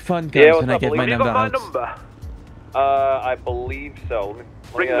too many phone calls when I get my number out. I believe so.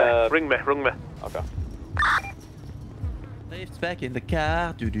 Ring me. Okay. Drift's back in the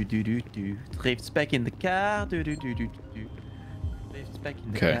car, do. Drift's back in the car, do. Drift's back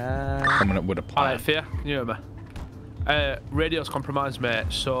in the car. Coming up with a plan. Alright, Fear, can you hear me? Radio's compromised, mate,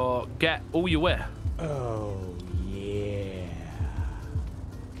 so get who you with. Oh, yeah.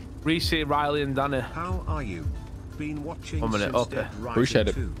 Reese, Riley, and Danny. How are you? Been watching 1 minute, okay. Appreciate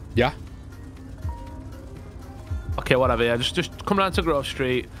it. Yeah. Okay, whatever, yeah, just come down to Grove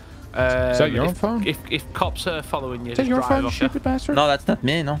Street. Is that your own phone? If cops are following you, is that your phone, you stupid bastard? No, that's not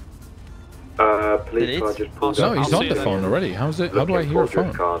me, no. Police car just pulled up. No, he's on the phone already. How's it? How do I hear a phone?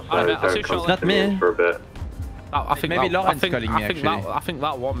 It's not me. For a bit. I think maybe Lauren's calling me, actually. I think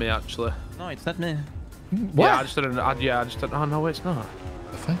that won me, actually. No, it's not me. What? Yeah, I just didn't. Oh no, it's not.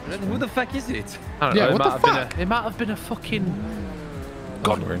 Who the fuck is it? I don't know. Yeah, what the fuck? It might have been a fucking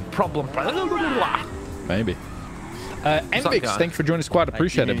problem. Maybe. Envix, thank you for joining the squad.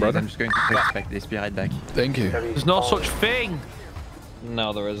 Appreciate it, brother. I'm just going to expect this. Be right back. Thank you. There's no such thing.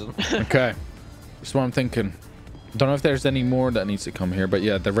 No, there isn't. Okay. That's what I'm thinking. Don't know if there's any more that needs to come here, but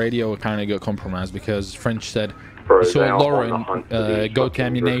yeah, the radio kind of got compromised because French said he saw Lauren go to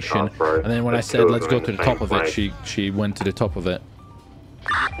ammunition, and then when I said let's go to the top of it, she went to the top of it.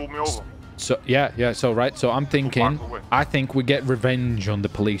 You pulled me over. So yeah. So right. So I'm thinking. I think we get revenge on the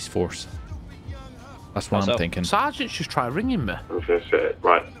police force. That's what I'm thinking. Sergeant's just try ringing me.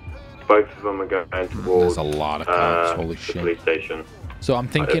 Right. Both of them are going towards there's a lot of cops. Holy shit. the police station. So I'm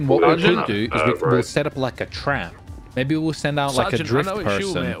thinking what we could do is we'll set up like a trap. Maybe we'll send out like a drift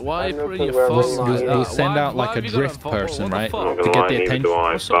person. We'll send out like a drift person, right? To get the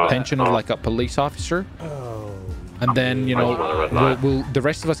attention of like a police officer. And then, you know, the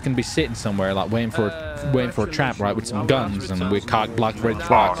rest of us can be sitting somewhere, like waiting for a trap, right, with some guns, and we cock block red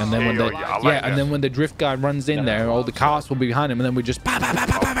flag. And then when the drift guy runs in there, all the cops will be behind him, and then we just you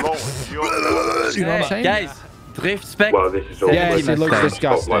know what I'm saying? Guys, Drift spec. Well, this is all Yes, it looks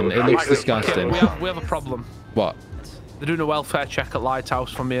disgusting. It looks disgusting. We have a problem. What? They're doing a welfare check at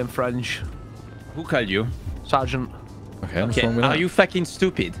Lighthouse for me and French. Who called you? Sergeant. Okay, what's wrong with that? Are you fucking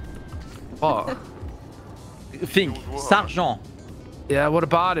stupid? What? Think, Sergeant. Yeah, what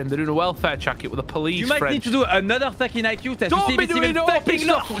about him? They're doing a welfare check with the police. You might French. need to do another fucking IQ test. Don't be doing no fucking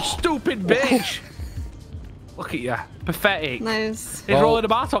stuff, stupid bitch. Look at you. Pathetic. Nice. He's rolling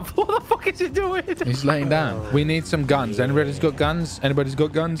about on. What the fuck is he doing? He's laying down. We need some guns. Anybody's got guns? Anybody's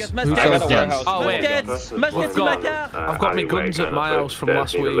got guns? Who sells guns? Oh, wait. I've got my guns at my house from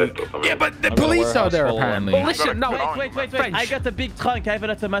last week. Yeah, but the police are there apparently. Well, listen, no. Wait. I got a big trunk. I have a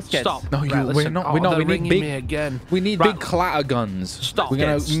lot of muskets. Stop. No, we're not. We need big. We need big clatter guns. Stop. We're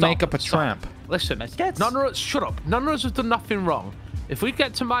gonna make up a trap. Listen, none of us. Shut up. None of us have done nothing wrong. If we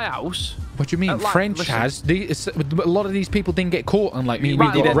get to my house. What do you mean? French has. A lot of these people didn't get caught, unlike me. We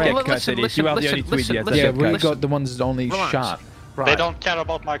did red. You are the only two idiots. Yeah, we got the ones that only shot. They don't care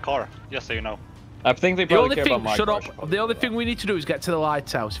about my car, just so you know. I think they probably care about my car. Shut up. The only thing we need to do is get to the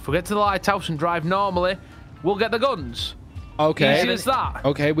lighthouse. If we get to the lighthouse and drive normally, we'll get the guns. Okay. Easy as that.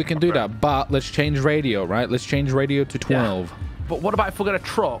 Okay, we can do that, but let's change radio, right? Let's change radio to 12. Yeah. But what about if we get a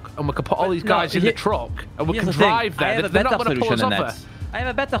truck and we can put all these guys in the truck and we can drive there? They're not going to pull us over. I have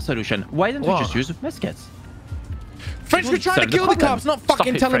a better solution. Why don't we just use muskets? French, we're trying to kill the cops, not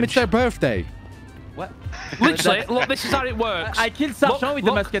fucking tell them it's their birthday. What? Literally, look, this is how it works. I killed Sergeant with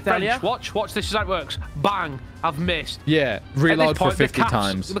the musket earlier. Watch, this is how it works. Bang, I've missed. Yeah, reload for 50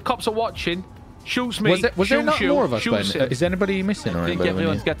 times. The cops are watching. Shoots me. Was there not more of us, Ben? Is anybody missing or I think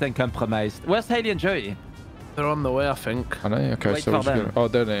everyone's getting compromised. Where's Haley and Joey? They're on the way, I think. Are they? Okay, so we're just gonna... Oh,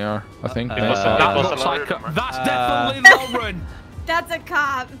 there they are, I think. That looks like... That's definitely Lauren. That's a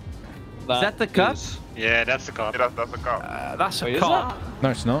cop. Is that the cop? Yeah, that's the cop. Yeah, that's a cop. That's a cop. No,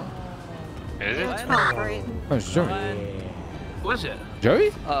 it's not. Is it? It's not great. No, it's Joey. Who is it?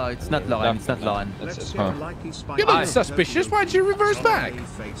 Joey? Oh, it's not Lauren. It's not Lauren. You're being suspicious. Why'd you reverse back?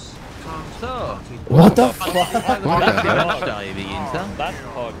 So. What the fuck?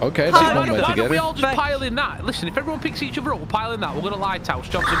 Okay, that's one way to Why get don't we it. all just pile in that? Listen, if everyone picks each other up, we'll pile in that. We're going to lighthouse.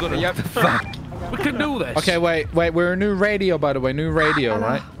 Jobs are good. We can do this. Okay, wait. We're a new radio, by the way. New radio,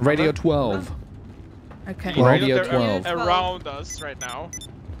 right? Radio 12. Okay. Radio 12. Around us right now.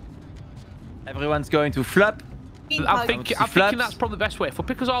 Everyone's going to flop. I'm thinking that's probably the best way. If we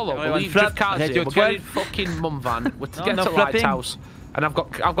pick us all up, we'll leave drift cars here. We'll get in fucking mum van. We'll get to lighthouse. And I've got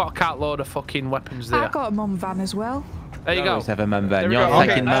a cartload of fucking weapons there. I've got a mum van as well. There you go. Always have a mum van. You're a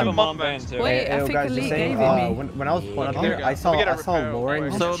fucking I have a mum. mum van too. Wait, I think Elite gave it me. When I was pulling up here, I saw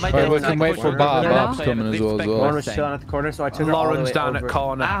Lauren. So we can wait for Bob. Bob's coming as well. Lauren was chilling at the corner, so I took her all the Lauren's way down over. at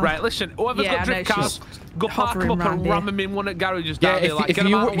corner. Right, listen, whoever's got drift cars, go park them up and ram them in one at garages down there.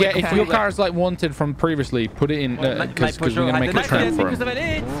 If your car's like wanted from previously, put it in because we're gonna make a trap for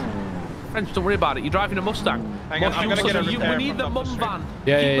him. French, don't worry about it. You're driving a Mustang. Hang on, I'm gonna get a repair. We need the mum van.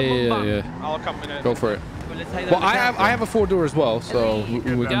 Yeah. I'll come in. Go for it. Well, I have a 4-door as well, so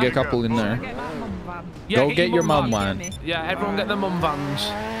we can get a couple in there. Yeah, Go get your mum van. Yeah, everyone get their mum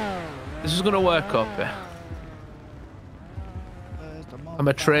vans. This is gonna work up. I'm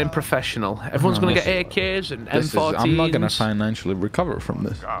a trained professional. Everyone's gonna get AKs and M14s. I'm not gonna financially recover from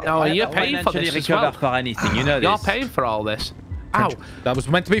this. Oh, you're paying for this as well. For anything, you know this. You're paying for all this. French. Ow! That was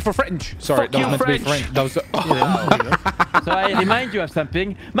meant to be for French. Sorry, Fuck that was meant French. to be French. That was. So I remind you of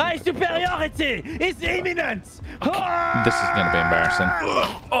something. My superiority is imminent. This is gonna be embarrassing.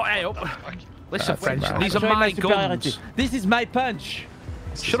 Oh, hey up. Listen, French. These are my guns. This is my punch.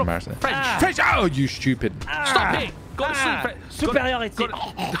 Shut up, French. French! Oh, you stupid! Stop it! Go to sleep, French. Superiority.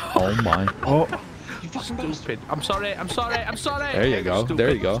 Oh my! Oh. You fucking stupid. I'm sorry. There you go. Stupid.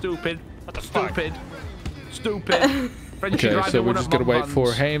 There you go. Stupid. Stupid. French, okay, so we're just gonna wait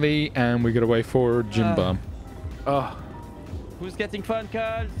for Haley, and we're gonna wait for Jim Bum. Who's getting phone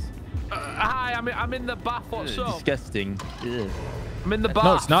calls? Hi, I'm in the bath. What's up? Disgusting. I'm in the bath.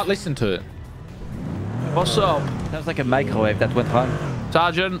 No, it's not. Listen to it. What's up? Sounds like a microwave that went wrong.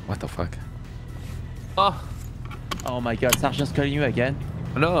 Sergeant. What the fuck? Oh my God, Sergeant's calling you again.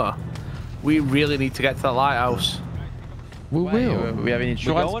 No. We really need to get to the lighthouse. We will. We have an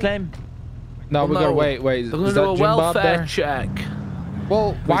insurance claim. No, we gotta wait. They're Is gonna that do a Jim Bob welfare there? check.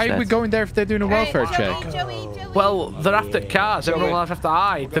 Well, why are we going there if they're doing a welfare check? Joey. Well, they're after cars. Everyone will have to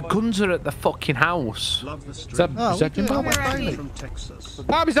hide. The guns are at the fucking house. Is that Jim Bob?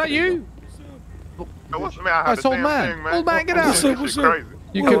 Bob, is that you? It wasn't me. I had That's old man. Old man, get out. What's up?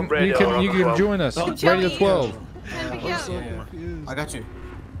 You can join us. Radio 12. I got you.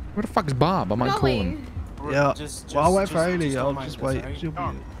 Where the fuck is Bob? I might call him. Yeah. Well, I'll wait for Haley. I'll just wait.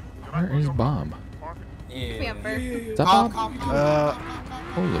 Where is Bob? Yeah. Is that Bob?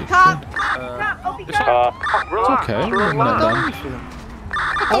 Holy shit. It's okay. I'm not done.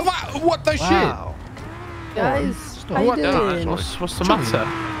 What the shit? Guys, how you What? doing? What's the matter?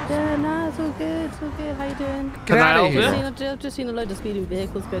 Yeah, nah, it's all good. It's all good. How you doing? Get out of here. I've just seen a load of speeding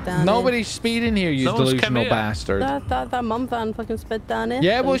vehicles go down. Nobody's speeding here, you delusional bastard. That mum van fucking sped down here.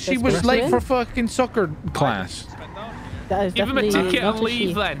 Yeah, well, she was late for fucking soccer class. That is Give him a definitely ticket not and a leave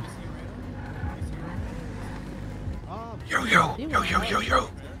she. then. Yo,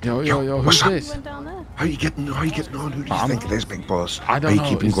 who's this? How you getting on? Who do you think it is, big boss? I don't know. How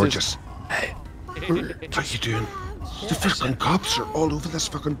you keeping Is gorgeous? Hey, how you doing? The fucking cops are all over this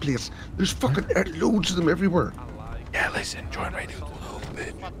fucking place. There's fucking loads of them everywhere. Yeah, listen, join Radio 12,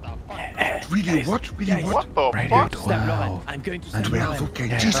 bitch. Radio what? Radio what? Radio 12. I'm going to 12, okay.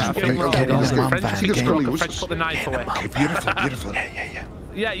 Yeah, Jesus, okay, okay, get in the mum van. French, put the knife away. Okay, beautiful.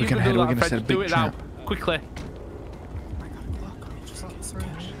 Yeah, you can do that, French. Do it now. Quickly.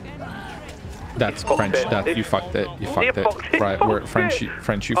 That's French. That you fucked it. You fucked it. Right, we're French.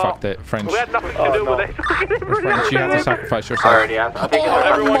 French, you fucked it. French. We had nothing to do with it. French, you have to sacrifice yourself.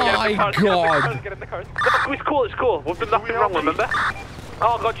 Oh my god! It's cool. We've done nothing wrong, remember?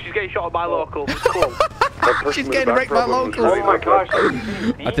 Oh god, she's getting shot by locals. It's cool. She's getting wrecked by locals. Oh my gosh.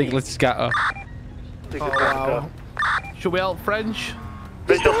 I think let's scatter. Oh wow. Should we help French?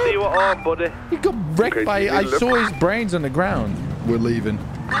 French, I'll see you at home, buddy. He got wrecked by. I saw his brains on the ground. We're leaving.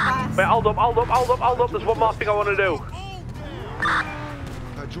 Wait, hold up. There's one more thing I want to do.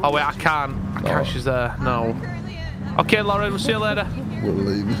 Oh wait, I can't. She's there. No. Okay, Lauren, we'll see you later. We're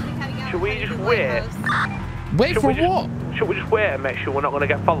leaving. Should we just wait? Wait for what? Should we just wait and make sure we're not going to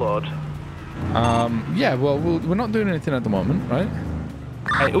get followed? Yeah, well, we're not doing anything at the moment, right?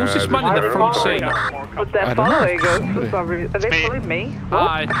 Hey, who's this man in the front seat? But they're following us. Are they following me?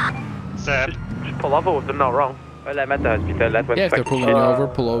 Hi. Just pull over with them, not wrong. Yeah, if they're pulling you over,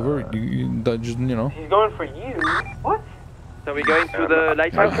 pull over. Just, you know. He's going for you. What? So we going to the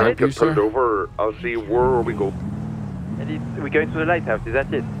lighthouse? Help you, sir. Over. I'll see where we go. We're going to the lighthouse, is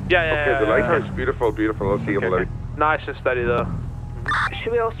that it? Yeah. Okay, the lighthouse. Beautiful. I'll see you later. Nice and steady though.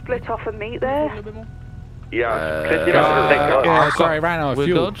 Should we all split off and meet there? Yeah. Sorry, ran out of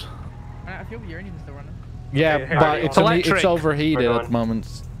fuel. We're good. I feel your engine's still running. Yeah, but it's overheated at the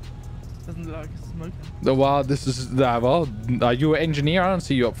moment. Doesn't look like it's smoking. Oh, wow, this is are you an engineer? I don't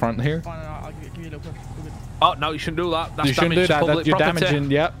see you up front here. Fine, I'll give you a little push. Oh no, you shouldn't do that. That's you shouldn't do that. You're property.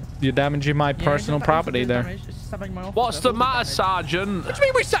 damaging. Yep, you're damaging my personal property there. What's the matter, Sergeant? What do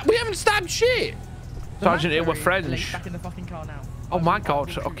you mean we haven't stabbed shit? Sergeant, here we're French. Back in the fucking car now. Oh my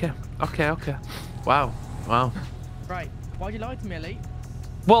god. Okay. Wow. Right. Why'd you lie to me, Elite?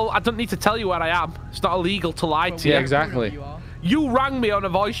 Well, I don't need to tell you where I am. It's not illegal to lie to you. Yeah, exactly. You rang me on a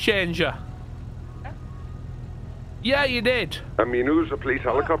voice changer. Yeah, you did. I mean, who's a police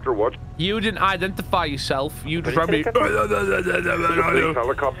helicopter watch? You didn't identify yourself. You just rang me. Police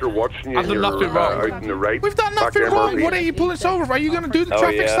helicopter watching you. I've done nothing wrong. Out in the right. We've done nothing wrong. What are you pulling us over for? Are you going to do the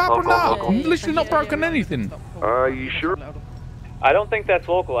traffic stop or not? I'm literally not broken anything. You sure? I don't think that's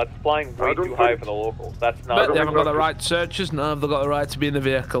local. That's flying way too high for the locals. That's not. But they haven't got the right searches. No, they've got the right to be in the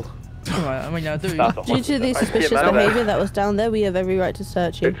vehicle. Alright, I mean, I do. Due to the suspicious behaviour that was down there, we have every right to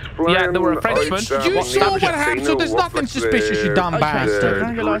search you. Yeah, there were a Frenchman. You saw what happened, so there's nothing suspicious, you dumb bastard. Can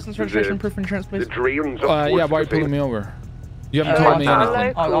I get license, registration, proof of insurance, please? Yeah, why are you pulling me over? You haven't told me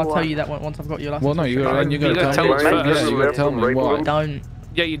anything. I'll tell you that once I've got your license. Well, no, you gotta tell me. Yeah, you gotta tell me why. Don't.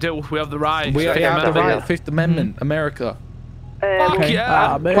 Yeah, you do. We have the right. We have the right. Fifth Amendment, America. Fuck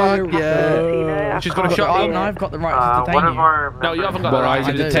yeah! Fuck yeah! She's got a shotgun. I've got the right to detain you. No, you haven't got the right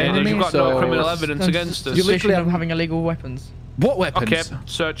to detain us. You've got no criminal evidence against us. You literally have having illegal weapons. What weapons? Okay,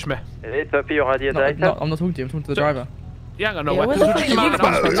 search me. It's up for your idea, I'm not talking to you. I'm talking to the driver. You ain't got no weapons.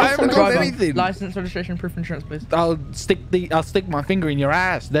 I haven't got anything. License, registration, proof of insurance, please. I'll stick my finger in your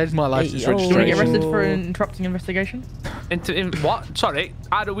ass. There's my license, Do you want to get registration. arrested for interrupting investigation? What? Sorry,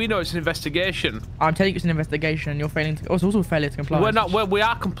 how do we know it's an investigation? I'm telling you it's an investigation. You're failing to. Oh, it's also failure to comply. We're not. We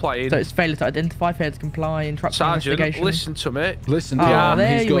are complying. So it's failure to identify, failure to comply, interrupting investigation. Listen to me. Listen to him.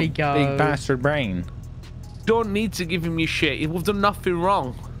 There He's got we go. big bastard brain. Don't need to give him your shit. We've done nothing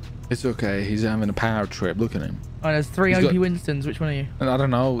wrong. It's okay. He's having a power trip. Look at him. Oh, there's 3 OP Winstons. Which one are you? I don't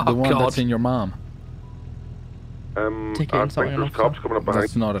know. The one that's in your mom. I think there's cops coming up behind.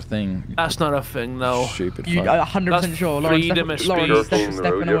 That's not a thing. That's not a thing, no. Stupid. You 100% sure. Freedom of speech.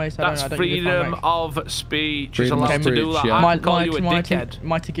 Stepping away, so That's freedom of speech. He's Freedom of allowed to do speech, that. yeah. I can call you a dickhead.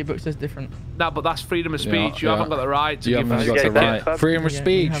 My ticket book says different. No, but that's freedom of speech. You haven't got the right to You give haven't us got the a right. Freedom of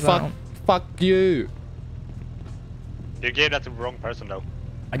speech. Fuck you. You gave that to the wrong person, though.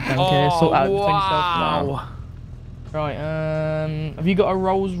 I don't care. Sort out between yourself. Wow. Right, have you got a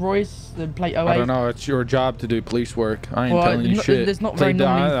Rolls Royce, the plate 08? I don't know, it's your job to do police work. I ain't Well, telling you shit. There's not very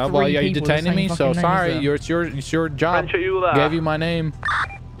normally well, three are you people with the detaining same me? So fucking name, sorry, is there? it's your job. French, are you there? Gave you my name.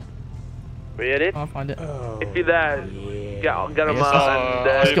 Read it? I'll find it. If you're there, get him So, and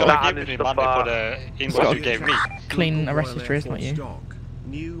you're start gonna adding give me stuff money for the invoice you gave me. Clean arrest history, it's not you.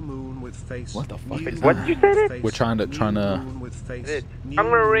 What the fuck is What did you say? We're trying to. I'm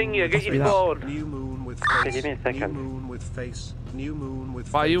gonna ring you. Get your phone. Give me a second.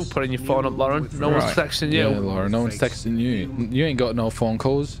 Why are you putting your phone up, Lauren? No one's texting you. Yeah, Lauren, no one's texting you. You ain't got no phone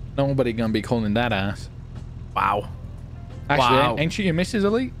calls. Nobody gonna be calling that ass. Wow. Actually, ain't she your missus,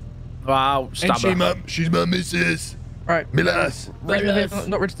 Elite? Wow. She's my missus. Right. Milas.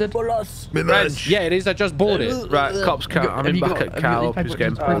 Not registered. Milas. Yeah, it is. I just bought it. Right, cops can't. I'm back at Carl. He's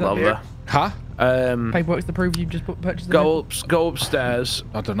getting pulled over. Huh? Paperwork's to prove you've just purchased it. Go upstairs.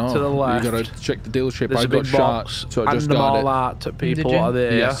 I don't know. To the left. You gotta check the dealership. There's I a got big shot, box. so I just Hand them got all it. out to people Did you? what are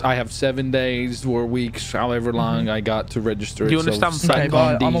there. Yes, I have 7 days or weeks, however long I got to register it. Do you understand? So Okay,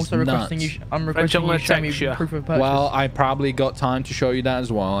 but I'm also nuts. requesting you. I'm requesting you show me proof of purchase. Well, I probably got time to show you that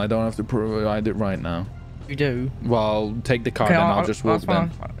as well. I don't have to prove it right now. You do. Well, take the car, then I'll just walk then.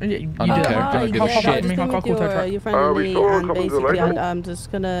 You I don't care. I don't give a shit. Your friend and me, and basically I'm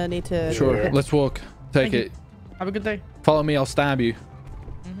just gonna need to... Sure, let's walk. Take it. Have a good day. Follow me, I'll stab you.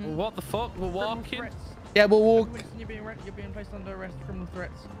 Well, what the fuck? We're walking? Yeah, we'll walk. You're being placed under arrest for criminal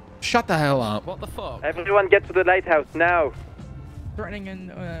threats. Shut the hell up. What the fuck? Everyone get to the lighthouse now. Threatening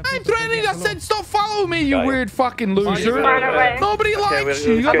and... I'm threatening. I said stop following me, you weird fucking loser. away. Nobody likes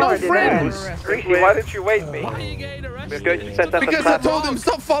you. You got no friends. Greasy, why didn't you wait me? Why are you getting arrested? We're going to set up Because I told him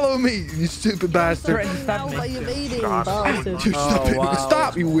stop following me, you stupid bastard. Stop,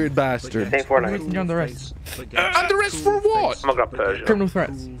 you weird bastard. You're under arrest. Under arrest for what? Criminal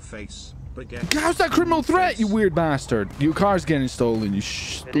threats. How's that criminal threat, you weird bastard? Your car's getting stolen, you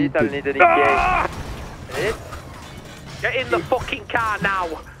stupid. Get in the fucking car now.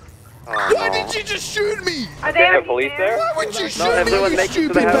 Why did you just shoot me? Are there police there? Why would you shoot me, you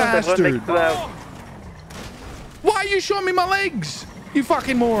stupid bastard? Why are you showing me my legs? You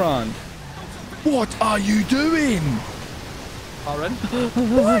fucking moron. What are you doing? Lauren?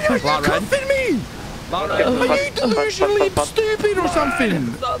 Why are you cuffing me? Lauren? Are you delusionally stupid or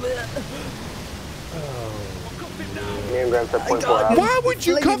something? Why would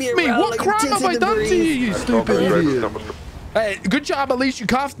you cuff me? What crime have I done to you, you stupid idiot? Hey, good job, at least you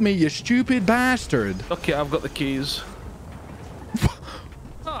cuffed me, you stupid bastard. Okay, I've got the keys.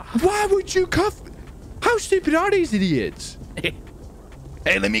 Why would you cuff me? How stupid are these idiots? Hey,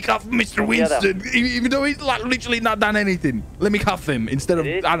 let me cuff Mr. Winston, even though he's like literally not done anything. Let me cuff him instead of,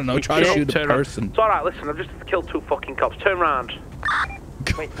 I don't know, try to shoot a person. It's alright, listen, I've just killed 2 fucking cops. Turn around.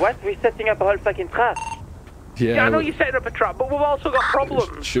 Wait, what? We're setting up a whole fucking trap. Yeah, I know you're setting up a trap, but we've also got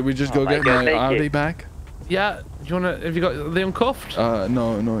problems. Should we just go get my Audi back? Yeah, do you wanna, have you got the uncuffed?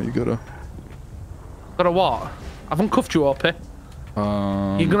 No, you gotta. Gotta what? I've uncuffed you, OP. You're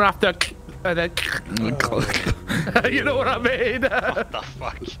gonna have to... you know what I mean? What the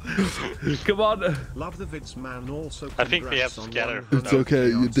fuck? Come on. Love the vids, man. Also, I think we have together. It's okay,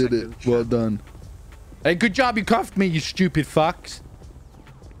 you did it. Well done. Hey, good job you cuffed me, you stupid fucks.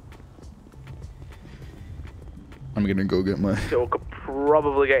 I'm gonna go get my... So we could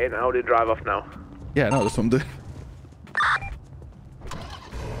probably get an Audi drive off now. Yeah, no, that's what I'm doing.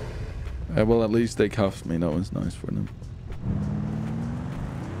 Well, at least they cuffed me. That was nice for them.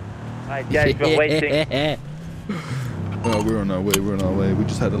 Alright, guys, we're waiting. Oh, we're on our way. We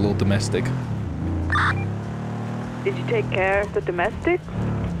just had a little domestic. Did you take care of the domestics?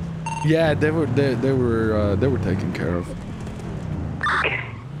 Yeah, they were taken care of. Okay.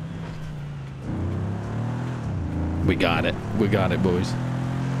 We got it, boys.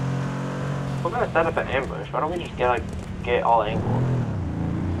 We're gonna set up an ambush. Why don't we just get all angled?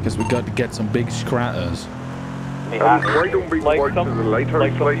 Because we got to get some big scratters. Why don't we walk to the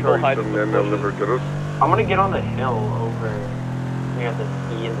lighthouse and then they'll never get us? I'm gonna get on the hill over near the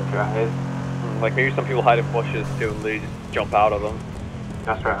E and the drive. Like maybe some people hide in bushes too and they just jump out of them.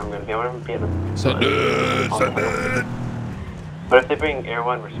 That's right, I'm gonna be in the... Send it! But if they bring Air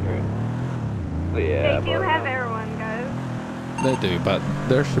 1, we're screwed. Yeah, they do have Air 1, guys. They do, but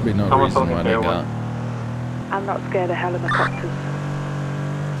there should be no reason why they got... I'm not scared of helicopters.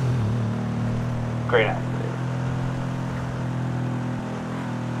 Great actor.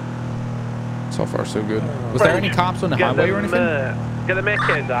 So far, so good. Was there any cops on the highway or anything? Get the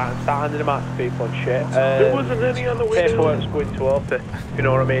AKs out and start handing them out to people and shit. There wasn't any on the way. Paperwork's going to open, if you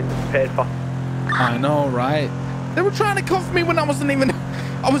know what I mean. Paid for. I know, right? They were trying to cuff me when I wasn't even...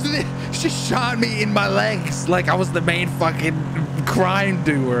 She shot me in my legs like I was the main fucking crime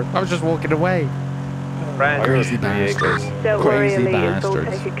doer. I was just walking away. Crazy bastards. Don't worry, Crazy Elite, it's all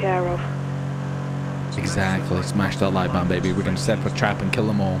bastards. taken care of. Exactly. Smash that light bomb, baby. We're gonna set up a trap and kill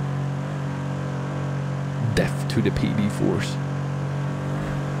them all. Death to the PD force.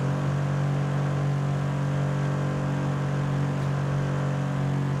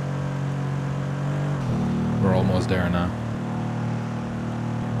 We're almost there now.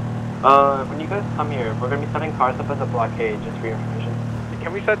 When you guys come here, we're gonna be setting cars up as a blockade, just for your information.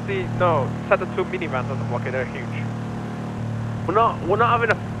 Can we set the two minivans on the blockade? They're huge. We're not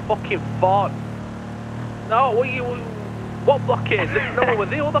having a fucking fort. No, what blockade? There's no one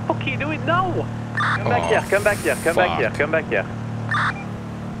with you. What the fuck are you doing? No. Come back here. Come back here. Come back here. Come back here.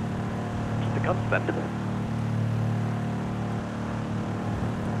 Just the guns then.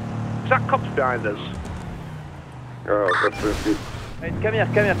 Is that cops behind us? Oh, that's risky. Wait, come here.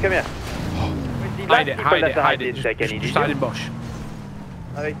 Come here. Come here. Hide it. Just hide in bush.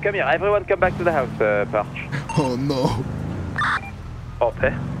 Alright, come here. Everyone come back to the house, Perch. Oh no.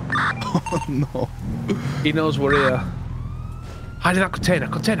 Ope. Oh no. He knows we're here. Hide in that container.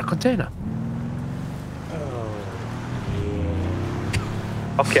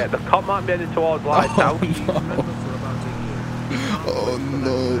 Okay, the cop might be heading towards lights out. Oh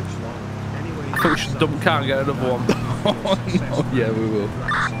no. I think we should dump car and get another one. Oh no. Yeah, we will.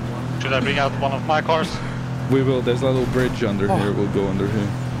 Should I bring out one of my cars? We will. There's a little bridge under here. We'll go under here.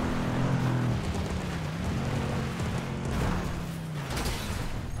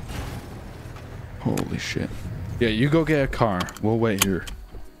 Holy shit. Yeah, you go get a car. We'll wait here.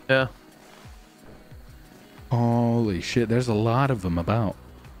 Yeah. Holy shit. There's a lot of them about.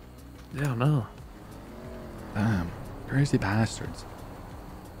 Yeah, I know. Damn. Crazy bastards.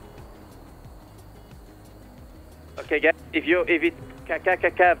 Okay, guys. If it's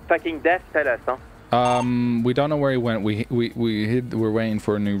fucking death, tell us, huh? We don't know where he went. We're waiting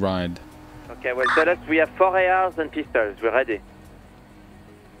for a new ride. Okay, well, tell us. We have 4 ARs and pistols. We're ready.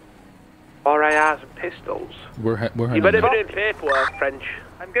 4 ARs and pistols. We're You better be doing paperwork, French.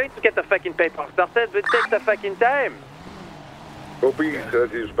 I'm going to get the fucking paper started, but it takes a fucking time. Opie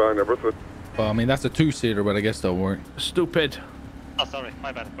says he's fine, everything. Well, I mean, that's a 2-seater, but I guess that'll work. Stupid. Oh, sorry,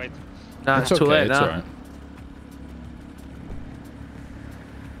 my bad. Wait. Nah, it's too okay, late it's now. alright.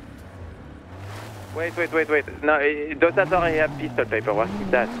 Wait. No, those that already have pistol paperwork.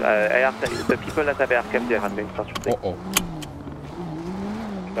 That the people that have aircraft, they have been constructed. Uh-oh.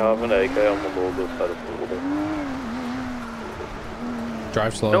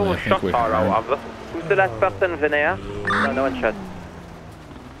 Drive slowly. No one I think shot we're her out of them. Who's the last person in there? No one shot.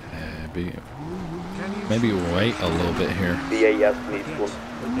 Maybe wait a little bit here. BAS needs one.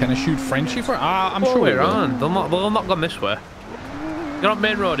 Can I shoot Frenchie for? I'm sure we're we will. on. They'll not gone this way. Get on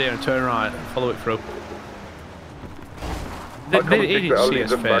main road here and turn right. Follow it through. They didn't see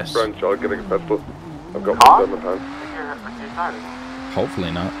his face. French, I'll get a pistol. I've got one in my hand.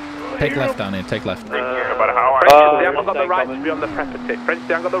 Hopefully not. Take left down here. Take left. French, they haven't got the right to be on the property. French,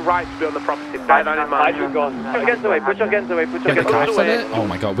 they haven't got the right to be on the property. Bear that in mind. Put your guns away. Put your guns away. Put your Get the guns cops at away. it? Oh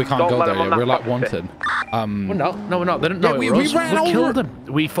my god, we can't go there yet. We're like wanted. No, we're not. They didn't know we it was us. ran We over. killed them.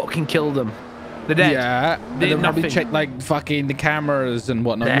 We fucking killed them. They're dead. Yeah, They and did then probably nothing. checked like fucking the cameras and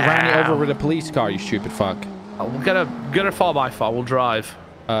whatnot. You ran it over with a police car, you stupid fuck. Oh, we'll get a 4x4. We'll drive.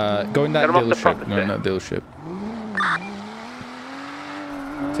 Go in that Get 'em off the dealership. property. Go in that dealership.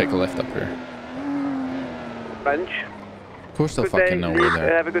 Take a left up here. French. Of course they'll Good fucking day. know we're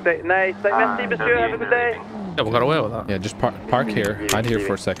there. Have a good day. Nice. Merci, monsieur. Have a good day. Yeah, we got away with that. Yeah, just park here. Hide here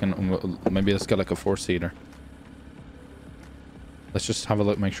for a second. And maybe let's get like a 4-seater. Let's just have a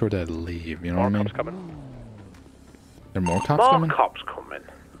look. Make sure they leave. You know what I mean? Cops coming. There are more cops More coming? cops coming.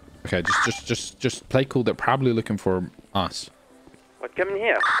 Okay, just play cool. They're probably looking for us. What coming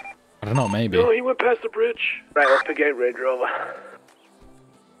here? I don't know. Maybe. No, he went past the bridge. Right, up again, Range Rover.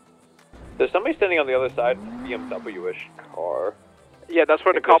 There's somebody standing on the other side. BMW-ish car. Yeah, that's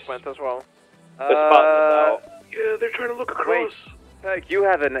where the cop went as well. Yeah, they're trying to look across. Wait, you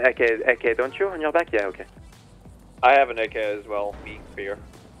have an AK, don't you? On your back? Yeah, okay. I have an AK as well. Me, fear.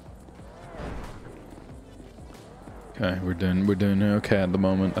 Okay, we're doing okay at the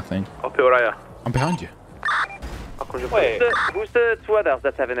moment. I think. Up here, where are you? I'm behind you. Wait, who's the two others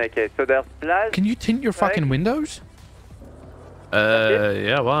that have an AK? So there's Blaz. Can you tint your fucking windows?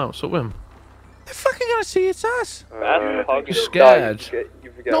 Yeah, wow. What's up with him? They're fucking gonna see it's us. You're scared.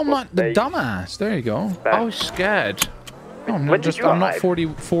 No, I'm not the dumbass. There you go. I was scared. No, I'm not I'm not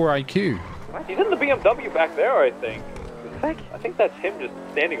 44 IQ. What? He's in the BMW back there, I think. I think that's him just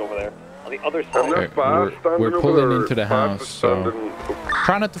standing over there. On the other side. Okay, we're pulling into the house, so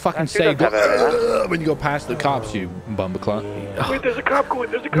try not to fucking say when you go past the cops, you bumbleclot. Wait, there's a cop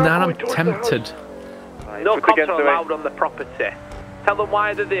going. There's a cop Nah, going I'm towards tempted. the house. No cops are allowed on the property. Tell them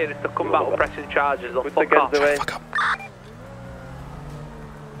why they're there. If they come back with pressing charges, they'll fuck off. Fuck up.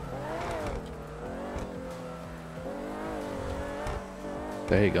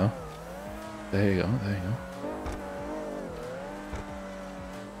 There you go. There you go. There you go.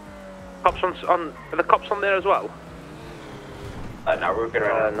 Cops on are the cops on there as well? No, we're good.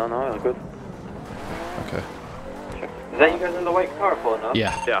 No, we're good. Okay. Is that you guys in the white car pulling up?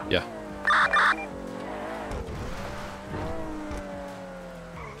 Yeah. Yeah. Yeah.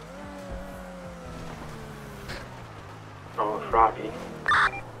 Oh, Froggy.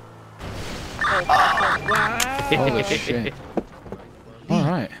 Holy shit. All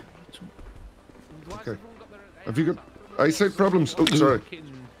right. Okay. Have you got eyesight problems? Oh, sorry.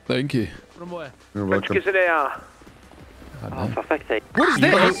 Thank you. From where? You're welcome. Is it AR? Oh, for fuck's sake. What is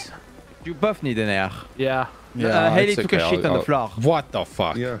this? You both need an air. Yeah. Haley it's took a shit on the floor. What the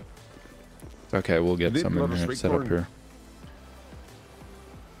fuck? Yeah. Okay, we'll get Didn't some love in a here sweet set up corn. here.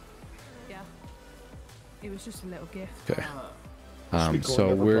 Yeah. It was just a little gift. Okay. Sweet corn So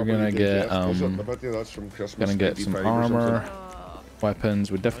never we're probably gonna did get left, was it? I bet you that's from Christmas gonna get some 95 or something. armor,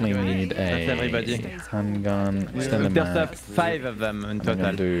 weapons. We definitely need everybody. a handgun. Extended There's mag. 5 of them in I'm gonna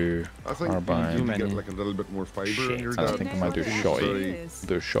total. do I think carbine. you need to get like a little bit more fiber in your I dad. think I might do shotty.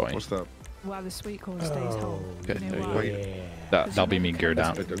 Do shotty. What's that? While the sweet corn stays whole. Okay, You know there you why? go. That'll be me geared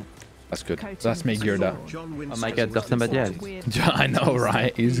out. That's good. That's me geared out. Oh my god, there's somebody else. I know,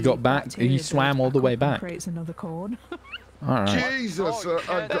 right? He's got back. He swam all the way back. Creates another corn. All right. Jesus,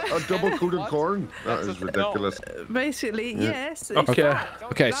 a double coated corn. That is ridiculous. Basically, yes. Okay.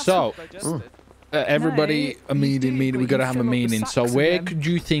 Okay. So, everybody, a meeting. We gotta have a meeting. So, where could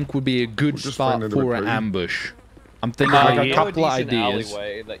you think would be a good spot for an ambush? I'm thinking like a couple of ideas.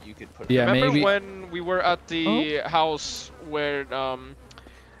 That you could put Yeah, Remember maybe. when we were at the house where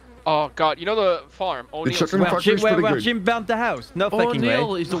oh god, you know the farm? The chicken factory's pretty Where good. Jim burnt the house. No fucking way.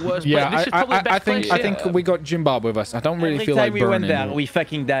 O'Neill is the worst. Yeah, This is probably the best place I think we got Jim Bob with us. I don't really Every feel time like we burning. went there, we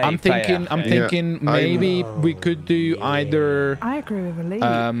fucking died. I'm thinking maybe we could do either. I agree with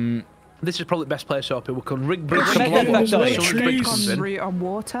Lee. This is probably the best place up here. We can bring Let's some make water. that On route on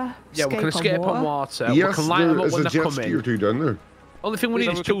water. Yeah, we can escape on water. We Yes, can light them there up is when a they jet come ski or in. two down there. Only thing we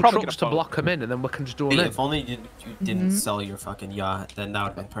need is we 2 could probably trucks get to a boat. block them in, and then we can just do them in. If only you didn't sell your fucking yacht, then that would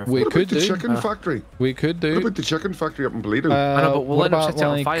have been perfect. We What could about the do. chicken factory? We could What do. about the chicken factory up in Bleeding? I know, but we'll what end up about, setting it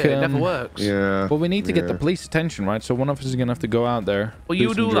on like, fire. It never works. Yeah. Well, we need to get the yeah. police attention, right? So one of us is gonna have to go out there. Well, you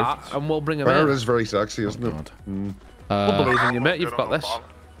some do drift. that, and we'll bring them Fire in. is very sexy, isn't it? God. We'll believe in you, mate. You've got this. Oh,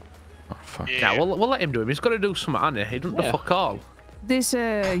 fuck. Yeah, we'll let him do him. He's got to do something, hasn't he? He doesn't the fuck all. There's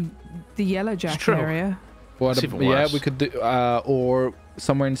the Yellow Jack true. area. What It's even yeah, worse. we could do, or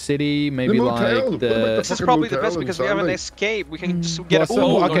somewhere in city, maybe motel. like What about the. This is fucking probably the motel best in because we have an Sandy. escape. We can just get Well, a so,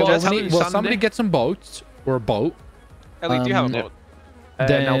 boat. okay, or well, just somebody get some boats or a boat. Ellie, do you have a boat?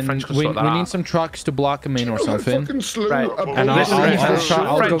 Then no, French can we sort that need out. some trucks to block them in or I something. fucking slew Right. a And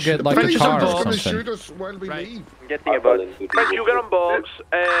I'll go get like a French car are or just gonna something. shoot us while we leave. Getting a boat. French, you get on boards.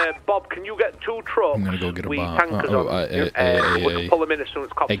 Bob, can you get 2 trucks? I'm gonna go get a with boat. tankers on. We can pull them in as soon as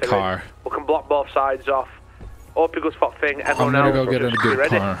cops a are in. car. We can block both sides off. Opie spot thing. I'm Everyone gonna else go will get a just be good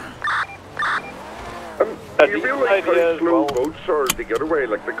ready. car. You realise how slow boats are to get away?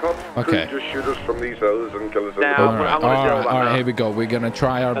 Like the cops Okay. could just shoot us from these hills and kill us. Now, All I'm right, gonna all deal right, with that all right. now. Here we go. We're gonna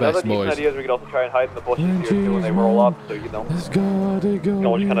try our Another best, decent boys. idea is we could also try and hide in the bushes here too when they roll up, so you know. Let's go, they go. You can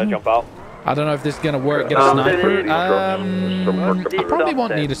always kind of jump out. I don't know if this is gonna work. Get a sniper. I probably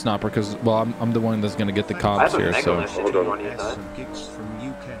won't need a sniper because, well, I'm the one that's gonna get the cops here. So Gigs from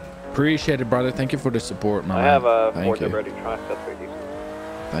UK. appreciate it, brother. Thank you for the support, man. I have a Thank Ford you. Liberty truck, that's pretty decent.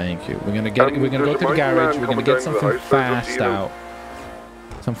 Thank you. We're gonna get. We're gonna go to the garage. We're gonna get something fast out.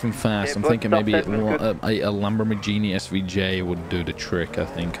 Something fast. I'm thinking maybe a Lamborghini SVJ would do the trick. I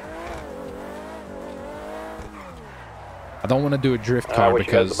think. I don't want to do a drift I car wish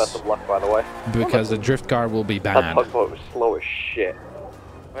you guys the because best of luck, by the way. a drift car will be That bad. tugboat was slow as shit.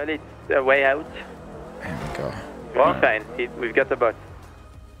 Well, it's a way out. There we go. Well, fine. We've got the boat.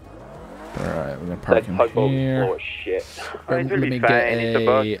 All right, we're gonna park him tugboat was here. slow as shit. It will Let be me fine, get it's a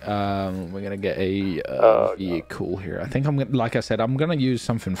boat. we're gonna get a vehicle here. I think I'm gonna, like I said, I'm gonna use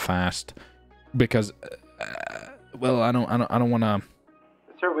something fast because, well, I don't wanna.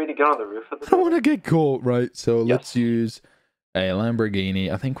 Is there a way to get on the roof of the I don't wanna get caught, right? So let's use a Lamborghini.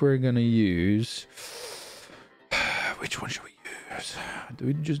 I think we're gonna use. Which one should we use? Do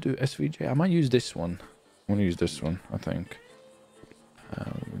we just do SVJ? I might use this one. I'm gonna use this one. I think.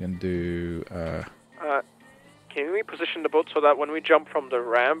 We're gonna do. Can we position the boat so that when we jump from the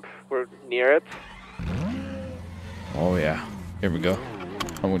ramp, we're near it? Oh yeah. Here we go.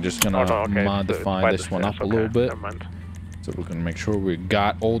 And we're just gonna modify this one up a little bit. So we're gonna make sure we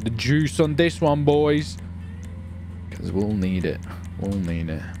got all the juice on this one, boys. Because we'll need it. We'll need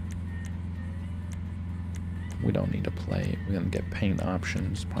it. We don't need a plate. We're gonna get paint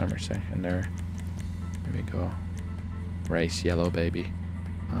options. Primer, secondary. Here we go. Race yellow, baby.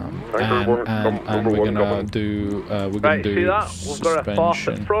 And we're gonna do see that? We've got a fork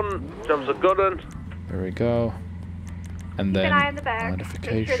at front, jumps a gun. There we go. And then keep an eye on the back.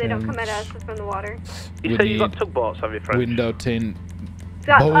 Make sure they don't come at us from the water. You say you got tugboats, have you, friend? Window tint.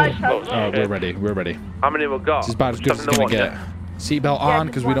 We're ready. We're ready. How many we got? This is about as good as it's gonna get. Seatbelt on,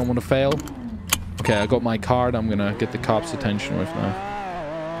 because we don't want to fail. Okay, I got my card. I'm gonna get the cops' attention with now.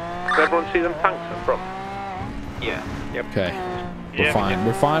 Does everyone see them tanks at front? Yeah. Yep. Okay. We're fine.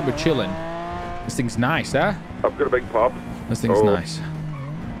 We're fine. We're chilling. This thing's nice, huh? I've got a big pop. This thing's nice.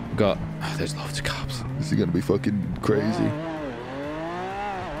 We got. Oh, there's loads of cops. This is gonna be fucking crazy.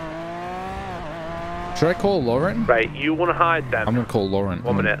 Should I call Lauren? Right, you want to hide then? I'm gonna call Lauren.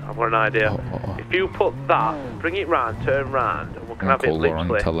 1 minute. I've got an idea. If you put that, bring it round, turn round, and we can have it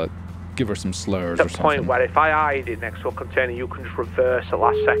literally. Tell it. Give her some slurs to or the something. point where if I hide it next to a container, you can just reverse the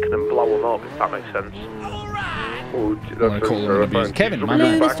last second and blow them up, if that makes sense. Oh, I'm gonna call him and abuse Kevin, my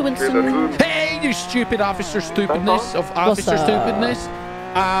man. Hey, you stupid officer stupidness of officer stupidness.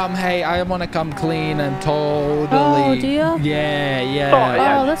 Hey, I want to come clean and totally. Oh, do you?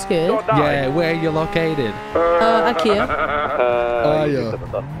 Yeah. Oh, that's good. Yeah, where are you located? IKEA.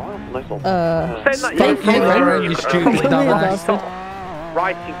 Fuck you, Lauren, you stupid dumbass.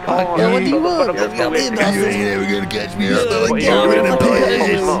 Writing corner. What do you want? You ain't never gonna catch me. You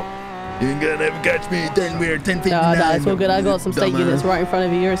ain't gonna never catch me. Then we're 10 feet. No, it's all good. I got some state units right in front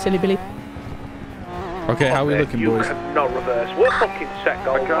of you. You're a silly Billy. Okay, how are we looking, boys? Not reverse. We're fucking set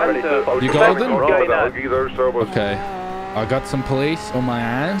gold. You golden? Okay. I got some police on my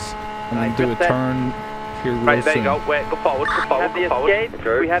ass. I'm gonna do a turn here real right, there soon. you go. Wait, go forward. Go forward.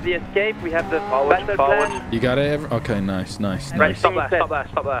 We have the escape. We have the battle plan. You got it? Okay, nice. Right, stop there.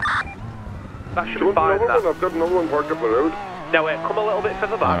 That should be fine. I've got another one parked up the road. No, wait, come a little bit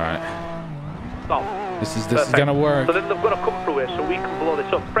further back. Alright. Stop. This is gonna work. So then they've got to come through here so we can blow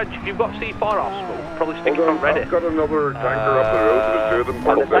this up. French, if you've got C4 off, we'll probably stick it on ready. I've got another tanker up the road, so there's 2 of them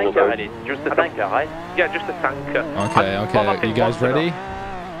parked there. Just the tanker, right? Yeah, just the tanker. Okay. You guys ready?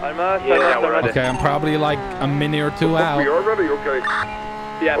 Yeah, we're ready. Okay, I'm probably like a minute or 2 out. We are ready, okay.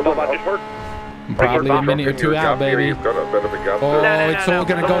 Yeah, but I'm probably a minute or 2 out, baby. Oh, it's all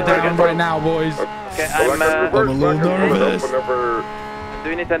gonna go down right now, boys. Okay, I'm a little nervous.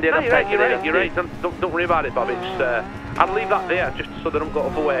 Doing it on the other side. You're right. Don't worry about it, Bob. It's I'll leave that there just so they don't go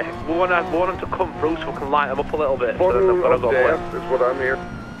other way. We want them to come through so we can light them up a little bit. So then they've got to go away. That's what I'm here.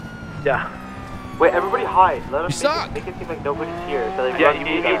 Yeah. Wait, everybody hide. Let You suck. Make it seem like nobody's here. So they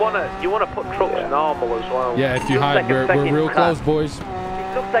you wanna put trucks normal as well. Yeah, if you hide, we're real close, boys. It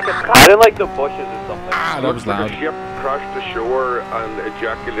looks like a I didn't like the bushes or something. That was loud. The ship crashed ashore and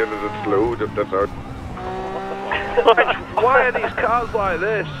ejaculated its load. That's out. Why are these cars like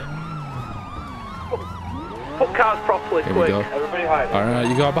this? Put cars properly, Here quick. we go. Everybody hide. Alright,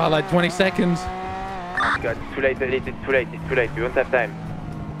 you got about like 20 seconds. God, it's too late. We won't have time.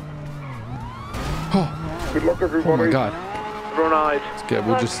 Good luck, everybody. Oh my god. Run hide. It's good.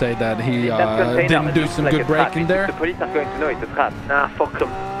 We'll just say that he didn't do some good braking there. The police are going to know it's a trap. Nah, fuck them.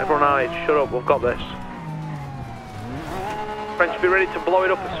 Everyone hide. Shut up, we've got this. French, be ready to blow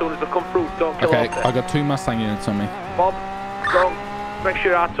it up as soon as they come through. Don't kill Okay, off I got 2 Mustang units on me. Bob, go. Make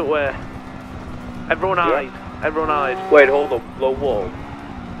sure you're out of way. Everyone hide. Everyone hide. Wait, hold up. Low wall.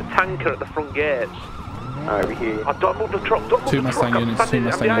 The tanker at the front gates. Alright, we hear you. Oh, don't move the truck. Don't move 2 the truck. Mustang units, 2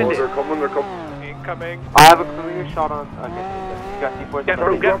 Mustang units. They're coming. Incoming. I have a clear shot on. Okay. Get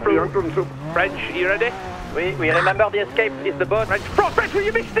through. French, are you ready? We remember the escape is the boat. French, will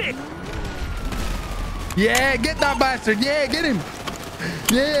you missed it? Yeah, get that bastard. Yeah, get him.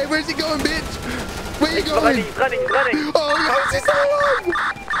 Yeah, where's he going, bitch? Where you going? He's running. Oh, no, he's still alive.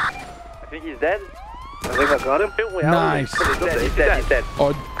 I think he's dead. I think I got him. Nice. He's dead.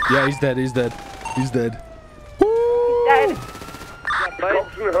 Oh, yeah, he's dead. He's dead. Dead.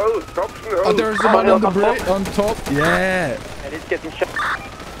 Cops in the house. Oh, there's the one on the bridge, on top. Yeah. And he's getting shot.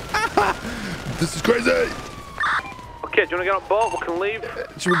 This is crazy. Okay, do you want to get on boat? We can leave.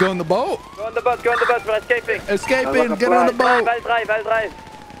 Should we go on the boat? Go on the boat. We're escaping. Get on the boat. I'll drive.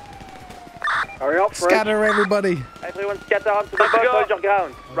 Hurry up, French. Scatter everybody. Everyone scatter onto the boat. Hold your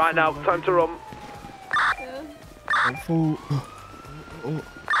ground. Right now, time to run.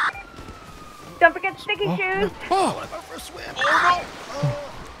 Don't forget sticky shoes. Oh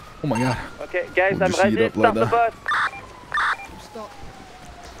my god. Okay, guys, We'll I'm just heat ready. up like Start the that. boat.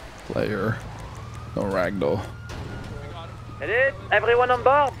 Player. No ragdoll. It is. Everyone on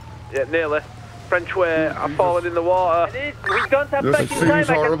board? Yeah, nearly. French way, I'm falling in the water. It is. We don't have This fucking seems time. I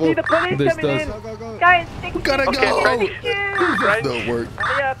can horrible. see the police This coming does. in. Guys, sticky shoes. Gotta go. French. French. Don't work.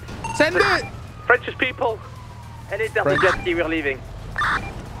 Hurry up. Send it. French's people. It is. There's a jet ski. We're leaving.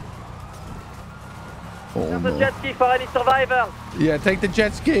 Oh There's a no. jet ski for any survivors. Yeah, take the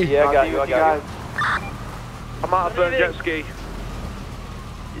jet ski. Yeah, I got you. I got you. I'm out of burn jet ski. You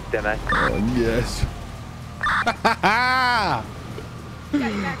dumbass. Oh yes. Got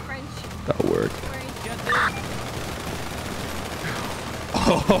you back, French. That worked. Don't worry.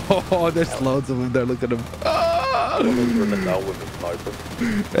 Oh, there's loads of them there. Look at them.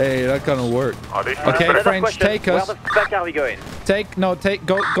 Hey, that kind of worked. Okay, French, take us. Where the fuck are we going?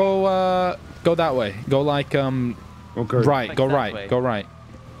 Go that way. Go like Okay. right. Go right. Go right.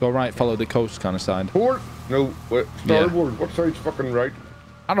 Go right. Follow the coast kind of side. Port? No, wait, starboard. What side's fucking right?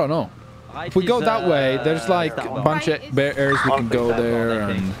 I don't know. If we go that way, there's like a bunch of areas we can go there,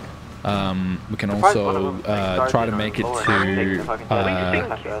 and we can also try to make it to.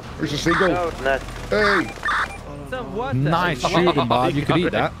 There's a seagull. Hey! Nice shooting, Bob. You could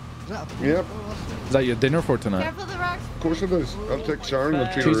eat that. Yep. Is that your dinner for tonight? Careful the rocks. Of course it is. I'll take Sharon.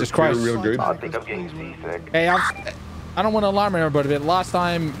 I'll treat Jesus her Christ. real good. I think I'm getting seasick. Hey, I don't want to alarm everybody, but last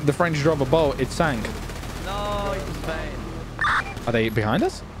time the French drove a boat, it sank. No, it's fine. Are they behind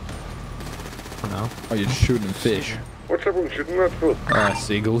us? No. Oh, you're just shooting fish. What's everyone shooting at for?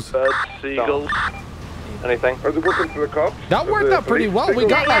 Seagulls. Birds, seagulls. Anything? Are they working for the cops? That worked out pretty well. We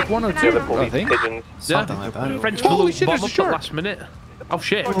got like one or two, I think. Pigeons. Something like that. French Holy blew shit, bottom there's a up shark. last minute. Oh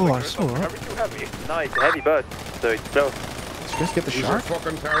shit. Oh, I saw that. No, it's a heavy boat, so it's slow. Let's just get the These are shark.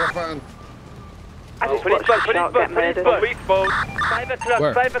 fucking terrifying. Police boat, police boat. 5 o'clock,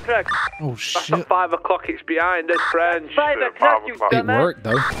 Where? 5 o'clock. Oh That's shit. at 5 o'clock, it's behind us, French. 5 o'clock, you It dumbass. worked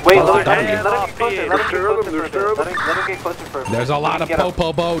though. Wait, Oh, let damn. him get closer. Let him get closer for a bit. Let Let him get closer for a bit. There's a lot of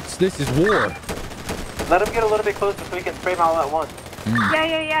popo boats. This is war. Let him get a little bit closer so we can spray them all at once.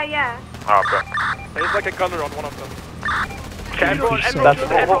 Yeah. Okay. There's like a gunner on one of them. Okay, everyone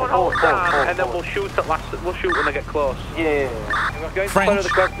hold down, and then we'll shoot at last. We'll shoot when they get close. Yeah. We're going to French. follow the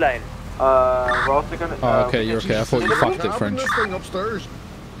coastline. We're also going to... Oh, okay, you're okay. I thought you fucked it, French. This thing upstairs.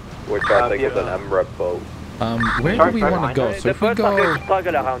 We're trying to think of an MREP boat. Where do we want to go? So The if we boats are going go to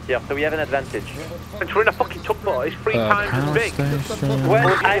struggle around here, so we have an advantage. French, we're in a fucking tugboat. It's 3 times as power big. station.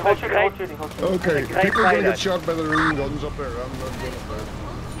 Well, I hold you right. Okay, Great people are going to pilot. get shot by their own guns up there. I'm not going up there.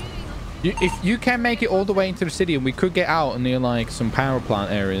 If you can make it all the way into the city, and we could get out near like some power plant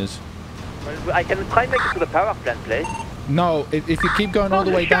areas. I can try and make it to the power plant place. No, if you keep going all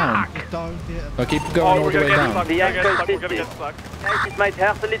the way down. Or keep going all the way down. The actual city. Guys, it might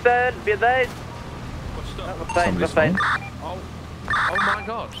hurt a little. Be advised. We're fine, we're fine. Oh my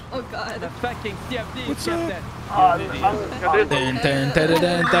god. Oh god. The fucking CFD. What's up?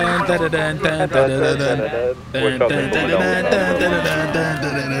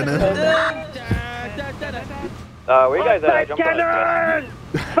 Where you guys at? Jump cannon!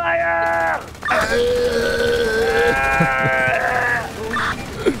 Fire!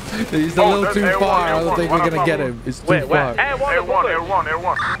 He's a little too far. I don't think we're gonna get him. It's too far.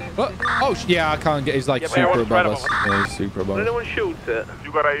 Oh, yeah, I can't get. He's like super above us. Yeah, he's super above us. Anyone shoot it?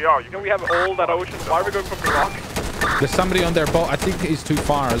 You got AR. You know we have all that ocean. Why are we going from the rock? There's somebody on their boat. I think he's too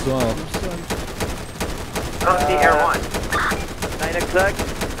far as well. Oh, the Air 1. 9 o'clock.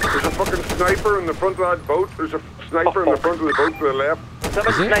 There's a fucking sniper in the front of that boat. There's a sniper in the front of the boat to the left.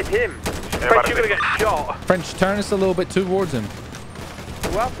 Somebody snipe him. French, you're gonna get shot. French, turn us a little bit towards him.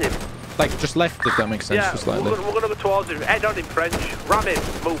 Towards him? Like, just left, if that makes sense. Yeah, just we're slightly. gonna go towards him. Head on him, French. Ram him.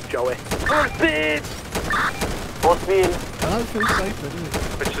 Move, Joey. Full speed! Full speed. I don't feel safe, do you?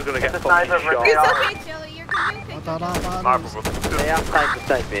 French is gonna get It's fucking okay, shot. It's okay, Joey. You're good. They are trying to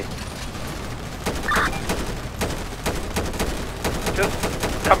snipe me. Just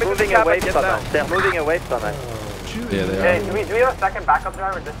They're moving away from us. They're moving away from us. Yeah, they Hey, are. do we have a second backup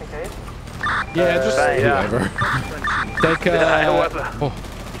driver just in case? Yeah, just whoever. Take whoever. Oh,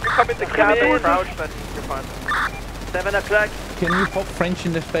 If you come in the cabin crouch, then you're fine. 7 o'clock. can you pop French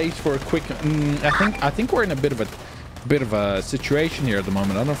in the face for a quick? I think we're in a bit of a situation here at the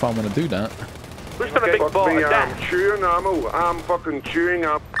moment. I don't know if I want to do that. We're just on a big boat. Me, and I'm chewing ammo. I'm fucking chewing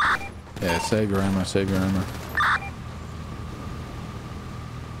up. Yeah, save your ammo. Save your ammo.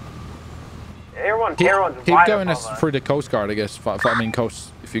 Air 1, Keep, Air 1's keep wide going above us us. through the coast guard, I guess. I mean,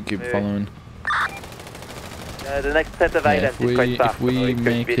 coast. If you keep following. The next set of islands is quite far. If we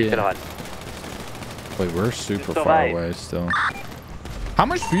make it... Run. Wait, we're super far away still. How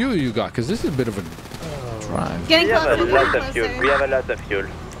much fuel you got? Because this is a bit of a drive. We have a lot of fuel. We have a lot of fuel.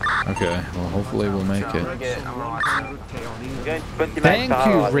 Okay, well, hopefully we'll make it. Thank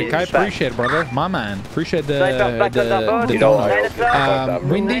you, Rick. I appreciate it, brother. My man. Appreciate the donut.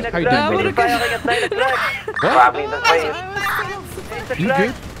 Windy, how you doing, brother? What? You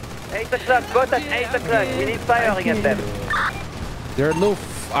good? 8 o'clock, boat at 8 o'clock. We need firing at them. They're a little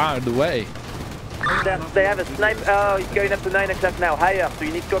out of the way. They have a sniper. Oh, he's going up to 9 o'clock now. Higher, so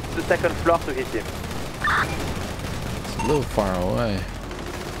you need to go up to the second floor to hit him. It's a little far away.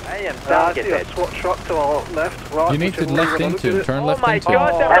 I am targeted. SWAT truck to our left, right. You need to left into him. Turn left into him. Oh my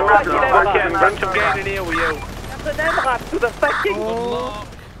god, there's a fucking MRAP. I'm getting in here with you. There's an MRAP to the fucking...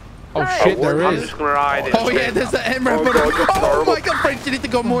 Oh shit, there is. Oh yeah, there's an MRAP. Oh my god, French, you need to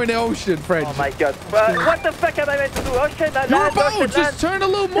go more in the ocean, French. Oh my god. What the fuck am I meant to do? Ocean, your boat, just turn a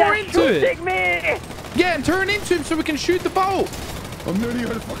little more into it. They're shooting me! Yeah, and turn into him so we can shoot the boat. I'm nearly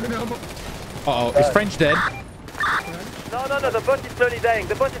out of fucking ammo. Uh-oh, is French dead? No, the boat is slowly dying.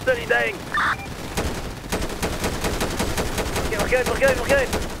 The boat is slowly dying. Okay, we're good.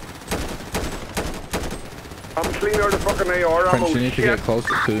 I'm clean out of fucking AR. French, you need to get closer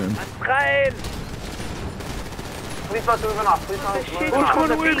to him. I'm trying. Please not moving off. Please not moving off.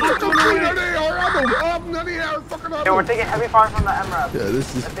 I'm clean out of AR ammo. I'm not AR fucking ammo. Yeah, we're taking heavy fire from the MRAP. Yeah,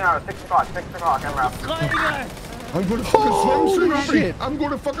 this is... 6 o'clock, MRAP. I'm gonna fucking swim soon, I'm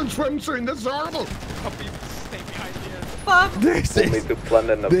gonna fucking swim soon. This is horrible. Fuck. This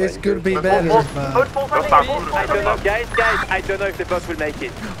could be better. I don't know, guys, I don't know if the boat will make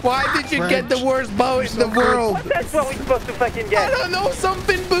it. Why did you get the worst boat in the world? That's what we're supposed to fucking get. I don't know,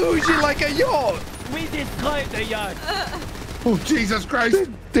 something bougie like a yacht. We destroyed the yacht. Oh, Jesus Christ.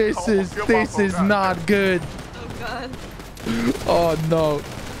 This is not good. Oh god. Oh no.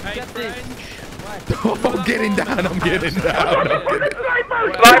 Hey, French. I'm getting down. I'm getting down. I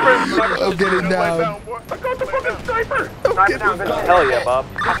got the fucking sniper. Hell yeah, Bob.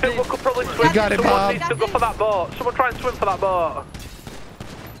 I think we could probably swim. You got it, Someone Bob. needs to go for that boat. Someone try and swim for that boat.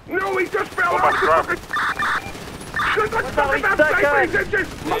 No, he just fell out. Should I fucking have snipers,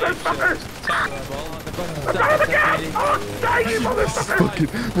 motherfucker? Oh, die, you motherfucker!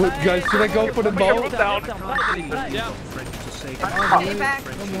 What, guys, should I go for the boat? Stay back.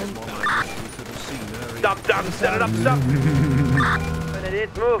 Stop, set it up, stop.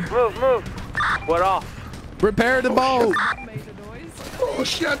 Move. We're off. Repair the boat. Oh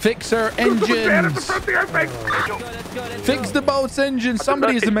shit! Fix her engines. Fix the boat's engine.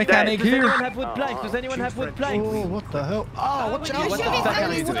 Somebody is the mechanic here. Does anyone have wood planks? Oh, what the hell? Oh, watch out!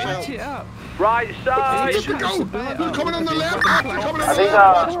 Right side. They're coming on the left.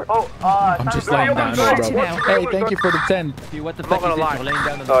 I'm just laying down, bro. Hey, thank you for the 10. What the fuck is this? You're laying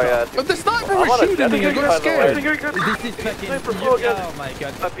down on the But the sniper was shooting me. I got scared. This is fucking... Oh my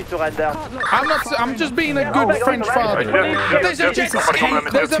god. Happy to run down. I'm just being a good French father. There's a jet ski.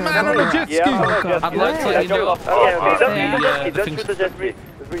 There's a man on a jet ski. I'd like to let you know...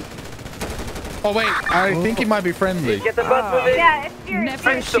 Oh wait, I think he might be friendly. Get the boat moving. Yeah, if you're...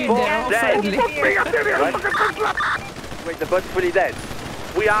 Never shoot down friendly. Wait, the boat's fully dead.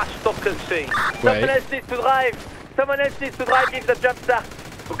 We are stuck at sea. Someone else needs to drive. Give the jump start.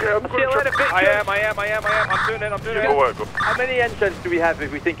 Okay, I'm going to I am. I'm doing it. How many engines do we have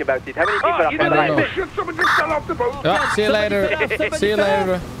if we think about it? How many people are Oh shit, someone just fell off the boat. See you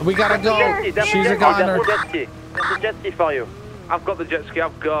later. We gotta go. She's a goner. There's a jet ski for you. I've got the jet ski.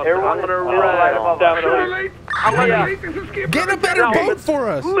 I'm gonna run down Get a better boat for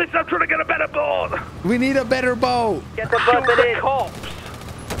us. Listen, I'm trying to get a better boat. We need a better boat. Get the boat in. Cops.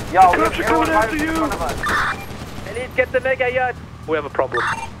 Yo, cops are coming after you. Elite, get the mega yacht. We have a problem.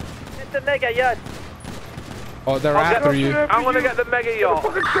 Get the mega yacht. Oh, they're after you. I'm gonna get the mega yacht.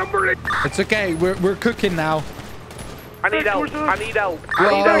 It's okay. We're cooking now. I need help.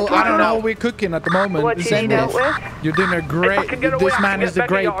 Well, I don't know. We're cooking at the moment. What do you need help with? You're doing a great. This man is a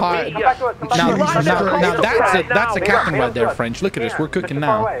great pilot. Now that's a captain right there, French. Look at us. We're cooking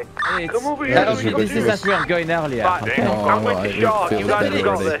now. This is as we were going earlier. I'm with the shark. You guys have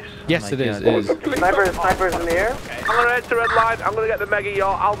got this. Yes, it is. Snipers in the air. I'm gonna head to red line. I'm gonna get the mega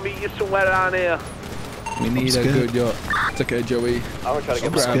yacht. I'll meet you somewhere down here. We need a good yacht. It's okay, Joey. I'm gonna try to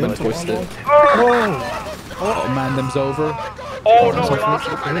get grab it, twist it. Oh, man, them's over. Oh no!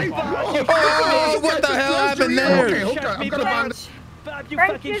 Oh, what the hell happened there?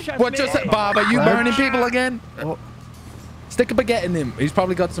 What just? Bob, are you burning people again? Stick a baguette in him. He's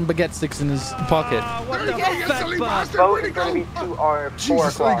probably got some baguette sticks in his pocket. There you go, you silly bastard. Boat Where'd he is going to be go? 2 or 4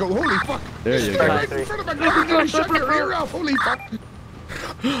 Jesus, there you o'clock. go. Holy fuck. There you Stay go. right in front of my gun. Gonna shut your ear off. Holy fuck.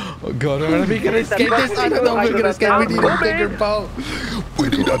 Oh god, are we gonna escape this? I don't know if we're gonna escape. We need a bigger boat. We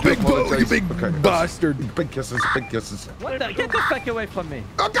need a big boat, you big bastard. Big kisses, big kisses. What the? Get the fuck away from me.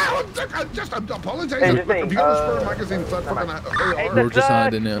 Okay, I'm apologizing. Hey, Look, if you got a spare magazine, that fucking We're just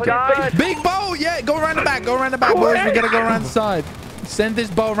hiding in. Big boat! Yeah, go around the back. Go around the back, boys. We gotta go around the side. Send this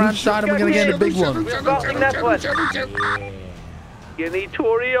boat around the side and we're gonna get a big one. You need to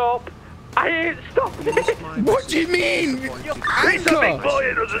hurry up. I ain't stopping. What do you mean? It's a big boy,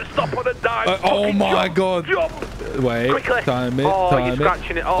 it doesn't stop on a dime. Oh my god. Jump. Wait, Quickly. time it, Oh, time you're it.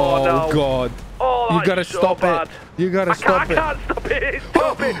 scratching it. Oh, no. God. Oh, You gotta so stop bad. it. You gotta stop it. I can't stop it.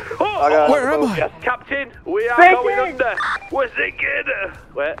 Stop it. Oh, Where am I? Captain, we are going under. We're sinking.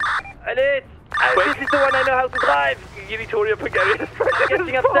 Wait. And it's... this is the one I know how to drive. You need to hurry up and get it.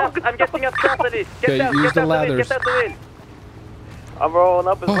 I'm getting upstairs at this. Okay, Get out, use get the out ladders. Get out the wind. I'm rolling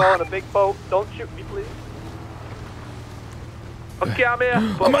up as well in a big boat. Don't shoot me, please. Okay, I'm here.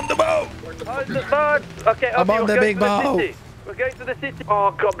 I'm on the boat. Oh, the boat. Okay, I'm on the big boat. We're going to the city.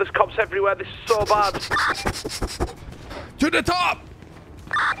 Oh god, there's cops everywhere. This is so bad. To the top.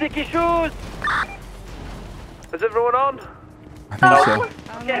 Sticky shoes. Is everyone on? I think so.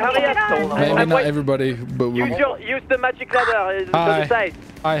 Okay, hurry up. Maybe not everybody, but we... Use the magic ladder to the Hi. side.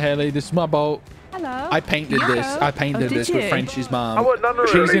 Hi, Haley. This is my boat. Hello. I painted this. I painted this with Frenchie's mom. I want none of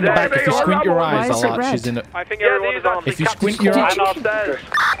She's it. in the back. If you squint your eyes a Why is it lot, red? she's in it. I think everyone is on. If you squint your eyes...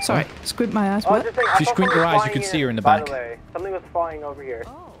 Sorry, squint my eyes. What? If you squint your eyes, you can see her in the back. Something was flying over here.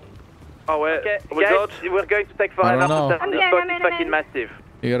 Oh wait, Okay, are we good? we're going to take I forever don't know. to turn. This boat is fucking massive.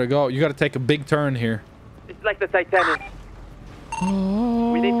 You gotta go. You gotta take a big turn here. It's like the Titanic.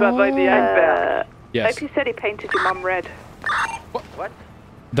 We need to avoid the iceberg. Yes. Hope you said he painted your mum red. What?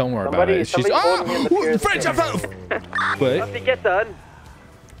 Don't worry about it. She's... Oh! French, I fell! Wait. What did get done?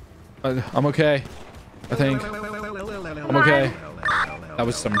 I'm okay. I think. I'm okay. That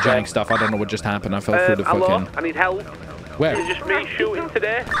was some jank stuff. I don't know what just happened. I fell through the Hello? fucking... I need help. Where? Is it just me shooting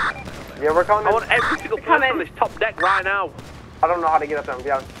today? Yeah, we're coming. I want every single person on this top deck right now. I don't know how to get up there, to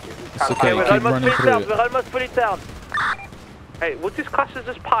be honest. It's okay. We're Keep almost running fully through down. it. We're almost fully down. Hey, what's this class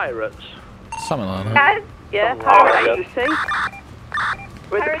as pirates? Something like that. Guys? Yeah, pirates, you see?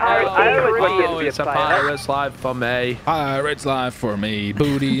 Where's the Pirates pirate? are I always cool. wanted to Oh, be it's a a pirate. pirate's life for me. Pirates life for me.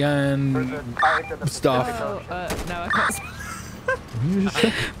 Booty and stuff. No, I can't.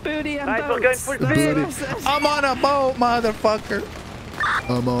 Booty and Guys, we're going boats. for That's- I'm on a boat, motherfucker.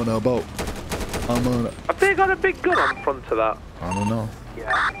 I'm on a boat. I'm on a... Have they got a big gun on front of that? I don't know.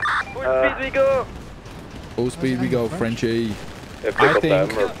 Full speed we go. Full speed we go, Frenchie. If I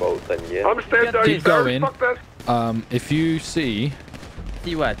think... boat, then yeah. I'm staying down Keep here. going. Fuck that. If you see...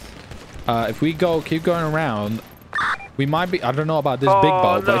 See what? If we keep going around, we might be... I don't know about this big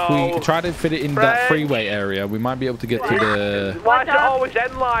boat, but if we try to fit it in that freeway area, we might be able to get to the... Why does it always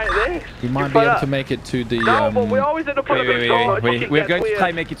end like this? We might be able to make it to the... No, but we always end up on a big boat. We're going to try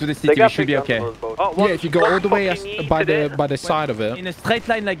and make it to the city. We should be okay. Yeah, if you go all the way by the side of it. In a straight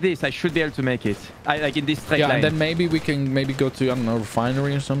line like this, I should be able to make it. Like in this straight line. Yeah, and then maybe we can go to, I don't know,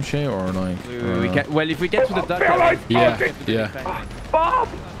 refinery or some shit, or like... We can, well, if we get to the dock... Yeah. Bob!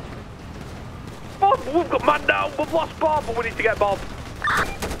 Bob, we've got man down. We've lost Bob, but we need to get Bob.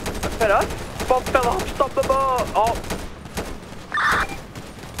 Fell off? Bob fell off. Stop the boat. Oh.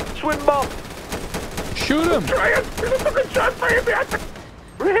 Swim, Bob. Shoot him.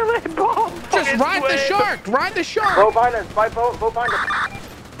 Really, Bob? Just ride the shark. Ride the shark. Go find us. Go find us.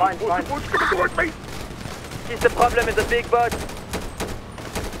 Fine. This is the problem with the big boat.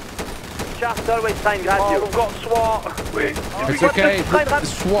 Sharks always try and grab you. We've got SWAT. It's okay. The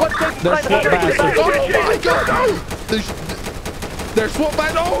SWAT bastards. Oh my god! They're SWAT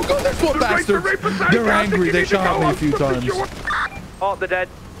bastards. Oh god, they're SWAT bastards. They're angry. They shot me a few times. Oh, they're dead.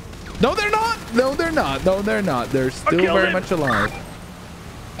 No, they're not. No, they're not. No, they're not. They're still very much alive.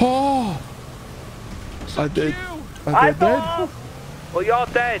 Oh! I did. I did dead. Well, you're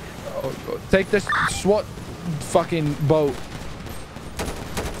dead. Oh, take this SWAT fucking boat.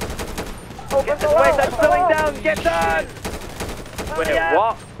 Wait, I'm slowing down. Get down. Wait,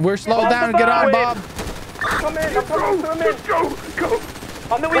 what? We're slowed down. Get on, Bob. I'm coming. Go.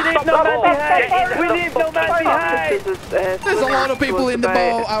 We leave no man behind. We leave no man behind. There's a lot of people in the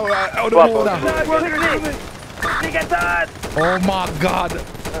boat out of the water. Get down. Oh my god.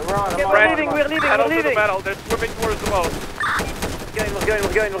 We're leaving. Head over the metal. They're swimming towards the boat.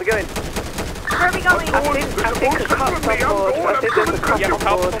 We're going. Where are we going? I think a cop's on board. I think there's a cop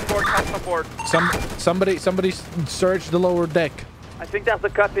on board. Somebody search the lower deck. I think there's a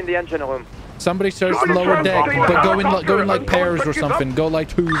cop in the engine room. Somebody search the lower deck, but go in like pairs or something. Go like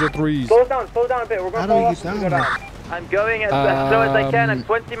 2s or 3s. Slow down a bit. We're going to fall off. I'm going as slow as I can. I'm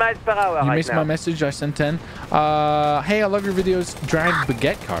 20 miles per hour right now. You missed my message. I sent 10. Hey, I love your videos. Drag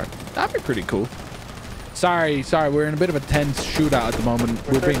baguette cart. That'd be pretty cool. Sorry. We're in a bit of a tense shootout at the moment.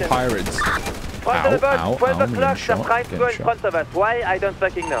 We're being pirates. Front of the boat, 12 o'clock. They're trying to go in front of us. Why? I don't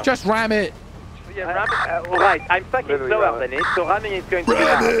fucking know. Just ram it. Yeah, ram it. Right, I'm fucking slower than it, so ramming is going to be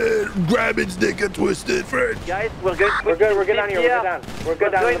hard. Grab it, stick it, twist it, French. Guys, we're good down here. We're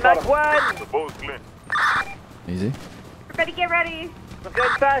good down. We're going Mach 1. The boat's clean. Easy. Everybody get ready. We're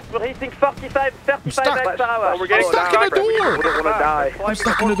going fast. We're hitting 35 miles per hour. We're getting stuck in the door. We don't want to die. I'm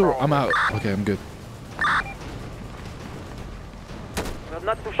stuck in the door. I'm out. Okay, I'm good. We're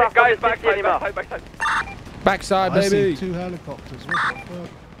not too far from the city anymore. Backside, I baby. see 2 helicopters. What the fuck?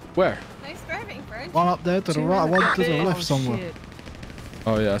 Where? Nice driving, French. One up there to the right, one to the left somewhere.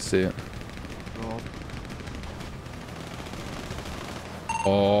 Oh yeah, I see it.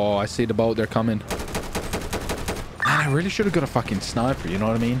 Oh, I see the boat. They're coming. Man, I really should have got a fucking sniper. You know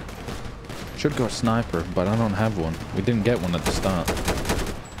what I mean? Should have got a sniper, but I don't have one. We didn't get one at the start.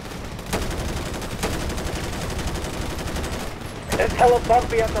 There's hella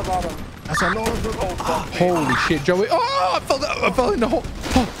bumpy at the bottom. That's a lot of them. Holy shit, Joey. Oh, I fell in the hole.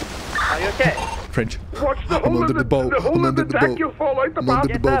 Oh. Are you okay? French. Watch the I'm under the boat. I'm under the boat. You'll fall out the I'm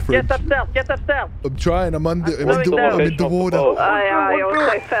under the boat, French. Get upstairs. I'm trying. I'm in the water. I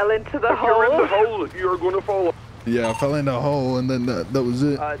also fell into the hole. You're in the hole. You're going to fall. Yeah, I fell in the hole and then that was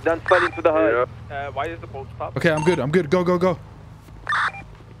it. Don't fall into the hole. Why is the boat stopped? Okay, I'm good. Go.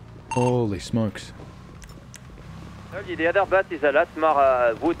 Holy smokes. The other boat is a lot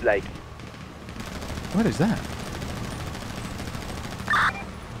more wood-like. What is that?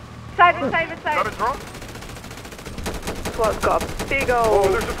 Side. Something's wrong? Squad's got a big old...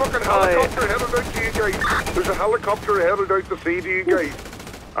 Oh, there's a fucking helicopter headed out to you guys. There's a helicopter headed out to sea to you guys.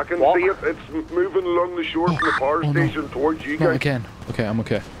 I can see it. It's moving along the shore from the power station towards you guys. Not again. Okay, I'm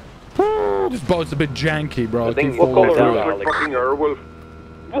okay. This boat's a bit janky, bro. I think what color is it? Like fucking Airwolf.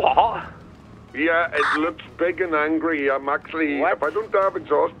 What? Yeah, it looks big and angry. I'm actually... If I don't have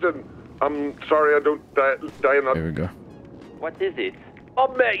exhaustion, I'm sorry I don't die in that. Here we go. What is it? Oh,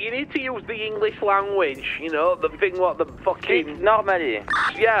 mate, you need to use the English language, you know, the thing what the fucking... Normally.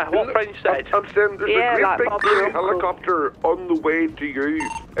 Yeah, what French said. I'm saying there's a great big blue helicopter on the way to you.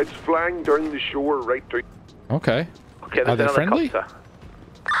 It's flying down the shore right to you. Okay. Okay, Are they friendly?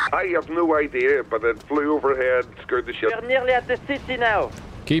 I have no idea, but it flew overhead, scared the shit. We're nearly at the city now.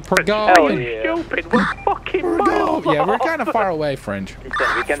 Keep her going. Oh, stupid. We're fucking miles Yeah, we're kind of far away, French.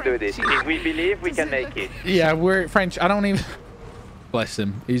 Listen, we can do this. If we believe, we can make it. Yeah, we're French. I don't even... Bless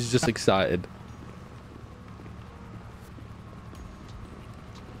him. He's just excited.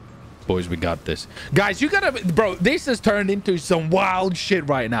 Boys, we got this. Guys, you gotta... Bro, this has turned into some wild shit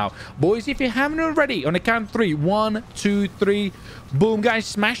right now. Boys, if you haven't already, on the count of 3. 1, 2, 3. Boom, guys.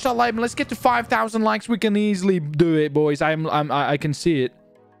 Smash that like button. Let's get to 5,000 likes. We can easily do it, boys. I can see it.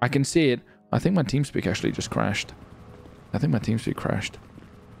 I can see it. I think my TeamSpeak actually just crashed. I think my TeamSpeak crashed.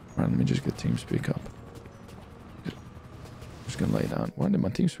 All right, let me just get TeamSpeak up. Just gonna lay down. Why did my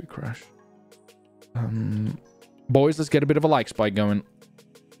TeamSpeak crash? Boys, let's get a bit of a like spike going.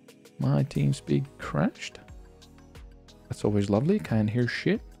 My TeamSpeak crashed. That's always lovely. Can't hear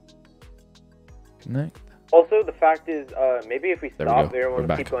shit. Connect. Also, the fact is, maybe if we stop there, we'll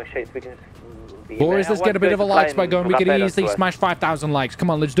keep going straight, we can. Boys, let's get a bit of a like spike going. We could easily smash 5,000 likes. Come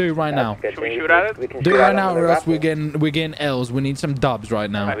on, let's do it right now. Should we shoot at it? Do it right now, or else we're getting L's. We need some dubs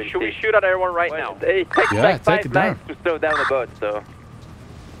right now. Should we shoot at everyone right now? It takes like 5 nights to slow down the boat, so.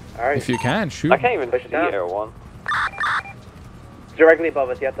 Alright. If you can, shoot. I can't even push the air one. Directly above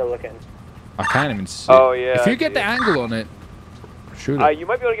us, you have to look in. I can't even see. Oh, yeah. If you get the angle on it, shoot it. You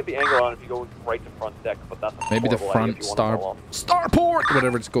might be able to get the angle on if you go right to front deck, but that's maybe the front starport,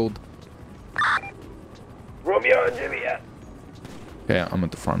 whatever it's called. Romeo and Juliet. Okay, I'm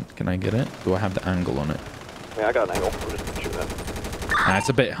at the front. Can I get it? Do I have the angle on it? Yeah, I got an angle. We're just shooting it. It's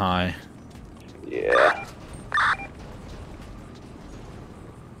a bit high. Yeah.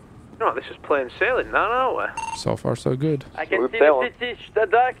 No, this is plain sailing now, aren't we? So far, so good. I can see the city, the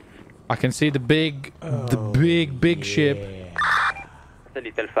dock. I can see the big ship. It's a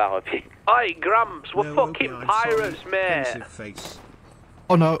little far up here. Aye, Gramps, we're fucking pirates, man.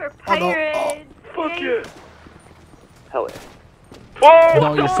 Oh no. Oh no. Fuck you. Hell yeah.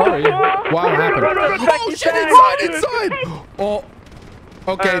 No, you're sorry. What happened? Oh shit, inside! Oh.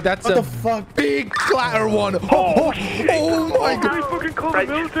 Okay, that's a big clatter one. Oh my god. We fucking call the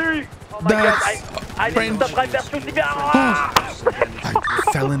military. Oh my god. I need to stop I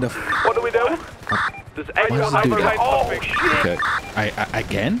fell into. What do we do? Does anyone have a right? Oh shit. Okay.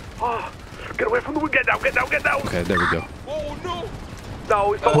 Again? Oh, get away from the get down, get down, get down. Okay, there we go. Oh no.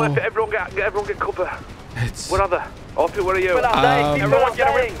 No, it's not worth it. Everyone get cover. What other? Opie, where are you? Everyone get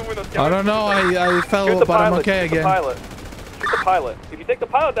away from the windows. I don't know. I fell, but I'm okay again. Shoot the pilot. If you take the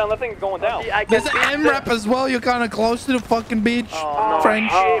pilot down, that thing's going down. There's an MRAP as well. You're kind of close to the fucking beach. Oh, French.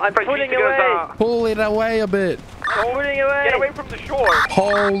 Oh, I'm pulling away. Pull it away a bit. I'm pulling away. Get away from the shore.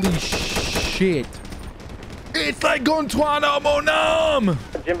 Holy shit. It's like Guantanamo Nam.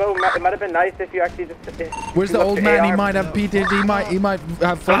 Jimbo, it might have been nice if you actually just... Where's the old man? He might have PTSD. He might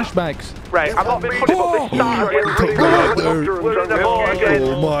have flashbacks. Right, I'm not being funny, but this started. We're in the ball again.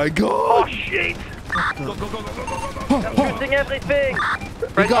 Oh my god. Oh shit. Go. Shooting everything.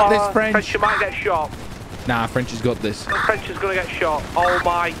 You got this, French. French, you might get shot. Nah, French has got this. French is gonna get shot. Oh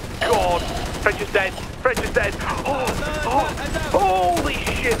my god. French is dead. French is dead. Holy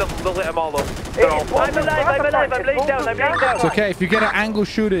shit, they lit them all up. I'm alive, I'm laying down, It's okay, if you get an angle,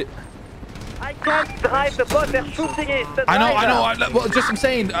 shoot it. I can't drive the boat, they're shooting it. I know. Well, just I'm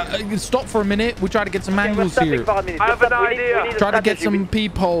saying, stop for a minute. We try to get some angles here. I have an idea. Try to get some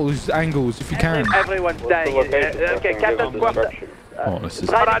peepholes angles if you can. Everyone's dying. Okay, Captain Squad. Oh, this is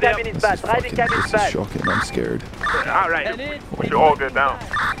Driving cabin is bad. Driving cabin is bad. shocking. I'm scared. Alright. We should all get down.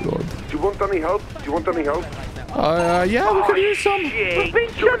 Do you want any help? Yeah, we could use some. We've been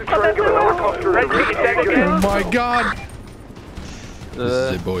shot from everywhere. Oh my god. This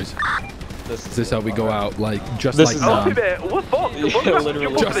is it, boys. Is this how we go out? Like, just like Nam. We're fucked.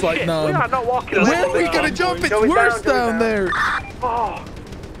 Just like Nam. We are not walking away. Where are we gonna jump? It's worse down there. Oh.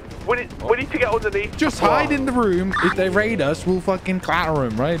 We need to get underneath. Just hide in the room. If they raid us, we'll fucking clatter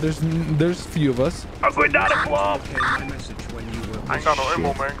them, right? There's a few of us. I'm going down a block. I ain't got no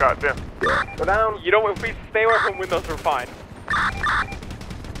ammo, man. Goddamn. Yeah. Go down. You know, if we stay away from windows, we're fine.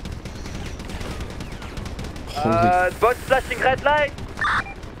 Boat flashing red light.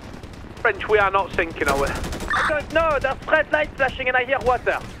 French, we are not sinking, are we? I don't know. There's red light flashing and I hear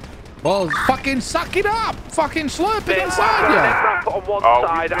water. Well, fucking suck it up! Fucking slurp it inside you! On one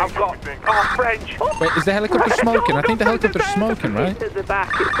side, I've got... Oh, French! Wait, is the helicopter smoking? I think the helicopter's smoking, right? It's at the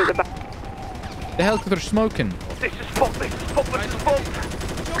back, it's at the back. The helicopter's smoking. This is fucked.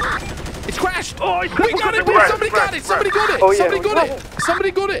 It's crashed! Oh, it's we got it! Somebody got it! Somebody got it! Somebody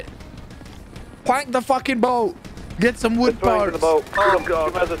got it! Plank the fucking boat! Get some wood parts! Oh,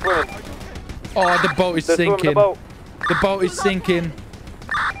 God. Oh, the boat is sinking. The boat is sinking.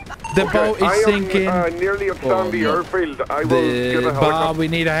 The boat is sinking. I am nearly at Sandy Airfield. I will get a helicopter. Bob, we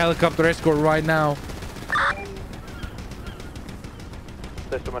need a helicopter escort right now.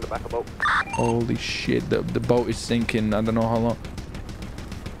 There's someone in the back of the boat. Holy shit, the boat is sinking. I don't know how long.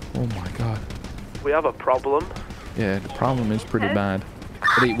 Oh my god. We have a problem. Yeah, the problem is pretty bad.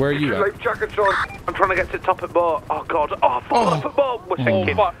 Buddy, where are you at? Life jackets on. I'm trying to get to the top of the boat. Oh god. Oh, top of the boat. We're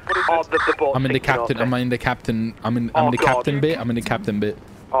sinking. Oh, the boat. I'm in the captain. I'm in the captain. I'm in the captain bit. I'm in the captain bit.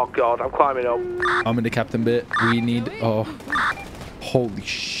 Oh god, I'm climbing up. I'm in the captain bit. We need. Oh, holy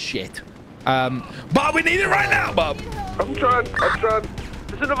shit. Bob, we need it right now, Bob. I'm trying.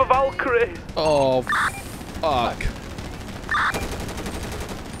 There's another Valkyrie. Oh, fuck.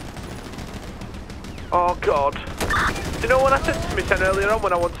 Oh god. Do you know what I said to Miss N earlier on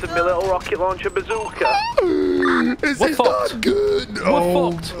when I wanted my little rocket launcher bazooka? This is not good.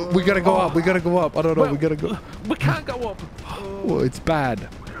 Oh, we gotta go up. We gotta go up. I don't know. We gotta go. We can't go up. Oh, it's bad.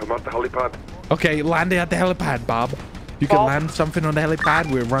 I'm at the helipad. Okay, land it at the helipad, Bob. You can land something on the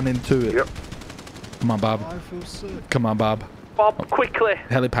helipad. We're running to it. Yep. Come on, Bob. I feel sick. Come on, Bob. Bob, quickly.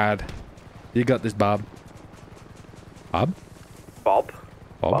 Helipad. You got this, Bob. Bob? Bob?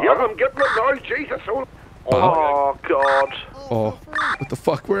 Bob? Yeah, I'm getting it now. Jesus. Bob? Oh god. Oh, what the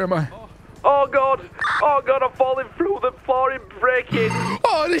fuck? Where am I? Oh god. Oh god, I'm falling through the floor and breaking.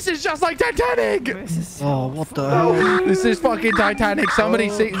 Oh, this is just like Titanic. Oh, what the hell? This is fucking Titanic. Somebody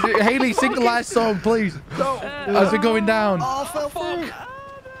sing. Haley, sing the last song, please. As we're going down. Oh, I fell through.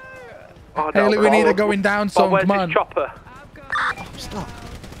 Oh, no, Haley, we need a going down song. Where's Come on. this chopper? Stop.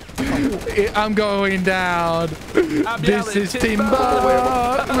 I'm going down. This is Timber.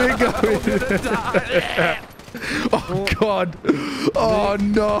 We're going. Oh god. Oh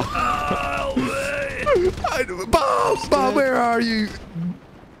no. Bob, where are you?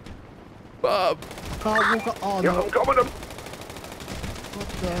 Bob. Can't walk. Oh Yeah, no. I'm coming up. What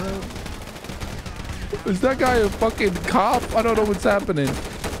the hell? Is that guy a fucking cop? I don't know what's happening.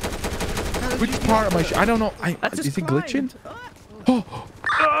 Which part of my I don't know. Is he glitching? Oh,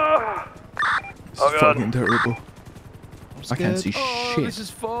 is fucking terrible. I can't see Oh, shit. this is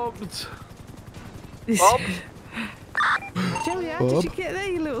fucked. Bob? Joey, how did you get there,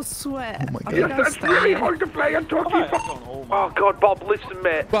 you little sweat? Oh my God. Yes, That's really hard to play and talk. Oh God, Bob, listen,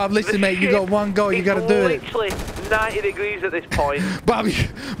 mate. Bob, listen, mate. You got one go. You gotta do it. Literally 90 degrees at this point. Bobby,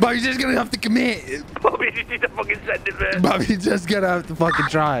 you're just gonna have to commit. Bobby, you just need to fucking send it, man. Bobby, you're just gonna have to fucking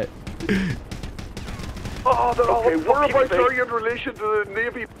try it. Oh, they're all Okay, whereabouts fucking are you in relation to the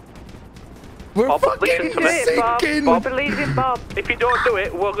Navy? We're Bob, fucking listen to me. sinking. Bob, believe in Bob. If you don't do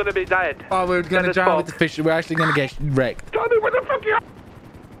it, we're gonna be dead. Oh, we're gonna drown with the fish. We're actually gonna get wrecked. Tell me where the fuck you are.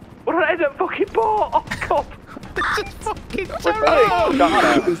 We're at a fucking boat. Oh God. This is fucking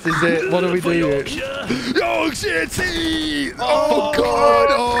terrible. This is it. What do we do here? Yorkshire tea! Oh God!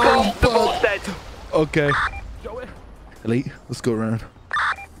 Oh, the boat's dead. Okay. Elite, let's go around.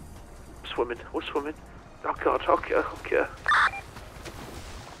 Swimming. We're swimming. Oh God. Okay.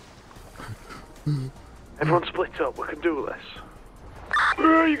 Everyone split up. We can do this.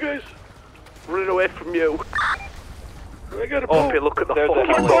 Where are you guys? Running away from you. I got a Oh, boat. if you look at the I fucking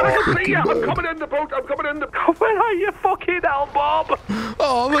can boat. see you. I'm coming in the boat. I'm coming in the boat. Where are you fucking hell, Bob?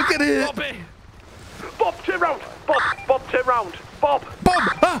 Oh, look at it. Bobby. Bob, turn round. Bob, turn round. Bob.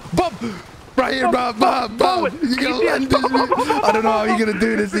 Bob! Right here, Bob! You gotta land this. I don't know how you're gonna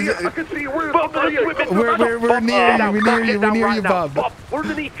do this. I can see you. Where Bob, are you? We're near you. We're near you, Bob. Bob, we're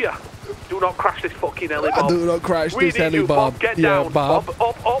underneath you. Do not crash this fucking heli, I Bob. do not crash We this need heli, you, Bob. Get Yeah, down. Bob.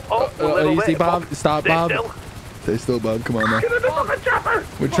 Up. A little Easy, bit. Bob. Stop, Stay Bob. still. Stay still, Bob. Come on now. Get in the fucking chopper.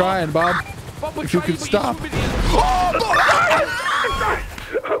 We're trying, Bob. If you could stop. Oh, Bob!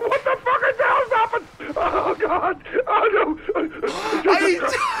 What the fuck is hell's happened? Oh God! Oh no!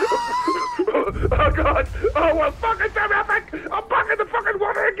 Oh God! Oh well, fucking terrific! I'm back in the fucking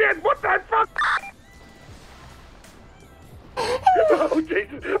water again. What the fuck? Oh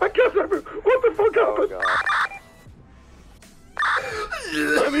Jesus! I can't remember. What the fuck happened?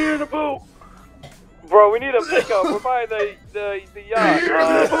 I'm here in a boat. Bro, we need a pickup. We're by the yacht. Here in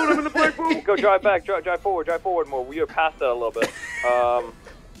the boat. I'm in the black boat. Go drive back. Drive forward more. We are past that a little bit.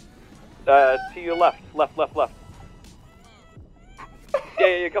 To your left. Yeah,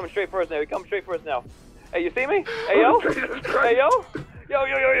 you're coming straight for us now. Hey, you see me? Hey, yo? Hey, yo?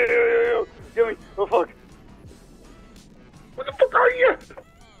 Yo. Give me. Oh, fuck. Where the fuck are you?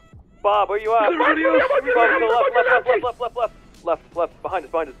 Bob, where you at? Everybody else. Bob, left. Behind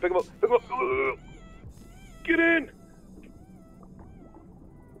us. Pick him up. Get in.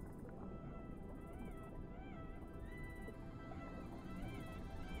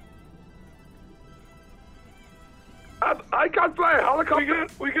 I can't fly a helicopter.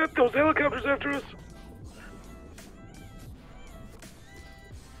 We got those helicopters after us.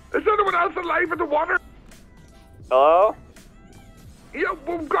 Is anyone else alive in the water? Hello? Yeah,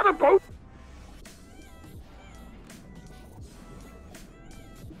 we've got a boat.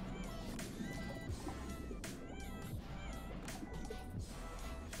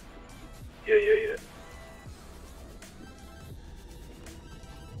 Yeah.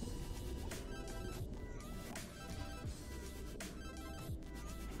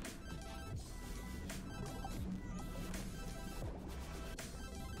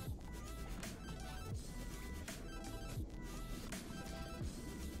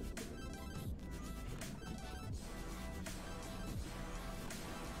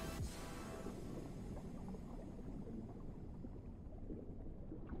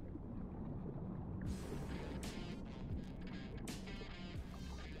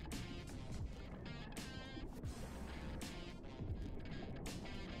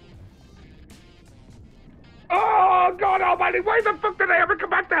 Oh, God almighty, why the fuck did I ever come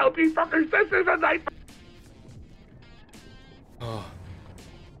back to help you fuckers? This is a nightmare. Oh,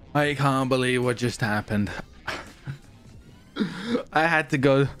 I can't believe what just happened. I had to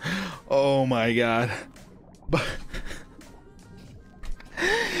go. Oh my God. But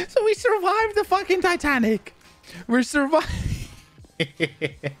so we survived the fucking Titanic. We're surviving.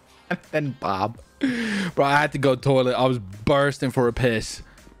 And then Bob. Bro, I had to go toilet. I was bursting for a piss.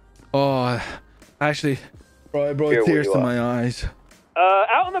 Oh, actually, bro, it brought tears to my eyes.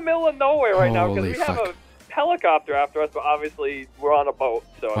 Out in the middle of nowhere right now because Holy we have fuck. a helicopter after us, but obviously we're on a boat.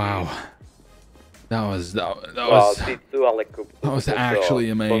 So Wow. That was actually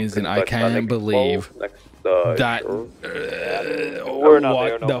amazing. I can't believe that we're not what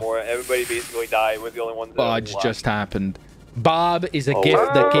there no the more. Everybody basically died. We're the only ones. fudge just happened. Bob is a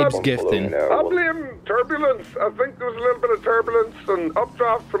gift that keeps gifting. I blame turbulence. I think there was a little bit of turbulence and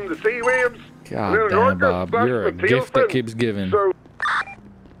updraft from the sea waves. God damn, Bob, you're a gift that keeps giving.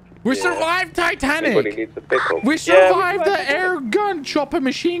 We survived Titanic. We survived the air gun chopper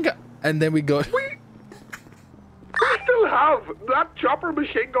machine gun, and then we go. That chopper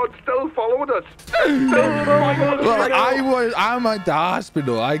machine gun's still following us. Well, I'm at the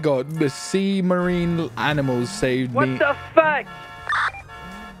hospital. I got the sea marine animals saved What me. the fuck?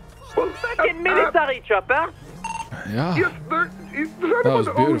 Fucking military chopper? Yeah. Yes, That was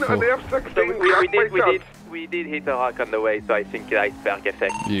beautiful. An F-16 we did hit a rock on the way, so I think iceberg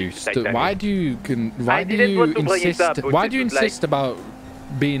effect. Why do you insist about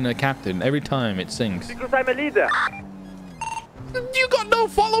being a captain every time it sinks? Because I'm a leader. You got no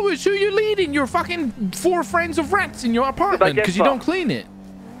followers. Who you leading? Your fucking 4 friends of rats in your apartment because you don't clean it.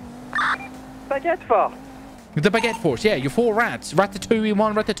 Baguette force. The baguette force. Yeah, you're 4 rats. Ratatouille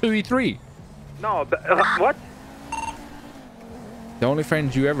 1, Ratatouille 3. No, but what? The only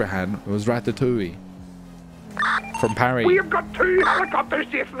friends you ever had was Ratatouille. From Paris. We have got 2 helicopters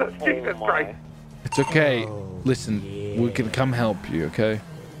chasing us. Jesus Christ. It's okay. Listen, we can come help you, okay?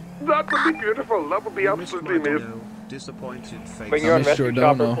 That would be beautiful. That would be absolutely amazing. Disappointed face. Bring your rescue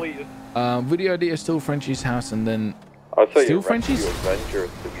chopper, please. Video idea: steal Frenchie's house and then steal Frenchie's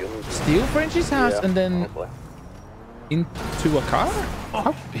house and then into a car?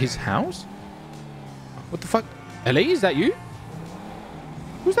 Oh, his house? What the fuck? Ellie, is that you?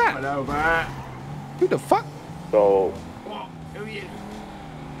 Who's that? Hello, man. Who the fuck? So, who are you?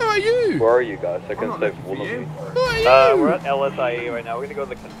 where are you guys? I can save one of you. Who are you? We're at LSIE right now. We're gonna go to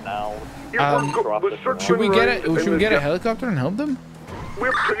the canal. Should we get a helicopter and help them? We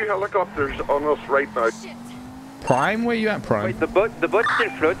have 2 helicopters on us right now. Prime, where you at, Prime? Wait, the boat's still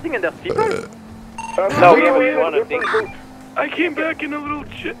floating and there's people? No, we want a ding. I came back in a little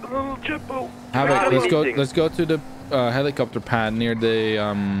jet boat. How about let's go to the helicopter pad near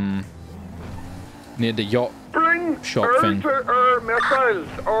the yacht shop thing. Missiles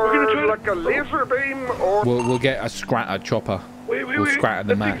or like a laser beam or We'll get a chopper. We'll scrat at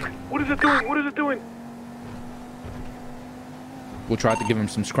the Mac. What is it doing? What is it doing? We'll try to give him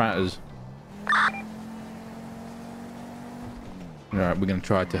some scratters. Alright, we're gonna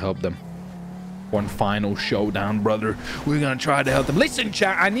try to help them. One final showdown, brother. We're gonna try to help them. Listen,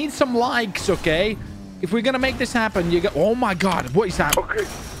 chat, I need some likes, okay? If we're gonna make this happen, you got. Oh my god, what is that? Okay.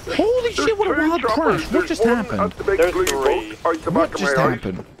 Holy shit, what a wild crash. What just happened? There's 3. What just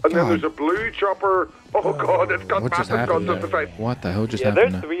happened? And then there's a blue chopper. Oh god, it's got What just massive guns happened at the there? side. What the hell just Yeah,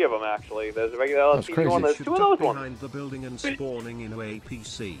 happened there's there? 3 of them actually. There's a regular That's LSPD crazy. one. There's 2 of those ones. Behind the building and spawning in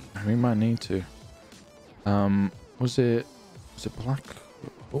APC. We might need to. Was it Black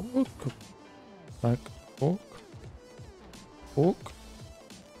Hawk? Black Hawk? Hawk?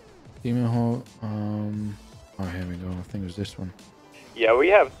 Demon Hawk. Oh, here we go. I think it was this one. Yeah, we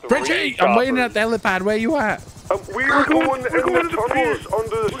have 3 Frenchie, I'm waiting at the helipad. Where you at? We're going in the tunnels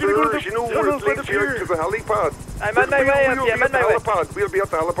under the sewers, you know, where it leads you out to the helipad. I'm on my way, I'm on my way. We'll be at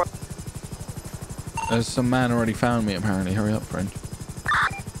the helipad. There's some man already found me, apparently. Hurry up, friend.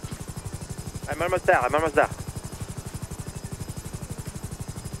 I'm almost there, I'm almost there.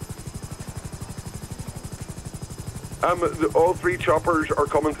 All 3 choppers are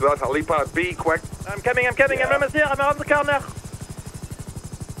coming to that helipad. Be quick. I'm coming, I'm almost here, I'm around the corner.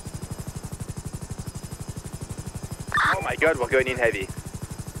 Oh my god, we're going in heavy.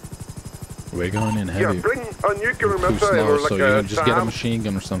 We're going in heavy. Yeah, bring a nuclear Too missile slow, or like so a you just get a SAM. machine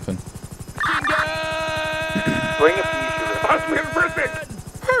gun or something. Bring a piece. That's me perfect.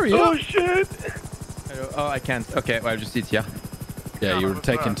 Hurry up. Oh shit. Oh, I can't. Okay, well, just sit here. Yeah, you were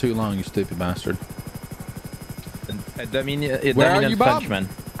taking too long, you stupid bastard. Where are you, Bob? We're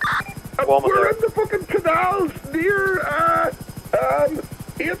in the fucking canals near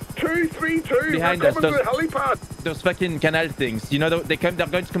 8232. Behind We're us, coming to the helipad. Those fucking canal things. You know, they're going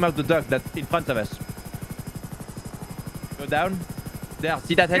to come out the dock that's in front of us. Go down. There,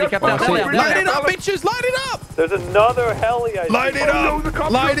 see that helicopter? Light it up, bitches! Light it up! There's another heli. Light it up!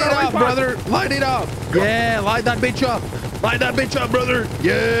 Light it up, brother! Light it up! Yeah, light that bitch up! Light that bitch up, brother!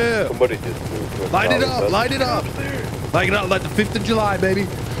 Yeah! Somebody just moved. Light it up! Light it up! Light it up like the 5th of July, baby!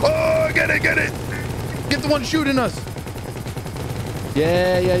 Oh, get it! Get it! Get the one shooting us!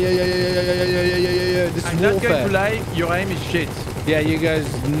 Yeah. This is I'm not going to lie, your aim is shit. Yeah, you guys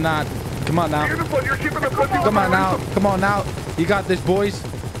not. Come on now. Come on now. Come on now. You got this, boys.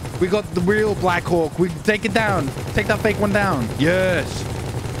 We got the real Black Hawk. We take it down. Take that fake one down. Yes.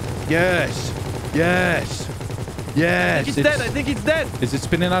 Yes. Yes. Yes. I think it's dead. I think it's dead. Is it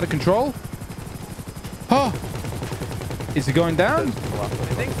spinning out of control? Oh. Is it going down? I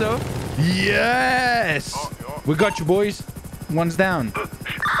think so. Yes. We got you, boys. One's down.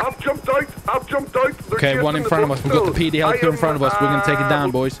 I've jumped out. Okay, one in front of us. We got the PD helicopter in front of us. We're going to take it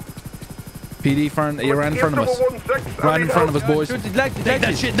down, boys. PD front. You're right in front of us. Right in front of us, boys. Take Take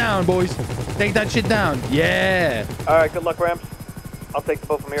that shit down, boys. Take that shit down. Yeah. All right, good luck, Ramps. I'll take the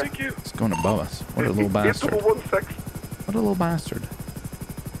boat from here. Thank you. It's going above us. What a little bastard. 816. What a little bastard.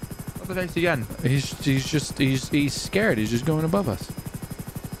 What the again? He's scared. He's just going above us.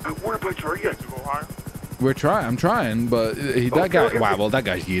 Whereabouts are you? I'm trying, but that guy. Wow, well, that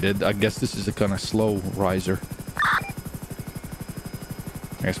guy's yeeted. I guess this is a kind of slow riser.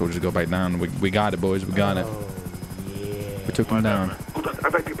 I guess we'll just go back down. We got it, boys. We got it. We took him down. Hold on. I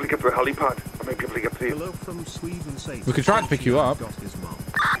might be able to get to the helipad. I might be able to get to you. Hello from Sweden safe. We could try to pick you up.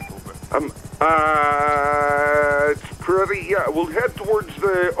 It's pretty, yeah, we'll head towards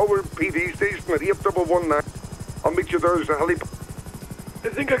the other PD station at 8119. I'll meet you there as a helipad. I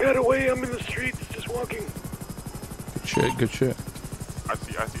think I got away. I'm in the streets, just walking. Good shit, good shit. I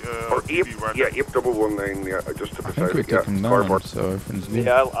see, or 8119, yeah, I just took I think we took him down, so everything's good.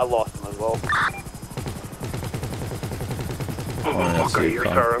 Yeah, I lost him as well. Oh, fuck, I hear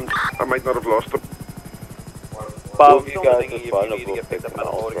sirens. I might not have lost him. Bob, you guys just need to get picked up on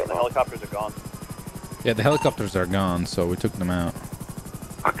the boat again. The helicopters are gone. Yeah, the helicopters are gone, so we took them out.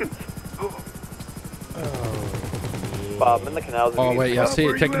 I can... Bob, I'm in the canals. Oh, wait, yeah, I see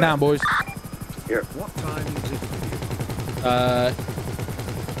it. Take it down, boys. Yeah. What time is it?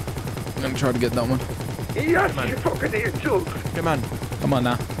 I'm gonna try to get that one. Yes, you fucking angel. Come on. Come on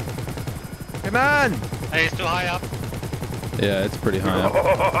now. Come on. Hey, it's too high up. Yeah, it's pretty high up.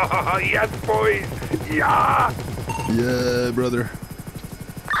 Oh, yes, boys. Yeah. Yeah, brother.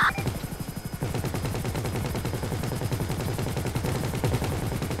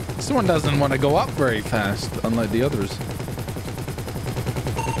 This one doesn't want to go up very fast, unlike the others.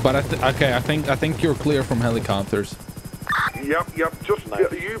 But okay, I think you're clear from helicopters. Yep. Just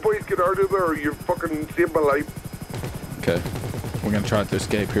you boys get out of there, or you fucking saved my life. Okay, we're gonna try to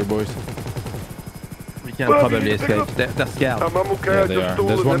escape here, boys. We can probably escape. They're scared. I'm okay. Yeah, they are.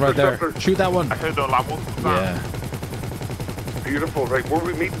 There's one right there. Shoot that one. I heard the alarm. Yeah. Beautiful. Right, where are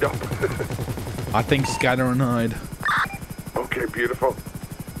we meeting up? I think scatter and hide. Okay, beautiful.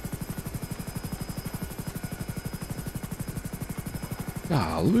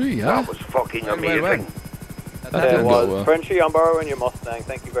 Hallelujah. That was fucking amazing. That didn't go well. Frenchie, I'm borrowing your Mustang.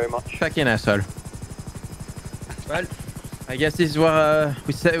 Thank you very much. Fucking asshole. Well, I guess this is where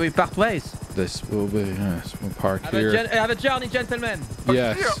we part ways. This will be, yes, we'll park here. Have a journey, gentlemen.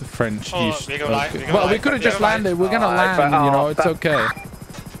 Yes, French. Oh, well, we could have just landed. We're gonna land, you know, it's okay.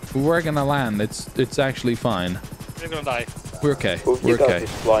 We were gonna land. It's actually fine. We're gonna die. We're okay. We're okay.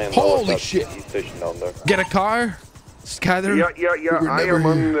 Holy shit! Get a car. Scatter. Yeah. I am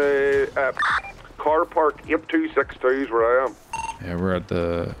on the car park 8262 is where I am. Yeah, we're at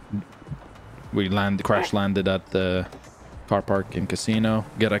the... We crash landed at the car park in Casino.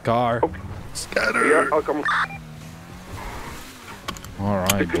 Get a car. Okay. Scatter. Yeah, I'll come.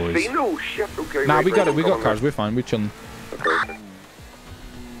 Alright, boys. Casino? Shit, okay. Nah, right, we got it. We got right. cars. We're fine. We're chilling. Okay.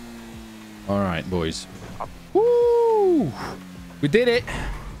 Alright, boys. Woo! We did it.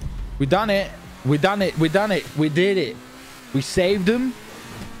 We done it. We done it. We done it. We did it. We saved them.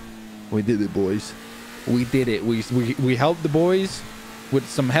 We did it, boys. We did it. We helped the boys with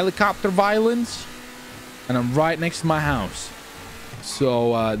some helicopter violence, and I'm right next to my house.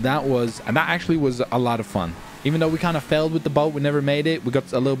 So that actually was a lot of fun. Even though we kind of failed with the boat, we never made it. We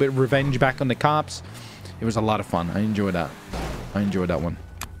got a little bit of revenge back on the cops. It was a lot of fun. I enjoyed that. I enjoyed that one.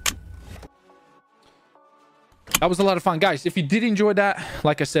 That was a lot of fun, guys. If you did enjoy that,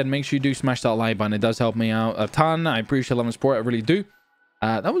 like I said, make sure you do smash that like button. It does help me out a ton. I appreciate love and support. I really do.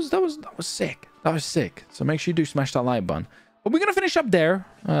 That was sick. That was sick. So make sure you do smash that like button. But we're gonna finish up there,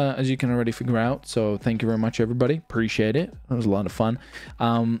 as you can already figure out. So thank you very much, everybody. Appreciate it. That was a lot of fun.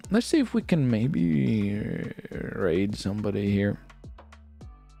 Let's see if we can maybe raid somebody here.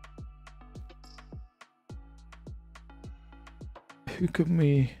 Who could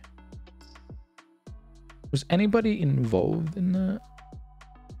we? Was anybody involved in that?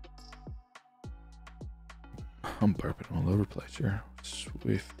 I'm burping all over the place here.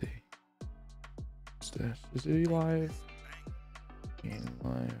 Swifty. What's this? Is he live? In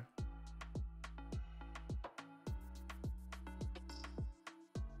live.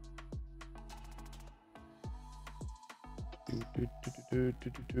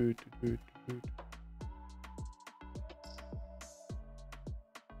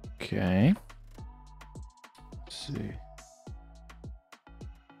 Okay. Let's see.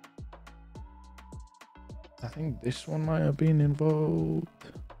 I think this one might have been involved.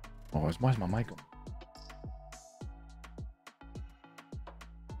 Oh, why's my mic on?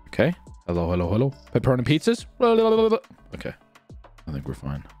 Okay. Hello. Pepperoni pizzas? Okay. I think we're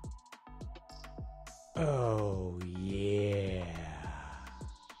fine. Oh, yeah.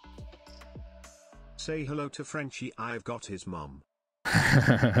 Say hello to Frenchie, I've got his mom.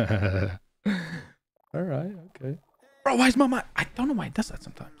 Alright, okay. Bro, why is my mic? I don't know why it does that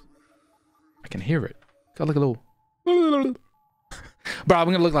sometimes. I can hear it. Got like a little... Bro, I'm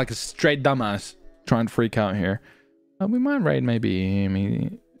gonna look like a straight dumbass trying to freak out here. We might raid maybe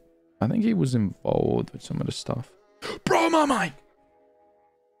him. I think he was involved with some of the stuff. Bro, my mic!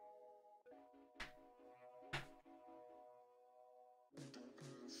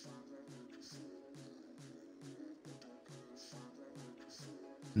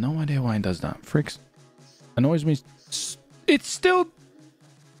 No idea why it does that. Freaks. Annoys me. It's still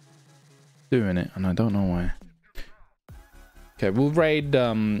doing it, and I don't know why. Okay, we'll raid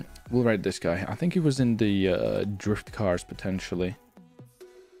this guy. I think he was in the drift cars potentially.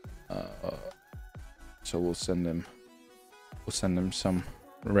 So we'll send him some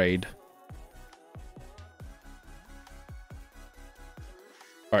raid.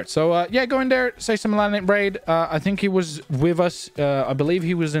 All right, so yeah, go in there, say some Elanip raid. I think he was with us. I believe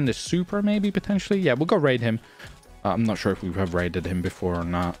he was in the super, maybe potentially. Yeah, we'll go raid him. I'm not sure if we have raided him before or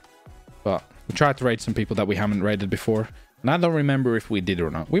not, but we tried to raid some people that we haven't raided before, and I don't remember if we did or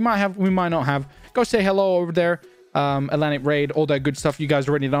not. We might have, we might not have. Go say hello over there. Elanip raid, all that good stuff. You guys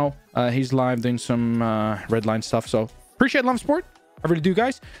already know. He's live doing some Redline stuff. So appreciate Love Sport. I really do,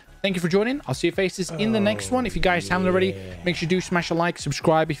 guys. Thank you for joining. I'll see your faces in the next one. If you guys haven't already, make sure you do smash a like,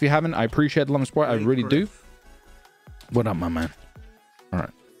 subscribe if you haven't. I appreciate Love Sport. I really do. What up, my man? All right.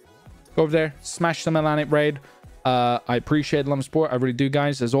 Go over there. Smash some Elanip raid. I appreciate Love Sport. I really do,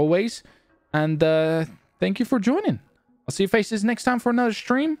 guys, as always. And thank you for joining. I'll see your faces next time for another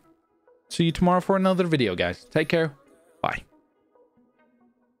stream. See you tomorrow for another video, guys. Take care. Bye.